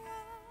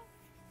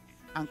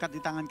 Angkat di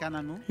tangan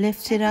kananmu.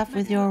 Lift it up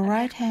with your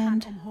right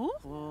hand. Omhoog.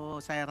 Oh,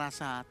 saya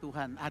rasa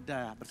Tuhan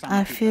ada I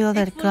bersama feel kita.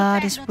 that Ik voel God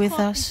het is dat with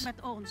God us. is met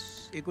ons.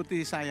 Ikuti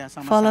saya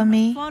Follow sama-sama.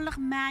 me. Volg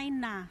mij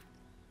na.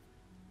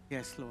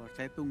 Yes, Lord.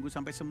 Saya tunggu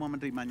sampai semua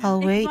menerimanya. I'll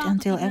wait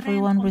until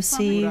everyone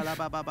receive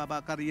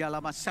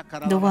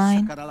the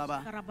wine,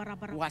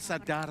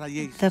 Kuasa darah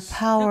Yesus. the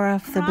power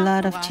of the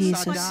blood of Kuasa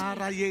Jesus.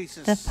 darah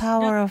Yesus. The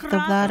power of the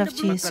blood of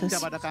Jesus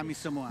Bekerja pada kami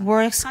semua.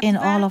 works in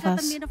all of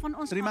us.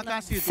 Terima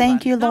kasih Tuhan.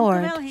 Thank you,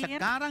 Lord.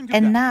 Sekarang juga.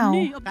 And now,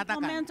 Nu, op dit Katakan,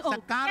 moment ook.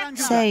 sekarang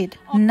juga. say it,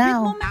 Op dit now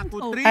moment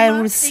ook. I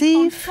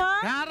receive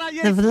Darah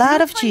the Yesus. blood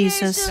of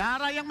Jesus,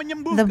 Darah yang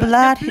menyembuhkan. the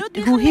blood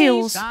who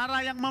heals,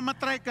 Darah yang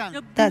memetraikan.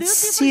 that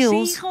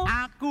seals.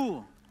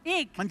 Aku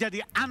Ik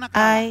menjadi anak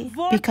I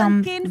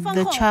become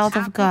the child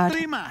of God.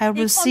 I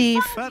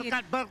receive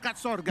berkat-berkat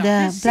sorga. the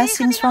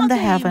blessings from the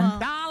heaven.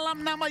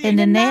 Dalam nama In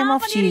the Yesus. name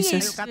of Ayo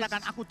Jesus,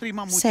 katakan aku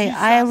terima say,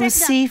 mujizat. I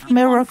receive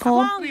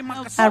miracle.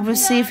 I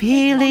receive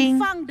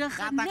healing.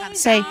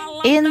 Say,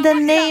 in the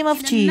name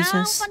of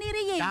Jesus,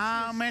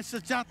 Damai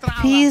sejahtera Allah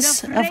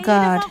peace of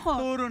God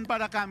turun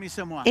pada kami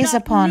semua. is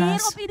upon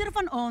us.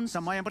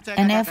 Semua yang percaya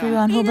And katakan,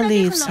 everyone who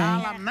believes, say,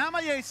 dalam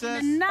nama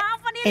Yesus.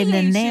 in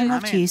the name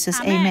of Amen.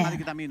 Jesus, Mari amen.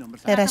 kita minum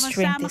bersama. Let us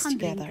drink this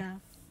together.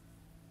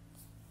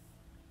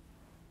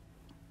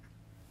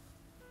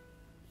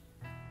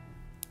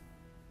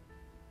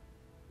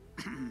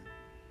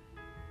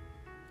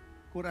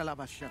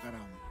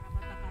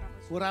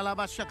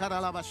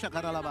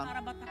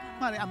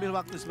 Mari ambil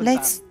waktu sebentar.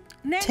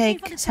 Let's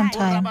take some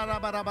time,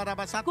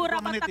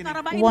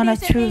 1 or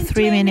 2,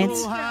 3 minutes.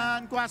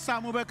 Tuhan,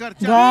 kuasamu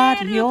bekerja.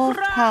 God, your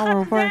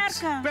power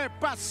works.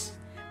 Bebas.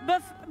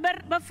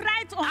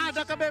 Bevrijd ons.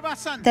 Ada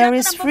kebebasan. There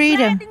is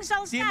freedom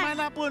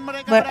Dimanapun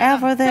mereka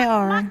wherever they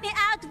are. Maakt niet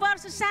uit waar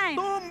ze zijn.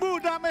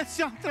 Tumbuh damai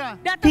sejahtera.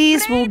 Dat de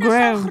Peace will vrede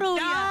zal grow.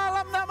 groeien.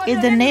 Dalam nama In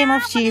the name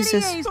of van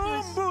Jesus, Jezus.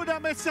 tumbuh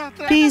damai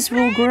sejahtera. peace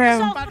will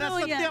grow Pada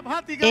setiap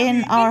hati kami. in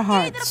our Ieder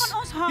hearts, van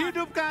ons hart.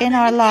 Hidup kami. in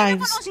our Van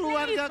lives, ons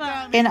Keluarga leven.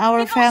 kami. in our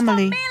In onze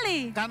family,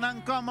 familie. Karena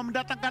engkau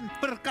mendatangkan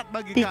berkat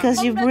bagi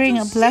because kami. you Omdat bring u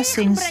zegen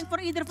blessings brengt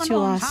voor ieder van to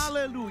ons. us.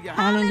 Haleluya.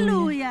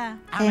 Halleluja.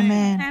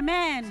 Amen.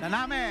 Amen. Dan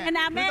amin. En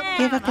amen.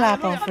 Give a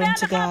clap Haleluya. offering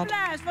to God.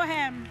 Applaus voor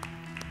hem.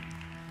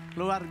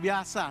 Luar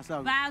biasa,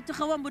 saudara.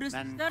 Buitengewoon, broeders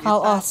Dan en zusters. How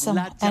kita awesome.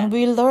 belajar And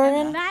we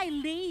learn Wij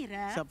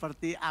leren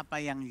seperti apa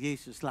yang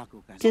Yesus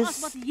lakukan.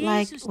 just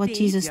like what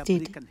Jesus Dia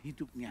did. berikan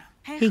hidupnya.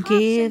 Hij He gaf zijn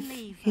gave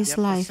leven. his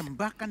Dia life.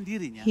 persembahkan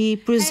dirinya He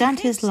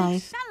present Hij his geeft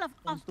life zichzelf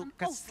als untuk een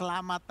offer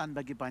keselamatan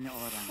bagi banyak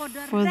orang. voor de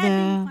for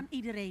redding the van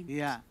iedereen.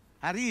 Iya,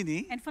 hari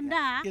ini En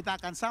vandaag kita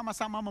akan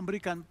sama-sama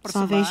memberikan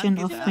salvation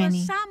persembahan of kita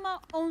many. samen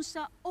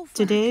onze offer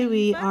Today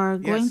we geven. are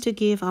going Yes. to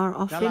give our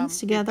dalam offerings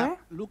together.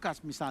 kitab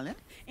Lukas misalnya.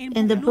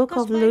 In the book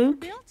of Luke,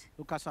 bijvoorbeeld.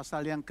 Lukas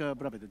pasal yang ke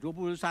berapa itu?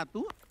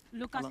 21.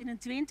 Lukas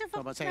 21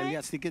 Coba volgens saya mij.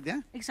 lihat sedikit ya.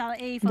 Ik zal in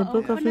even the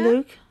book of openen.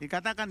 Luke,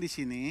 Dikatakan di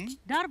sini,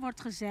 Daar wordt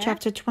gezegd.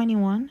 chapter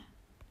 21,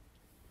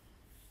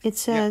 it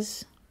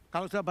says,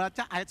 kalau sudah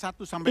baca ayat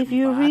 1 sampai if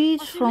you 4, read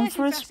from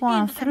verse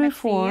 1 through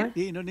 4,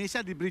 di Indonesia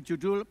diberi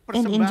judul in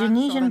persembahan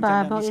Indonesian seorang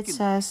janda Bible it miskin.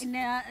 says, In,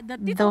 de the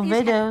titel is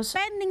widow's het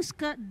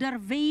penningske der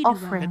weduwe.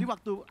 offering. Jadi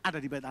waktu ada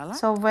di bait Allah,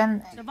 So when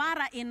Ze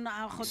waren in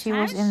Gods she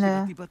was huis. in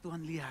the tiba-tiba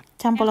Tuhan lihat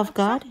temple En of God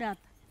zag God, dat.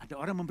 ada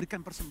orang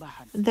memberikan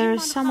persembahan. there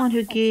is someone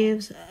who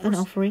gives an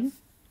offering,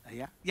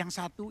 Ya, yang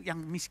satu yang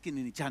miskin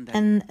ini janda.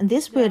 and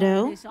this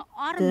widow, Deze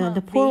arme the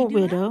poor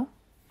weduwe, widow,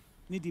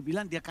 Ini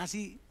dibilang dia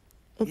kasih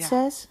it ya,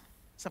 says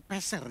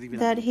sepeser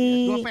dibilang. that gitu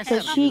ya. 2 that peser.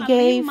 she alleen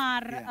gave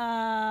maar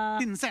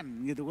 10 sen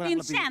gitu kurang 10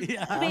 lebih. cent.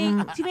 Iya.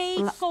 Twee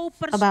about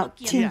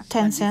koperstukjes. 10 Iya,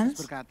 dan Yesus cents.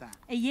 berkata,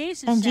 En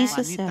Jezus And zei,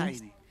 Jesus wanita says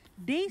ini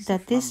deze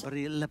that this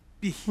memberi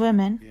lebih.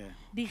 women Ya.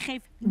 die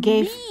geeft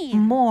gave meer.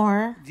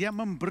 more. Dia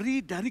memberi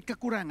dari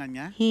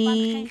kekurangannya,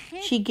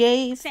 She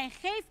gave Zij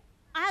geeft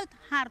uit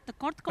haar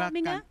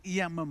tekortkomingen. bahkan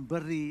ia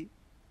memberi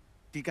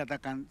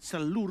dikatakan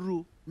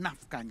seluruh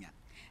nafkahnya.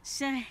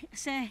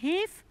 Ze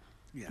heeft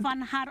Ja.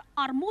 van haar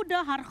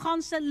armoede haar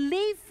ganse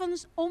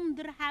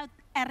levensonderhoud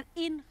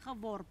erin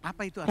geworpen.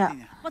 Apa itu Ja.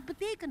 artinya? Wat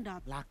betekent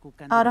dat?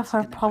 Lakukan out dengan of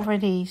her segenap hati.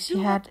 poverty. She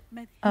had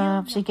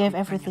she gave Bukan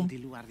yang everything. di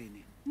luar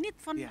ini. Niet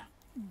van Ja.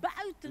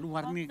 buiten,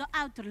 Luar van ini de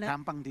uiterlijk.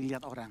 gampang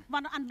dilihat orang.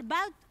 Want aan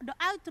de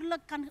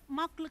uiterlijk kan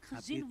makkelijk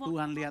gezien worden.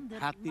 Tuhan door lihat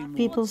anderen. hatimu. Maar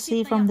People God see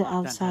ziet from naar the je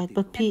hart. outside,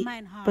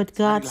 hatimu. but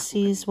God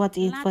sees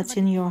what's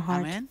in your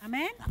heart. Amin.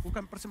 Amen.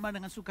 Lakukan persembahan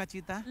dengan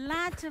sukacita.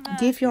 Laten we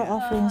Give your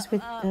offerings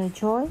with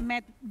joy.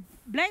 met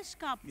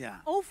blijdschap Ja. Di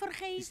situ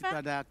overgeven.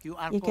 ada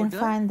QR You can code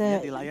find ya,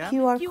 di the layar.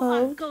 QR QR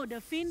code. code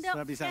vinden.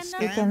 Sudah bisa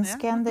scannen. You can ya.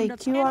 scan the Dat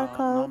QR Atau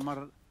code, nomor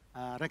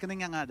rekening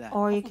yang ada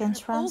or you Of can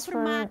het transfer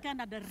overmaken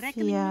naar de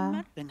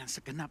rekeningnummer. dengan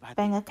segenap hati.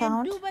 bank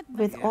account doe het met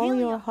with heel all je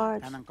your hart. heart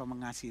Karena engkau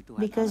mengasihi Tuhan.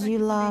 because Allah. you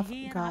love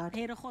De God.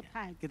 Heere God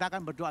houdt. Kita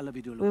akan berdoa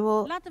lebih We dulu.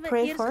 will Laten we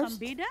pray eerst gaan first.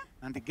 bidden.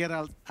 Nanti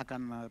Gerald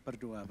akan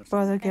berdoa bersama.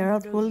 Brother En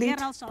Gerald will lead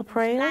Gerald zal the ons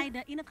prayer.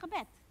 leiden in het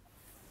gebed.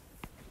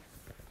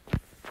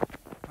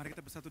 Mari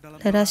kita bersatu dalam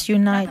Let doa. us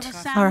unite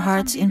our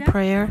hearts in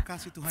prayer. Terima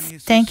kasih Tuhan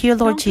Yesus. Thank you,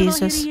 Lord Dank u wel,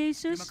 Jesus. Heer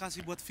Jezus. Terima kasih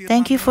buat firman.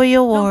 Thank you for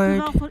your Dank u word.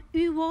 wel voor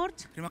uw woord.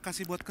 Terima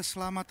kasih buat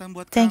keselamatan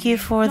buat Thank you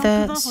kami. for Dank u the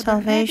wel voor de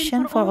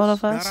salvation redding for voor all ons.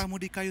 of us. Darahmu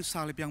di kayu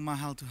salib yang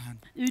mahal Tuhan.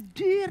 Uw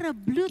dure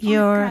bloed aan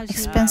Your het kruis, Heer.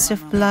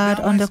 expensive blood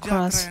on the Damai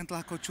cross. sejahtera yang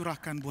telah kau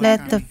curahkan buat Let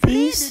the kami.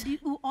 peace Vrede die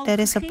u al that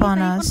is gegeven upon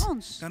heeft us aan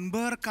ons. Dan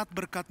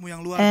berkat-berkatmu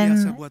yang luar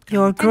biasa and buat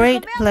your kami. great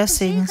En de geweldige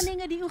blessings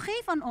zegeningen die u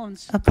geeft aan ons.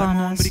 upon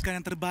Kami us. memberikan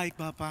yang terbaik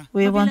Bapa.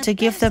 We want to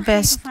give the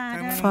best,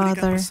 Kami memberikan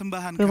Father.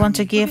 persembahan We want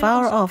to kami. give We willen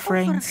our onze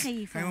offer offerings.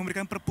 geven. Kami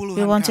memberikan perpuluhan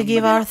We want to kami.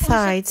 give We our willen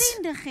onze tithes.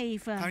 tiende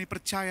geven. Kami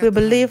percaya We Tuhan,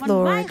 believe, Want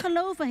wij Lord,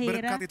 geloven,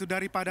 berkat Heer, itu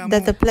daripadamu.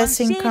 that the want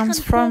blessing zegen comes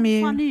from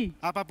komt van you. u.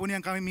 Apapun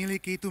yang kami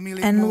miliki itu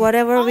milikmu. And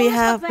whatever we Alles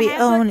have, wat we we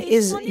hebben own is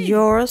is van u.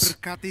 yours.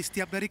 Berkati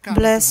setiap dari kami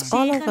Bless Tuhan.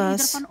 all of Zegen ieder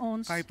us. van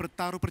ons. Kami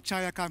bertaruh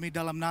percaya kami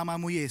dalam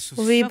namamu Yesus.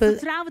 We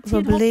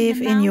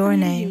believe in your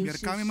name. Biar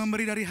kami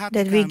memberi dari hati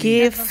That we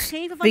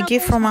kami.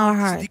 give from our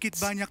heart. Sedikit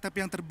banyak tapi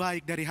yang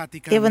terbaik dari hati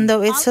kami. Even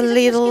though it's a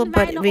little,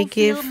 but we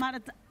give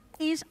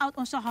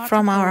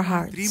from our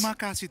hearts. Terima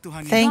kasih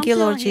Tuhan Yesus. Thank you, Dank u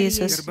wel, Lord Heer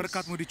Jesus. Biar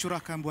berkatmu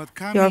dicurahkan buat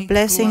kami. Your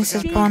blessings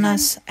keluarga upon kami,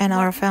 us and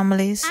our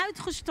families,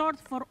 Uitgestort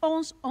voor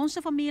ons,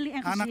 onze familie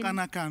en gezin,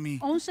 anak-anak kami,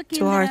 onze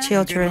to our kinderen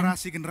children,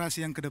 generasi-generasi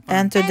yang ke depan.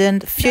 and to the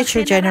de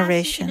future generaties in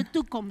generation. de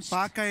toekomst.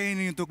 Pakai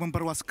ini untuk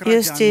memperluas Use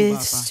kerajaan-Mu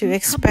this Bapa. to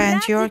expand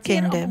Gebruik your dit,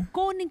 Heer, om kingdom. uw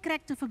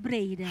koninkrijk te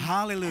verbreden.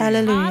 Haleluya.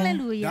 Hallelujah.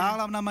 Halleluja.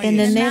 Dalam nama In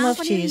the Yesus. name naam of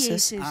van Heer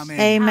Jesus. Jezus. Amen.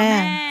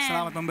 Amen.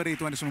 Selamat memberi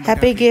Tuhan Yesus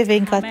Happy memberkati.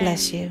 giving. God Amen.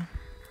 bless you.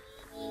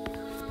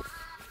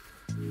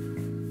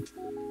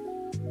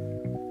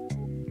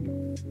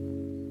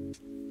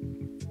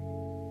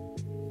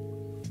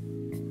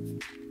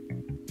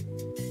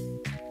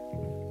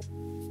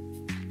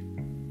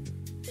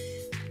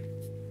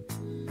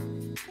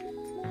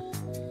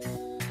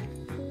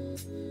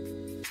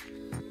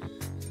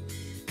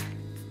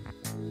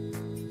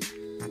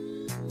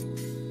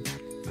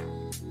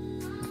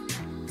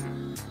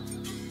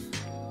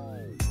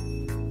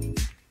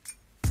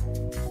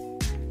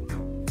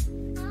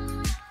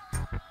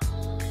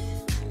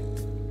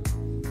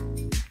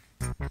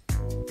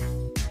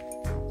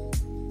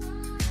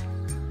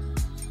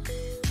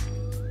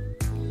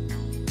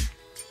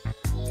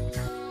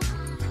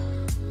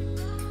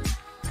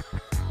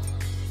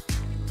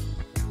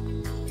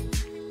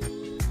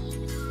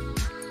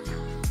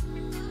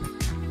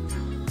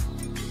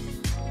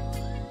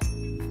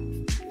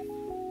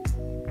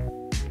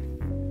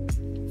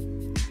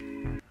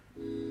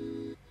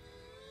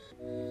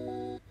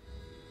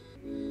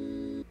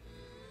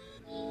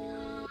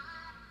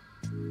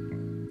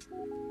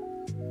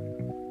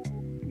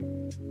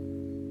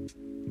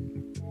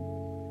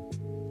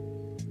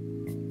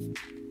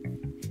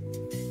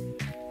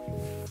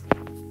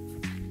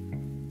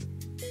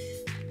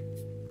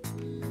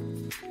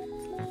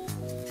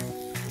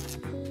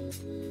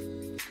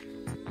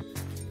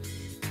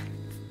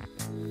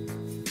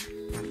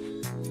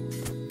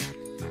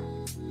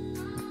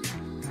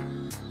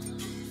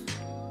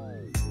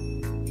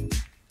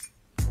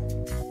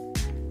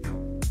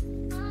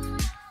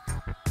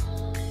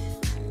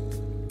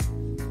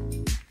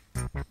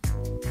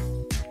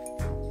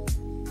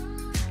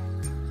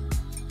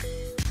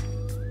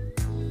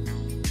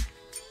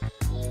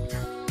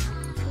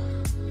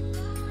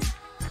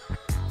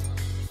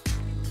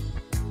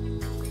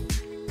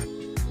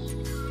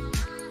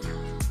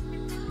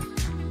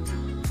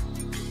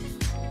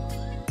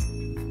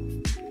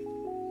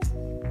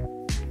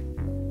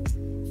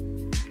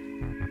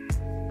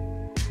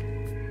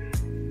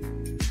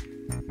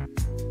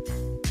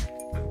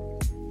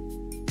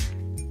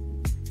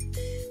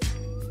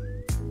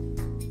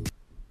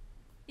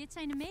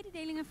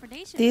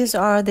 These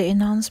are the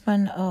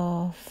announcements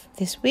of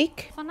this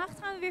week. Vannacht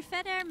gaan we weer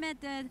verder met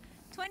de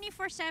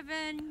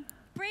 24/7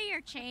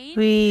 prayer chain.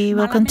 We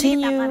will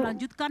continue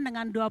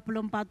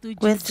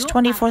with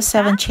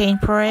 24/7 chain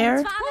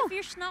prayer. 12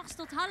 uur 's nachts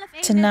tot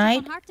 12:30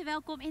 Tonight van harte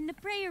welkom in de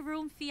prayer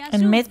room via and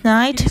Zoom.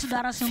 midnight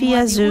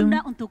via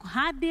Zoom. Untuk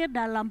hadir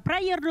dalam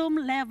prayer room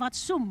lewat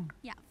Zoom.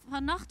 Ja,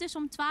 vannacht dus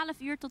om 12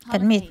 uur tot At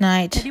 12:30.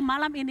 midnight. Jadi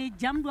malam ini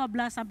jam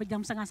 12 sampai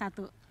jam setengah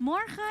 1.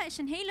 Morgen is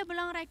een hele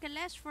belangrijke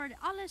les voor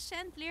alle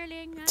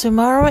centleerlingen.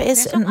 Tomorrow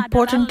is an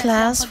important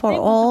class for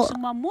all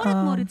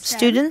Want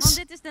students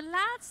dit is de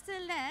laatste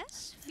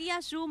les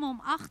via Zoom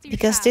om 8 uur.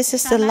 because this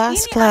is the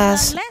last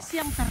class Les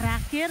yang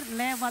terakhir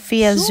lewat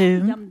via Zoom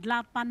Zoom jam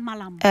 8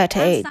 malam. at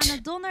 8.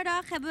 Aanstaande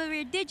donderdag hebben we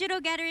weer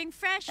DigitalGathering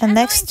Fresh And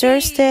next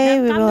Anointing.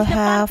 Thursday we will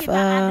have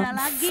a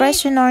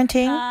fresh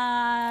anointing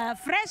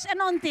Fresh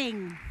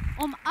anointing.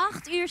 Om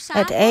 8 uur at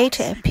s'avonds. 8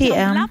 Jam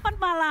p.m. 8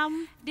 malam.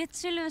 Dit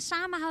zullen we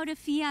samen houden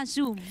via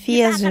Zoom.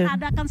 via Kita akan Zoom.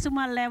 adakan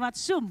semua lewat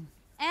Zoom.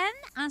 En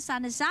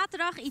aanstaande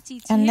zaterdag iets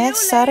And heel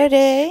next leuks.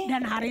 Saturday,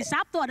 Dan hari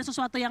Sabtu ada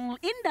sesuatu yang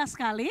indah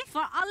sekali.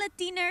 Voor alle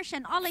tieners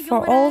en alle for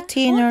all jongeren. Untuk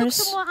teeners,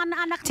 semua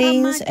anak-anak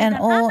teens, remaja and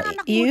dan all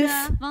anak-anak youth,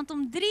 muda. Want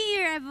om 3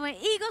 uur hebben we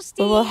Eagles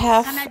we will Team.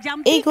 have Karena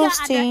jam 3 Eagles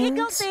ada Eagle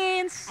Teens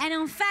Teens. En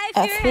om 5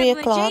 at uur 3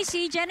 hebben we o'clock JC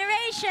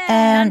Generation.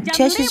 and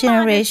Jam JC 5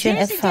 Generation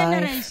ada at JC 5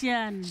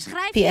 Generation.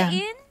 Schrijf p.m. je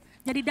in,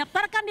 Jadi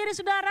daftarkan diri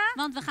saudara.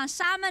 want we gaan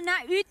samen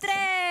naar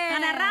Utrecht.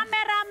 Karena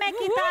rame-rame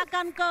kita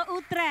akan ke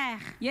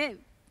Utrecht. Yeah.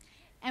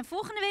 En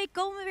volgende week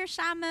komen we weer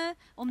samen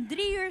om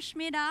 3 uur 's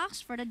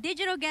middags voor de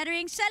Digital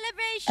Gathering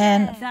Celebration.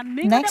 And Dan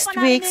minggu next depan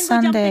hari week, Minggu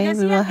jam 3 Sunday, we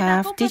siang will kita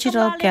have kumpul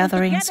Digital kembali untuk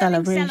Gathering Gathering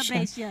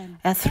Celebration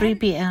at 3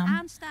 p.m.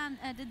 Aanstaan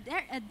de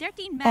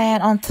 13 mei.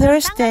 And on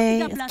Thursday,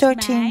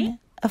 13th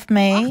of 8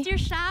 May, uur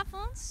 's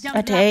avonds Jam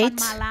at 8 8,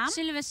 malam.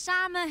 zullen we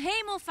samen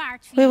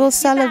hemelvaart we will vieren.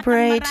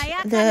 celebrate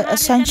the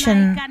Ascension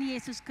Kenaikan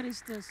Yesus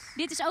Kristus.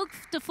 Dit is ook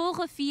te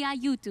volgen via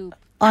YouTube.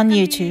 on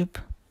YouTube.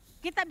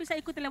 Kita bisa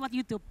ikuti lewat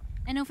YouTube.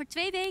 En over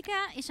 2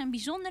 weken is een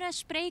bijzondere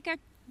spreker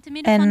te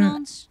midden And van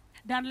ons.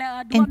 Dan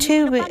in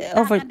 2 minggu depan kita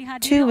over akan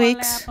dihadiri 2 oleh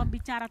weeks,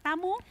 pembicara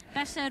tamu.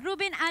 Pastor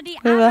Ruben Adi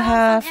we will Abraham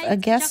have van a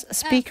Eik- guest van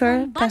speaker,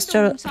 Bandung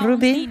Pastor zal ons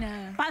Ruben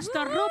dienen.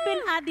 Pastor Ruben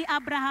Adi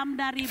Abraham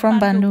dari from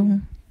Bandung.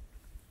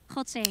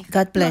 God zegen. God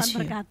Tuhan bless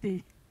you.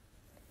 berkati.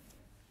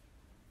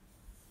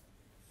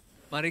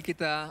 Mari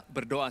kita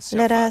berdoa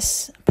Let syafaat.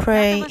 us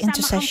pray Laten we samen gaan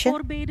intercession.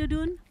 voorbeden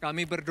doen.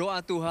 Kami berdoa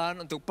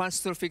Tuhan untuk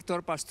Pastor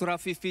Victor, Pastor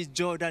Afifi,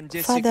 Joe dan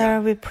Jessica.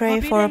 Father, we pray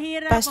We for bidden,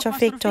 Heer, Pastor voor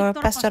Victor,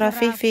 Pastor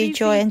Afifi,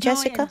 Joy, and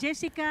Jessica.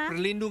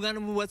 Perlindungan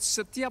membuat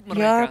setiap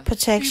Your mereka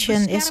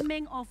protection is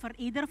bescherming over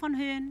ieder van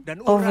hun. dan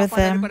over urapan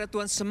them, daripada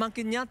Tuhan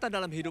semakin nyata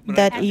dalam hidup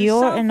that mereka. En de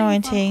your salving van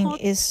anointing God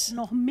is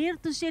nog meer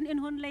te zien in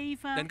hun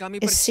leven. Dan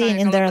kami is percaya seen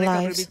in kalau their mereka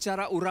lives.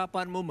 berbicara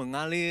urapanmu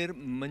mengalir,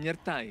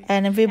 menyertai.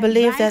 And we En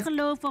believe wij that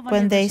geloven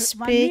when they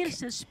wanneer speak,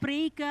 ze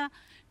spreken,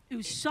 uw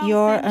your salving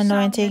zal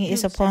anointing met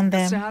is hun upon zijn.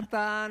 them.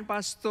 Kesehatan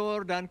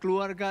pastor dan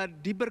keluarga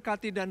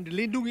diberkati dan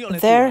dilindungi oleh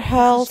Their Tuhan.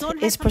 health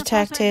Gezondheid is van de pastor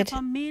en de protected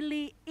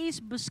familie is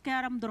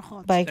beschermd door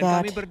God. by Dan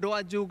kami God. berdoa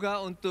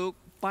juga untuk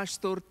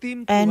pastor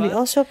tim And we Tuhan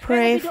also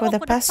pray for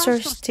the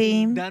pastor's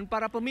team dan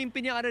para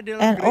pemimpin yang ada di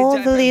dalam and gereja all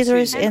the FMC.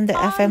 leaders in the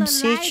Alle FMC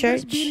leiders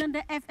church, binnen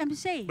de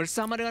FMC.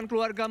 Bersama dengan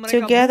keluarga mereka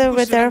together bungkus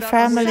with their dengan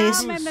darah families,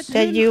 Samen met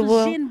that hun you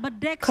will gezin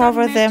bedek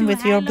cover met them uw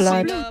with your heilige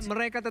blood, Sehingga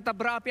mereka tetap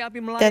berapi-api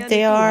melayani that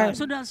they are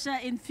Tuhan zodat ze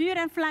in vuur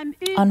en vlam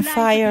u on blijven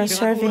fire dienen.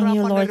 serving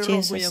you, urapan Lord dari Rohmu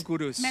Jesus, yang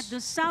kudus. Met de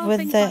with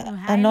salving the van uw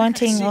heilige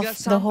anointing geest. of Sehingga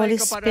the sampai Holy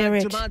kepada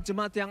Spirit.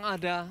 jemaat-jemaat yang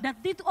ada Dat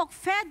dit ook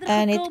verder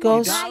And it gekomen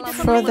goes bij de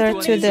further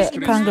gemeente to the in de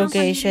naam van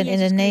congregation in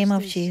the Jezus name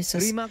of Christus.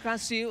 Jesus. Terima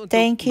kasih untuk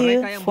Thank you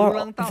mereka yang for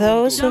berulang tahun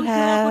those who Tuhan. Dank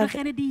u wel voor have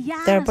degenen die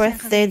jarig their zijn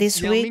birthday geweest. this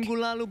Yang week. minggu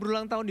lalu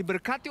berulang tahun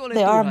diberkati oleh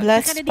They are Tuhan.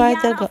 blessed Degenen by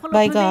die jarig by afgelopen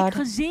week God.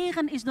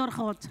 gezegend is door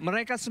God.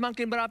 Mereka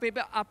semakin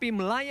berapi-api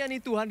melayani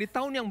Tuhan di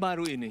tahun yang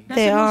baru ini. Dat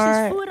They ze nog steeds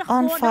are vurig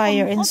on worden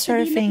fire om in God te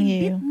dienen serving in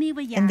you dit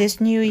nieuwe jaar. in this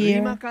new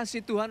Terima year.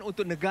 kasih Tuhan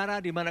untuk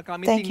negara di mana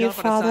kami Thank you, tinggal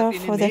pada Father, saat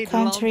ini, for the Nederland.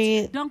 country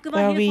Dank u wel,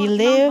 where Heer, we voor het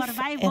land live waar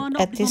wij wonen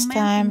at op dit this moment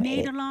in time,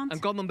 Nederland.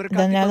 Engkau the memberkati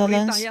pemerintah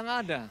Netherlands, yang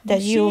ada.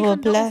 that you will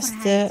Zegende bless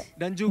the overheid.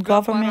 Dan juga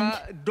government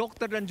para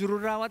dokter dan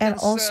juru rawat and yang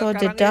also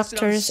the sekarang ini sedang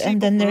doctors and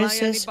the sibuk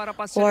melayani nurses para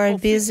pasien who are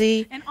COVID. busy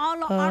En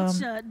alle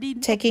artsen die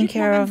op taking dit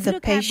care moment of the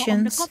druk hebben om de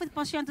patients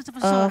COVID-patiënten te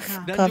of verzorgen.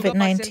 Dan juga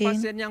COVID-19,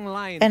 pasien-pasien yang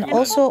lain. and Tuhan.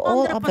 also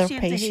all andere other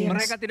patiënten, Heer. patients,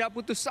 Mereka tidak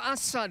putus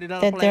asa di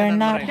dalam that they're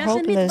pelayanan not mereka. Dat ze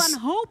niet hopeless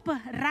wanhopig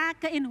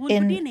raken in hun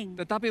in bediening.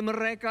 Tetapi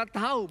mereka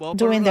tahu bahwa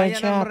doing their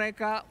pelayanan job.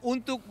 mereka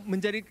untuk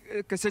menjadi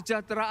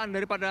kesejahteraan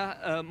daripada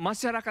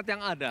masyarakat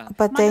yang ada.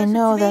 but Maar they dat ze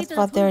know that weten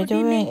what dat hun they're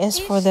doing bediening is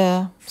for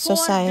the voor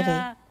society.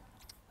 de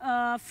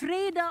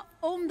vrede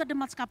onder de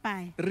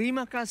maatschappij.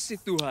 Terima kasih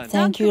Tuhan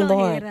Thank you,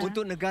 Lord,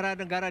 untuk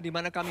negara-negara di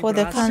mana kami for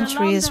the berasal,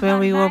 countries where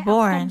we were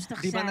born.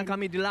 di mana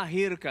kami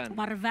dilahirkan.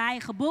 Waar wij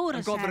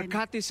geboren Engkau zijn.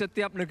 berkati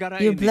setiap negara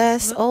You ini.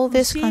 bless all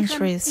these Zegen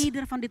countries,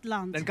 ieder van dit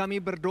land. Dan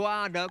kami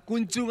berdoa ada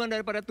kunjungan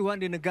daripada Tuhan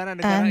di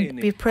negara-negara and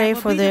we ini. pray We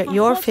for bidden van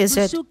your Gods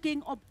visit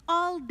bezoeking op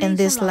al in deze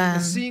this landen.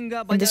 land, Sehingga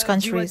in banyak these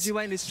countries, jiwa-jiwa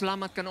yang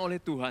diselamatkan oleh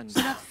Tuhan.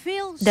 Zodat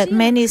veel that zielen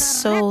many gered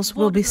souls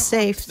will be worden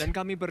door God. saved. Dan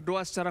kami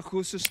berdoa secara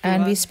khusus And we Tuhan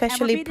En we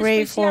especially bidden pray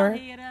speciaal, for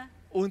Heren,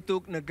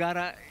 untuk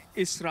negara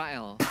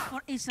Israel.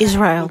 voor Israël.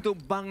 Israel, Untuk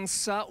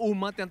bangsa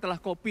umat yang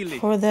telah kau pilih.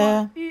 for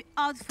the Voor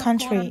uw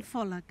country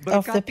uitverkoren volk.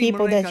 of the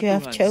people that you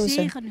have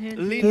chosen. Zegen hun.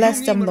 Lindungi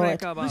Bless them,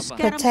 Lord. mereka, Bapa.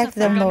 Protect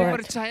them, Kami Lord.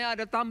 percaya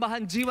ada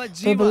tambahan We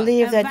jiwa-jiwa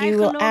believe En that wij you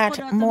will geloven add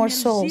dat er more meer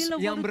souls zielen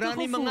yang worden berani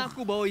toegevoegd.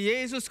 mengaku bahwa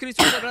Yesus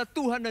Kristus adalah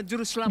Tuhan dan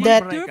Juru Selamat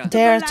that mereka.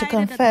 dare to Belijden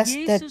confess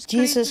that Jezus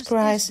Jesus Christus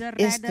Christ de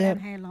is redder en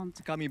the heiland.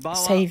 Kami bawa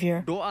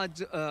Savior. doa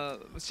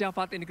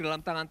syafaat ini ke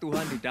dalam tangan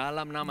Tuhan di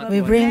dalam nama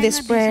We Tuhan. bring Brengen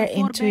this prayer deze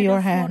into your voorbeden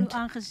voor hand. uw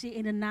aangezicht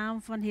in de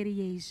naam van Heer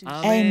Jezus.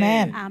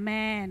 Amen.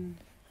 Amen.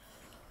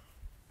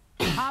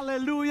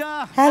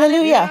 Haleluya.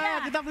 Hallelujah. Ya,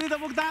 kita beri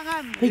tepuk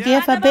tangan. We Ya,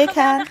 give a big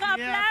hand.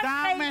 ya,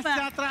 damai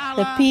sejahtera The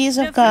Allah peace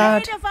De of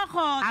God vrede van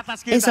God atas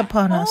is kita.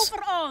 upon us.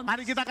 over ons.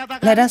 Mari kita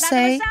katakan. Let us Laten we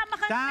say, samen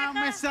gaan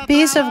damai zeggen, sejahtera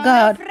peace of Allah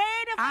God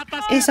vrede van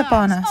atas God is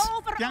upon us.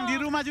 over yang di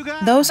ons. rumah juga.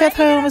 Those at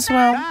home as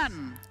well, Dan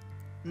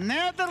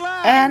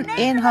Nederland. and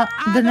in the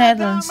Ada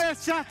Netherlands. damai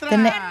sejahtera.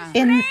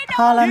 In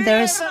Holland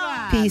there is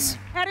peace.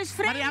 Er is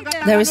vrede.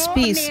 There is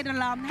peace.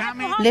 Nederland.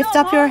 Kami Lift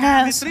up your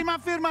hands. terima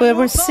firman We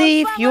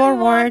receive your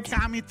word.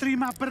 Kami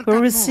terima We berkat-Mu.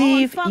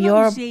 receive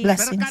your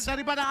blessings. Berkat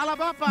daripada Allah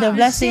Bapa. The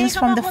blessings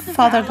from the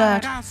Father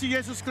God Kasih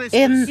Yesus Kristus.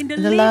 in In de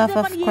the liefde love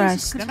van of Jezus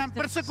Christ Dengan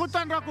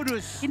persekutuan Roh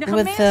Kudus. In de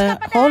with the gemeenschap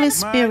met Holy Hem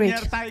Spirit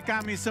Menyertai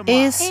kami semua.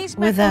 is is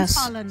with met ons us.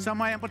 allen.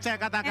 Semua yang percaya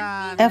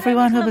katakan.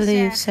 Everyone who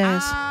believes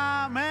says,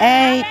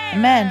 Amen.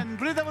 Amen.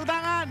 Beri tepuk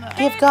tangan.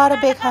 Give God a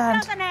big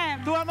hand. Aan hem.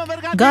 Tuhan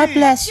memberkati. God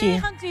bless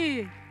you. Zegent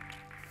u.